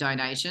worth of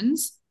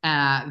donations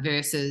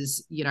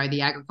versus,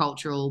 the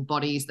agricultural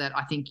bodies that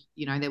I think,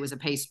 there was a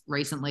piece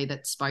recently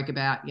that spoke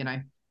about,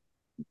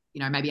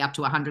 maybe up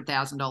to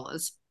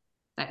 $100,000.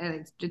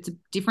 It's a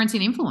difference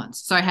in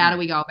influence. So how do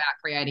we go about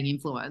creating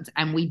influence?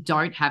 And we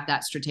don't have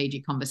that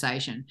strategic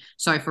conversation.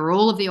 So for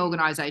all of the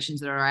organizations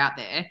that are out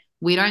there,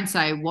 we don't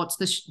say what's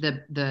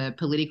the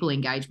political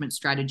engagement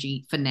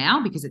strategy for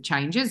now, because it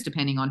changes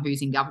depending on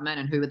who's in government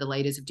and who are the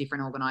leaders of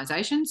different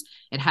organizations.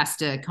 It has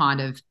to kind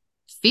of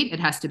fit. It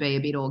has to be a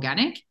bit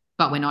organic,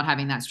 but we're not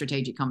having that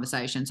strategic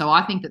conversation. So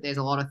I think that there's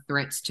a lot of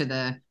threats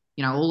to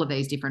all of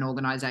these different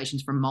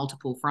organizations from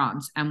multiple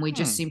fronts, and we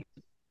just simply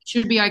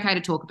should be okay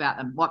to talk about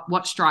them.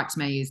 What strikes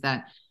me is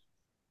that,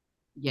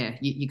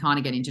 you kind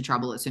of get into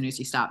trouble as soon as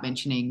you start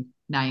mentioning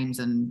names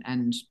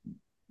and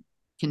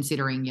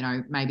considering,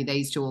 maybe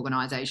these two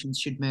organizations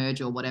should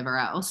merge or whatever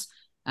else,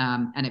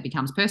 and it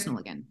becomes personal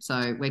again.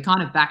 So we're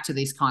kind of back to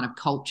this kind of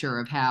culture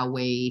of how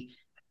we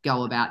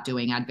go about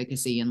doing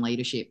advocacy and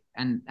leadership,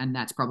 and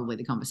that's probably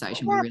the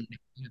conversation we're really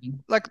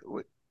having. Like,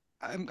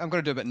 I'm going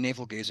to do a bit of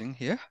navel gazing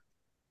here,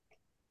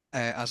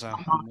 as I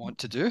want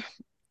to do.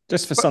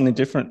 Just for something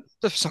different.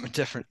 Just for something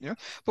different,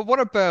 But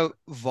what about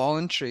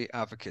voluntary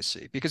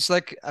advocacy? Because,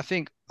 I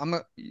think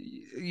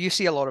you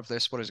see a lot of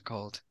this. What is it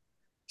called?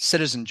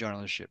 citizen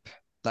journalism,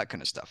 that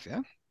kind of stuff,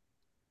 yeah?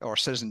 Or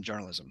citizen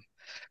journalism.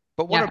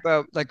 But what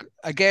about, like,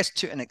 I guess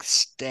to an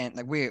extent,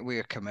 like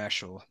we're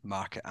commercial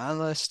market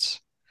analysts,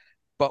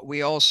 but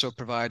we also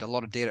provide a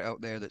lot of data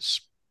out there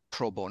that's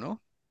pro bono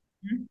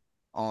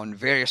on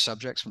various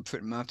subjects, from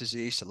foot and mouth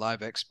disease to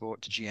live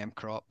export to GM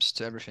crops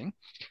to everything,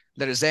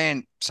 that is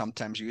then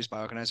sometimes used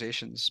by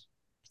organizations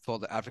for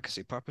the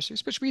advocacy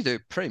purposes, which we do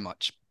pretty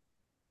much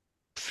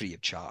free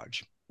of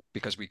charge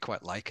because we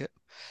quite like it.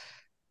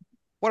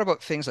 What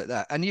about things like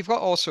that? And you've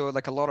got also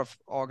like a lot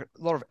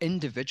of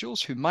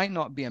individuals who might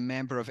not be a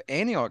member of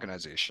any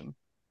organization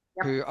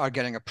who are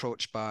getting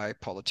approached by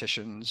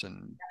politicians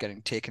and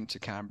getting taken to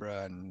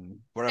Canberra and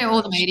wherever.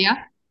 All the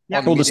media.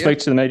 All the speak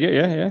to the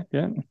media.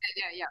 Yeah.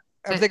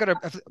 Have they got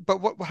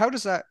but how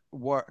does that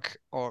work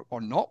or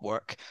not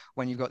work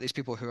when you've got these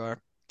people who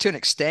are, to an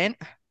extent,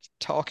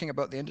 talking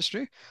about the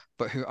industry,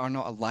 but who are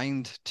not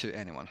aligned to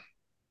anyone?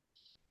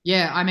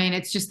 Yeah, I mean,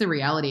 it's just the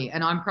reality.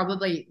 And I'm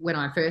probably, when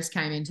I first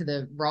came into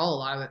the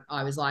role,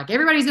 I was like,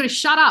 everybody's got to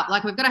shut up.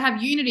 Like, we've got to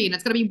have unity and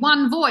it's got to be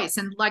one voice.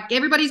 And like,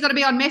 everybody's got to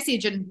be on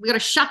message and we've got to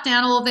shut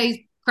down all of these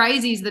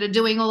crazies that are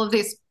doing all of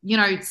this,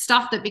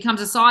 stuff that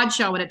becomes a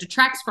sideshow and it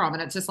detracts from.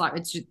 And it's just like,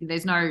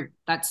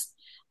 that's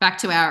back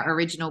to our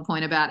original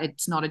point about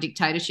it's not a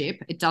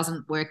dictatorship. It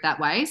doesn't work that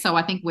way. So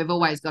I think we've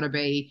always got to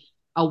be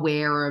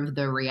aware of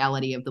the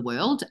reality of the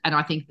world. And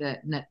I think that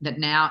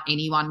now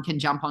anyone can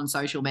jump on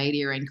social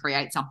media and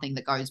create something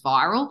that goes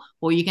viral,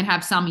 or you can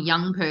have some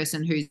young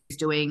person who's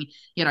doing,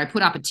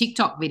 put up a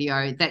TikTok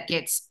video that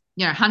gets,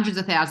 hundreds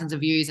of thousands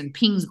of views and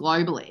pings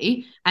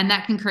globally. And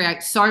that can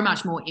create so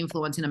much more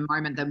influence in a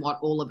moment than what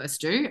all of us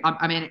do.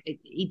 I mean,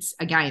 it's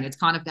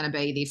kind of going to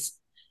be this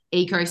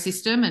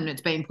ecosystem, and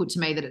it's been put to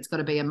me that it's got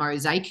to be a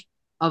mosaic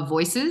of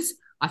voices.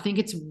 I think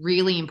it's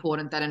really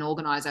important that an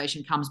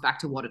organisation comes back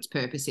to what its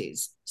purpose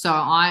is. So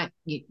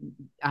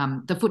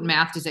the foot and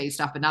mouth disease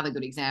stuff, another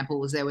good example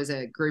was there was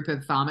a group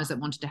of farmers that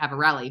wanted to have a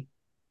rally.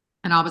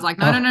 And I was like,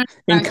 no.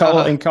 In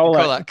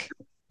Colac.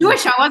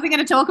 Wish I wasn't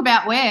going to talk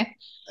about where.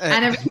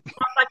 And I was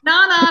like,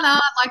 no.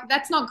 Like,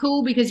 that's not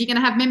cool because you're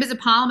going to have members of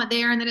parliament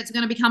there and then it's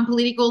going to become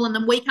political and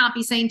then we can't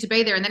be seen to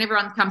be there. And then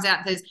everyone comes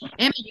out and says,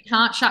 Emma, you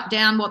can't shut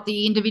down what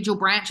the individual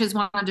branches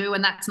want to do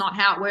and that's not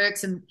how it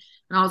works. And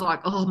I was like,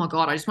 oh my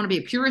God, I just want to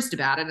be a purist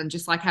about it and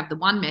just like have the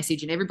one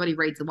message and everybody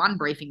reads the one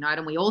briefing note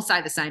and we all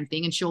say the same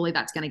thing and surely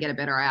that's going to get a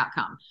better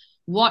outcome.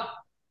 What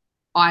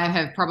I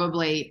have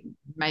probably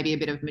maybe a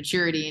bit of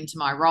maturity into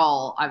my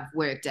role I've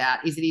worked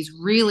out is it is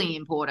really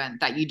important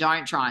that you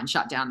don't try and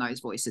shut down those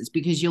voices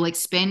because you'll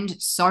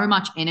expend so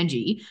much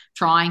energy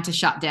trying to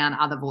shut down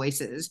other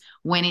voices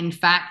when in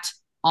fact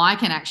I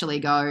can actually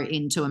go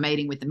into a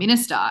meeting with the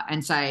minister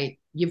and say,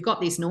 you've got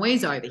this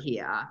noise over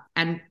here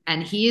and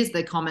here's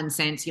the common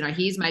sense,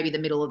 here's maybe the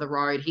middle of the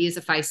road, here's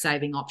a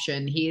face-saving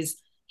option,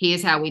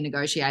 here's how we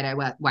negotiate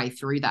our way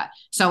through that.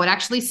 So it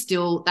actually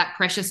still, that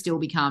pressure still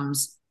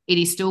becomes, it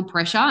is still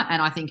pressure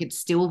and I think it's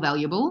still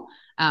valuable.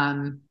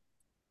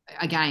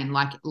 Again,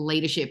 like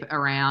leadership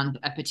around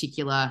a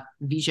particular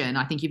vision,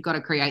 I think you've got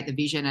to create the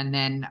vision and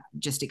then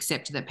just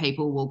accept that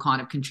people will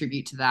kind of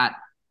contribute to that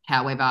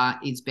however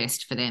is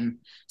best for them.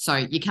 So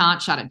you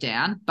can't shut it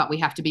down, but we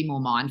have to be more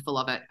mindful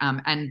of it.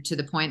 And to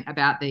the point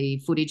about the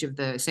footage of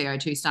the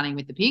CO2 stunning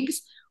with the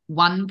pigs,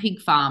 one pig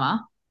farmer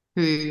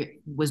who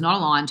was not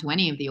aligned to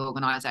any of the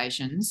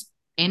organisations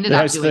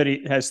has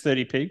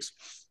 30 pigs.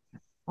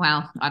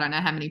 Well, I don't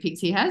know how many pigs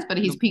he has, but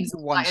his pigs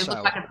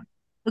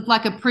looked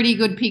like a pretty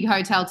good pig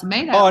hotel to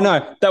me.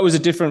 No, that was a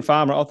different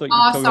farmer. I thought you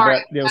were talking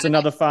about there was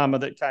another farmer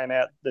that came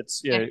out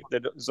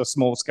that was a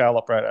small scale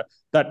operator.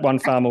 That one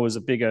farmer was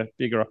a bigger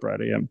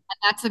operator, yeah. And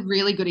that's a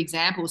really good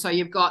example. So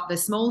you've got the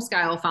small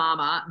scale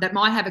farmer that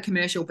might have a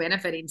commercial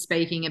benefit in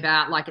speaking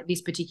about like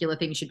this particular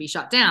thing should be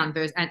shut down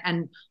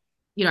and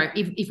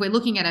if we're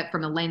looking at it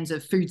from a lens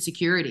of food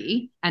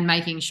security and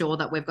making sure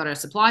that we've got a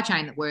supply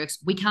chain that works,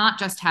 we can't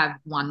just have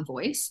one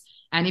voice.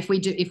 And if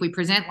we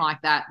present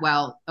like that,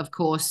 well, of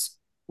course,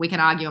 we can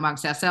argue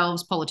amongst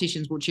ourselves.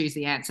 Politicians will choose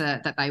the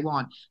answer that they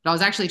want. But I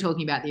was actually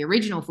talking about the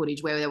original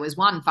footage where there was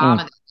one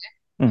farmer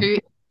who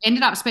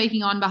ended up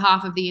speaking on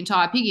behalf of the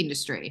entire pig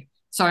industry.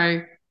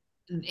 So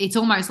it's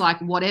almost like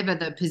whatever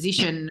the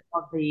position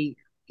of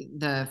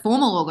the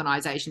formal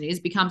organisation is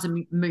becomes a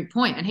moot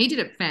point. And he did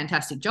a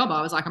fantastic job.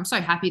 I was like, I'm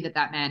so happy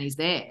that man is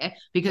there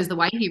because the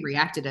way he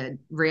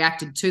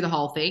reacted to the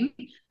whole thing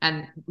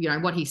and,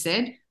 what he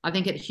said, I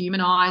think it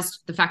humanised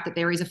the fact that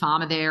there is a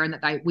farmer there and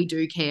that we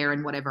do care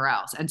and whatever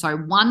else. And so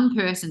one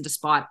person,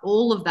 despite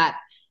all of that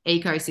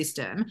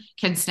ecosystem,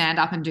 can stand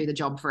up and do the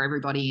job for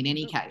everybody in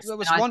any case. There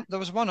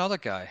was one other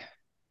guy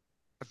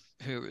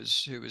who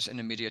was in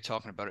the media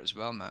talking about it as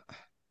well, Matt.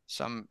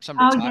 Some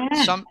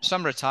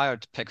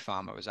retired pig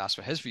farmer was asked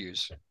for his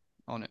views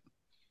on it.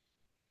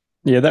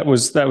 Yeah, that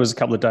was a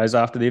couple of days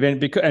after the event,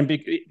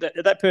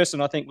 that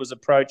person I think was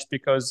approached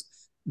because,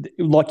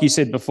 like you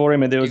said before,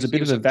 Emma, there was a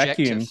bit of a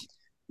vacuum.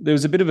 There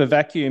was a bit of a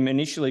vacuum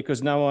initially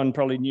because no one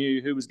probably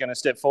knew who was going to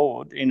step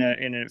forward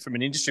from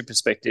an industry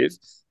perspective,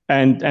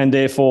 and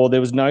therefore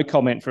there was no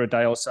comment for a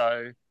day or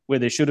so where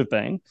there should have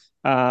been.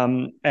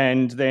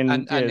 And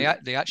then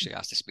they actually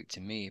asked to speak to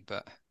me,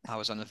 but I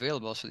was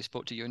unavailable, so they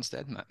spoke to you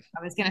instead, Matt.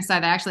 I was going to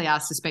say they actually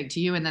asked to speak to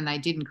you, and then they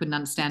didn't couldn't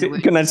understand.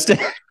 Couldn't understand.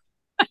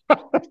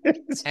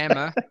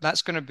 Emma,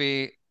 that's going to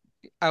be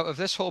out of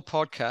this whole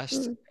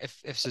podcast.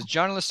 If the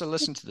journalists are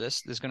listening to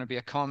this, there's going to be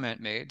a comment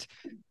made.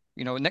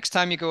 You know, next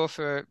time you go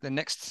for the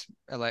next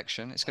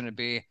election, it's going to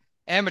be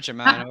Emma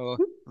Germano,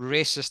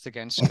 racist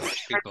against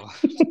Scottish people.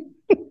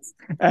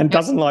 And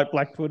doesn't like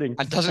black pudding.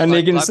 And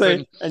you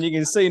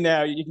can see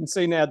now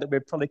that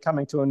we're probably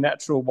coming to a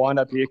natural wind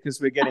up here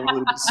because we're getting a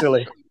little bit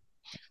silly.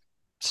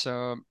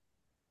 So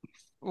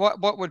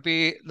what would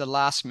be the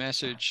last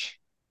message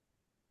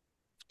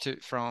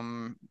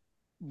from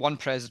one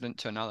president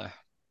to another?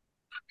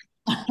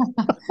 I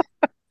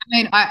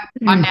mean,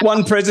 I'm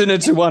one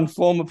president to one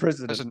former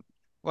president.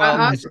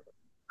 Well,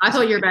 I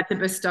thought you were about to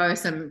bestow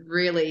some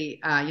really,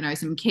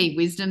 some key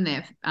wisdom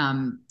there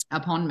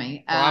upon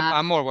me. Well,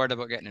 I'm more worried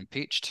about getting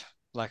impeached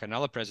like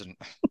another president.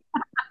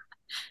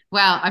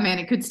 Well, I mean,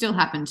 it could still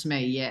happen to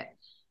me yet.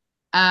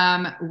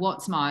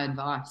 What's my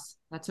advice?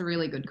 That's a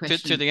really good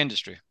question. To the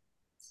industry.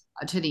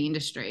 To the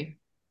industry.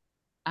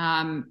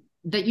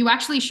 That you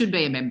actually should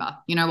be a member.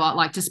 You know what?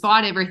 Like,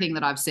 despite everything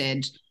that I've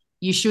said,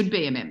 you should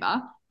be a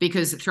member,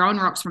 because throwing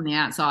rocks from the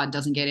outside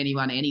doesn't get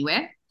anyone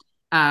anywhere.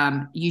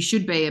 You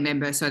should be a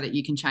member so that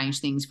you can change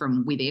things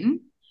from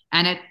within.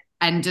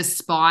 And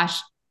despite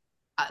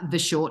the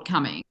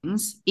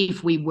shortcomings,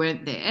 if we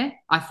weren't there,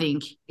 I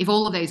think if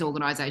all of these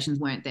organisations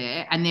weren't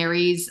there, and there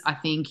is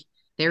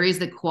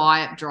the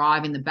quiet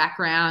drive in the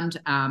background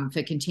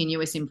for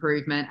continuous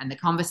improvement, and the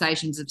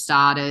conversations have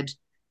started.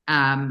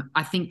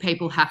 I think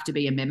people have to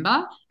be a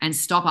member and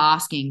stop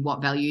asking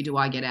what value do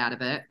I get out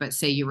of it, but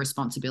see your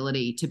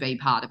responsibility to be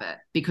part of it,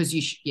 because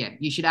you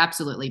should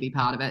absolutely be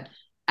part of it.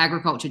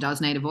 Agriculture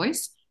does need a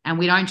voice, and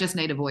we don't just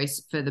need a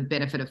voice for the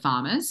benefit of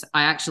farmers.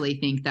 I actually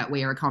think that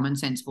we are a common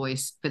sense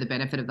voice for the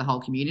benefit of the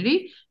whole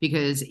community,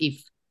 because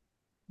if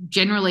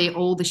generally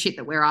all the shit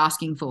that we're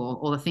asking for,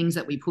 or the things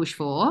that we push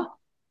for,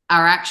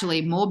 are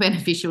actually more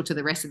beneficial to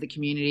the rest of the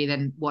community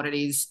than what it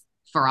is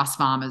for us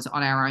farmers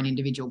on our own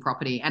individual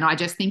property. And I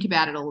just think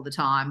about it all the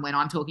time when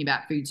I'm talking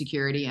about food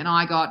security, and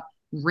I got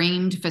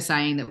reamed for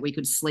saying that we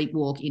could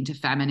sleepwalk into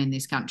famine in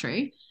this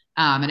country.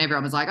 And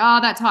everyone was like, oh,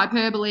 that's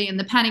hyperbole and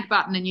the panic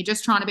button, and you're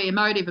just trying to be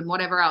emotive and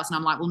whatever else. And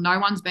I'm like, well, no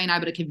one's been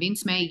able to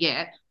convince me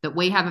yet that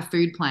we have a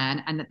food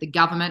plan, and that the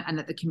government and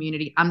that the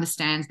community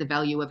understands the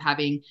value of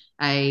having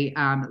a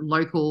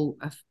local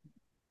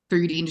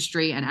food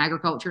industry and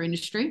agriculture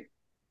industry.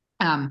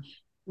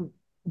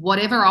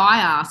 Whatever I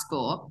ask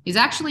for is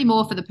actually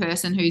more for the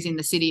person who's in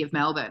the city of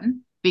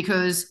Melbourne,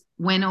 because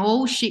when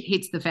all shit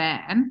hits the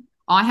fan,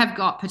 I have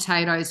got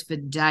potatoes for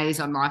days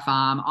on my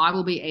farm. I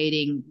will be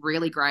eating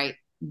really great,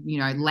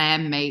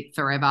 lamb meat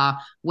forever.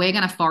 We're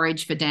going to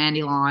forage for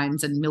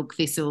dandelions and milk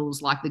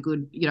thistles like the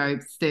good,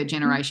 third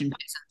generation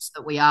peasants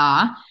that we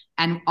are.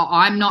 And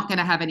I'm not going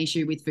to have an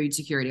issue with food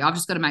security. I've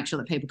just got to make sure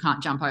that people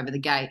can't jump over the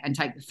gate and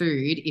take the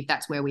food if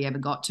that's where we ever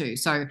got to.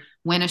 So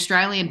when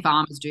Australian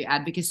farmers do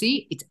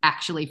advocacy, it's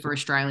actually for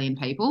Australian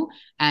people,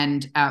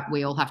 and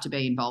we all have to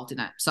be involved in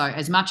it. So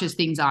as much as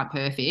things aren't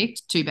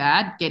perfect, too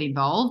bad, get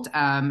involved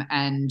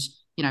and,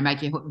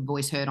 make your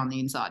voice heard on the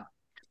inside.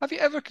 Have you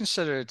ever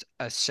considered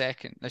I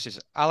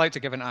like to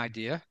give an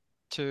idea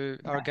to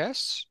our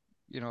guests,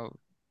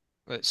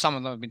 some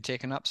of them have been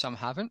taken up, some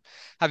haven't.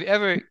 Have you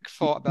ever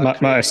thought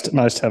about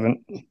most haven't?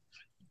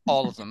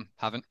 All of them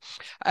haven't.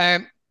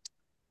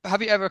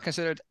 Have you ever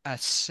considered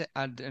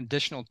an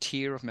additional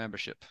tier of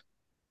membership?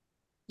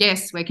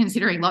 Yes, we're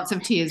considering lots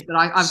of tiers, but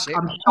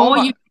I'm sure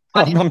you.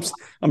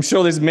 I'm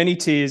sure there's many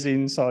tiers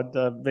inside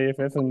the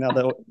VFF and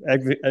other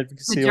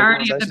advocacy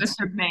majority of them are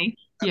from me.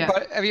 Yeah.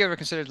 But have you ever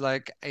considered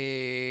like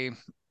a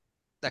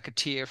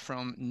tier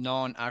from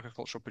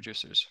non-agricultural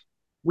producers?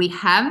 We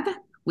have.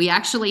 We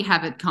actually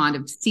have it kind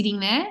of sitting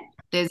there.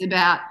 There's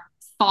about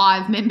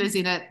 5 members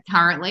in it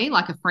currently,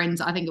 like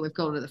I think we've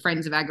called it the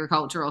Friends of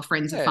Agriculture or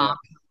Friends of Farm.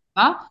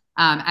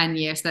 And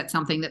yes, that's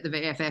something that the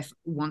VFF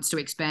wants to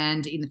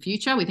expand in the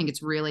future. We think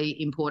it's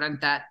really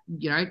important that,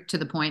 to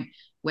the point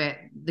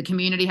where the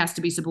community has to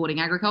be supporting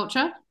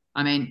agriculture.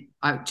 I mean,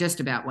 I just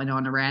about went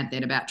on a rant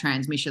then about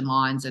transmission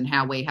lines and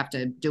how we have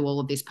to do all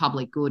of this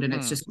public good, and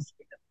it's just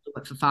do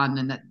it for fun,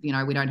 and that,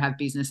 we don't have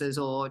businesses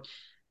or,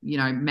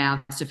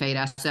 mouths to feed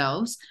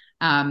ourselves.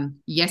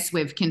 Yes,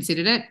 we've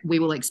considered it. We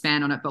will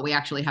expand on it, but we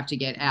actually have to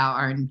get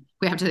our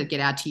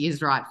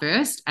tiers right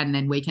first, and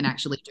then we can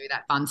actually do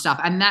that fun stuff.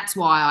 And that's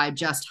why I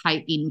just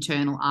hate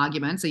internal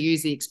arguments. I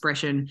use the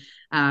expression,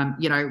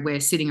 we're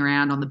sitting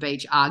around on the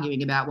beach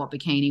arguing about what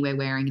bikini we're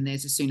wearing and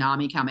there's a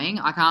tsunami coming.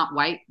 I can't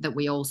wait that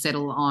we all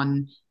settle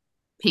on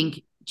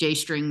pink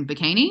G-string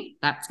bikini.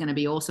 That's going to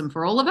be awesome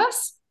for all of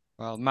us.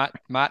 Well,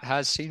 Matt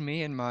has seen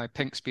me in my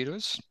pink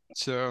Speedos,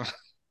 so...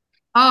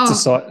 Oh,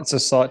 it's a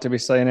sight to be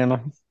seen,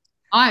 Emma.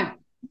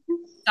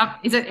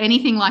 Is it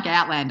anything like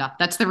Outlander?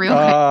 That's the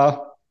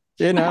real.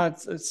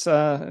 It's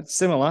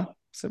similar.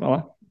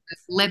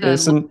 Leather.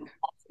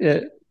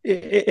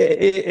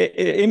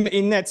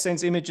 In that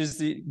sense, images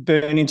that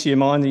burn into your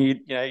mind that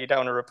you don't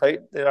want to repeat.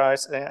 There are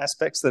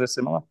aspects that are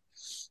similar.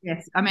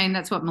 Yes, I mean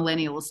that's what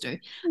millennials do.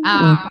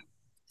 Mm.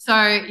 So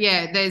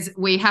yeah,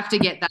 we have to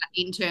get that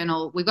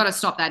internal. We've got to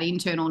stop that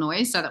internal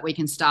noise so that we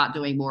can start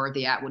doing more of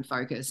the outward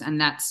focus,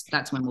 and that's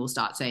when we'll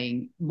start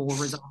seeing more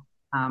results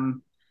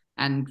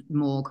and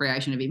more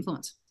creation of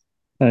influence.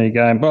 There you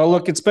go. Well,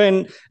 look, it's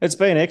been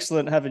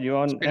excellent having you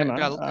on, Emma.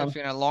 It's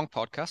been a long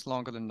podcast,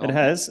 longer than normal. It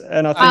has,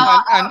 and I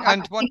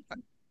think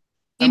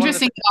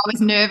interesting. I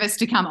was nervous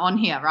to come on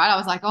here, right? I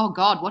was like, oh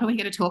God, what are we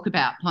going to talk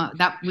about?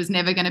 That was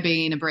never going to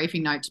be in a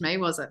briefing note to me,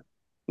 was it?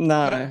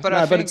 No, but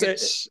I think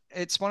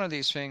it's one of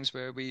these things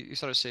where you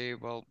sort of say,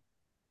 well,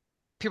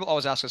 people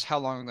always ask us how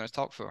long we're going to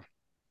talk for,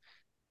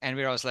 and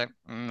we're always like,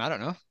 I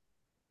don't know,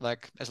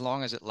 like as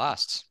long as it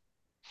lasts.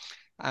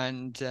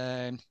 And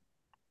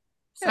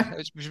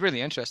it was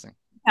really interesting.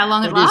 How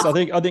long it lasts? I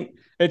think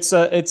it's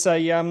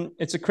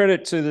a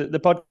credit to the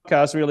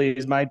podcast. Really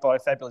is made by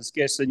fabulous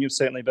guests, and you've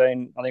certainly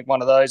been, I think,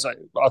 one of those. I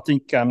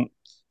think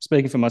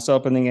speaking for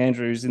myself, I think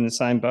Andrew's in the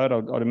same boat.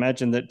 I'd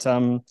imagine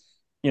that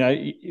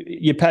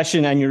your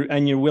passion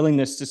and your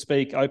willingness to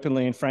speak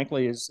openly and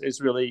frankly is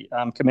really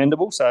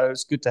commendable. So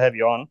it's good to have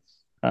you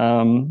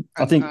on.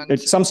 I think at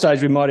some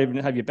stage we might even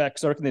have you back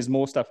because I reckon there's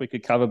more stuff we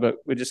could cover, but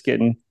we're just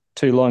getting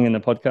too long in the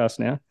podcast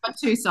now. Got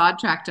too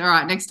sidetracked. All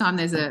right, next time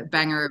there's a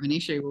banger of an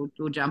issue,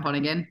 we'll jump on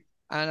again.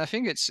 And I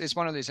think it's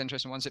one of these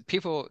interesting ones that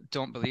people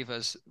don't believe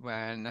us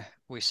when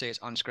we say it's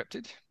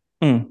unscripted.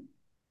 Mm.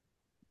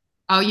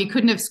 Oh, you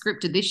couldn't have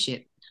scripted this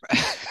shit.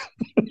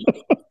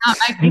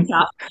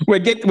 We're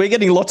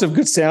getting lots of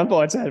good sound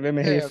bites out of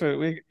Emma here. So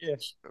we're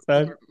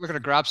going to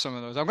grab some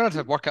of those. I'm going to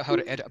have to work out how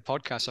to edit a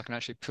podcast so I can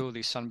actually pull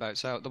these sound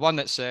bites out. The one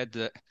that said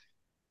that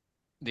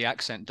the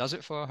accent does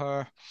it for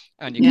her,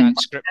 and you can't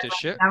script this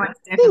shit. That was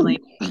definitely.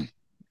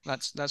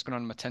 That's going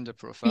on my Tinder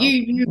profile.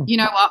 You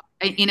know what?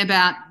 In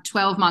about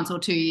 12 months or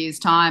 2 years'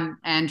 time,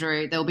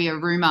 Andrew, there'll be a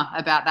rumor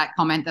about that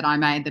comment that I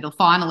made that'll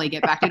finally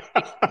get back to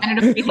and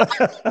it'll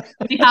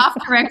be half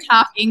correct,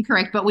 half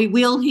incorrect. But we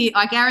will hear.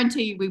 I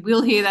guarantee you, we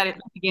will hear that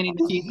again in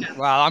the future.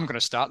 Well, I'm going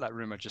to start that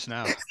rumor just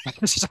now. And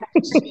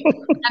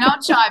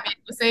I'll chime in.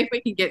 We'll see if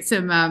we can get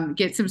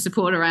some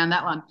support around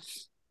that one.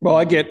 Well,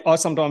 I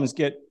sometimes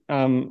get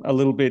a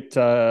little bit.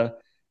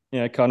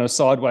 Kind of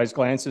sideways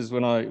glances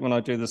when I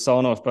do the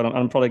sign off, but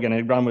I'm probably going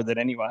to run with it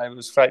anyway. It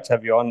was great to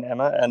have you on,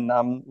 Emma, and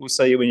we'll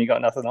see you when you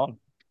got nothing on.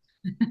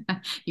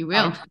 You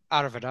will.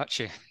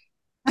 Arrivederci.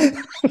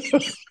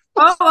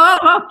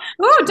 Oh,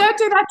 don't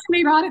do that to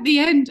me right at the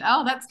end.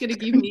 Oh, that's going to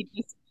give me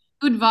just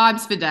good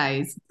vibes for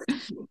days.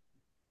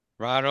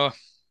 Righto.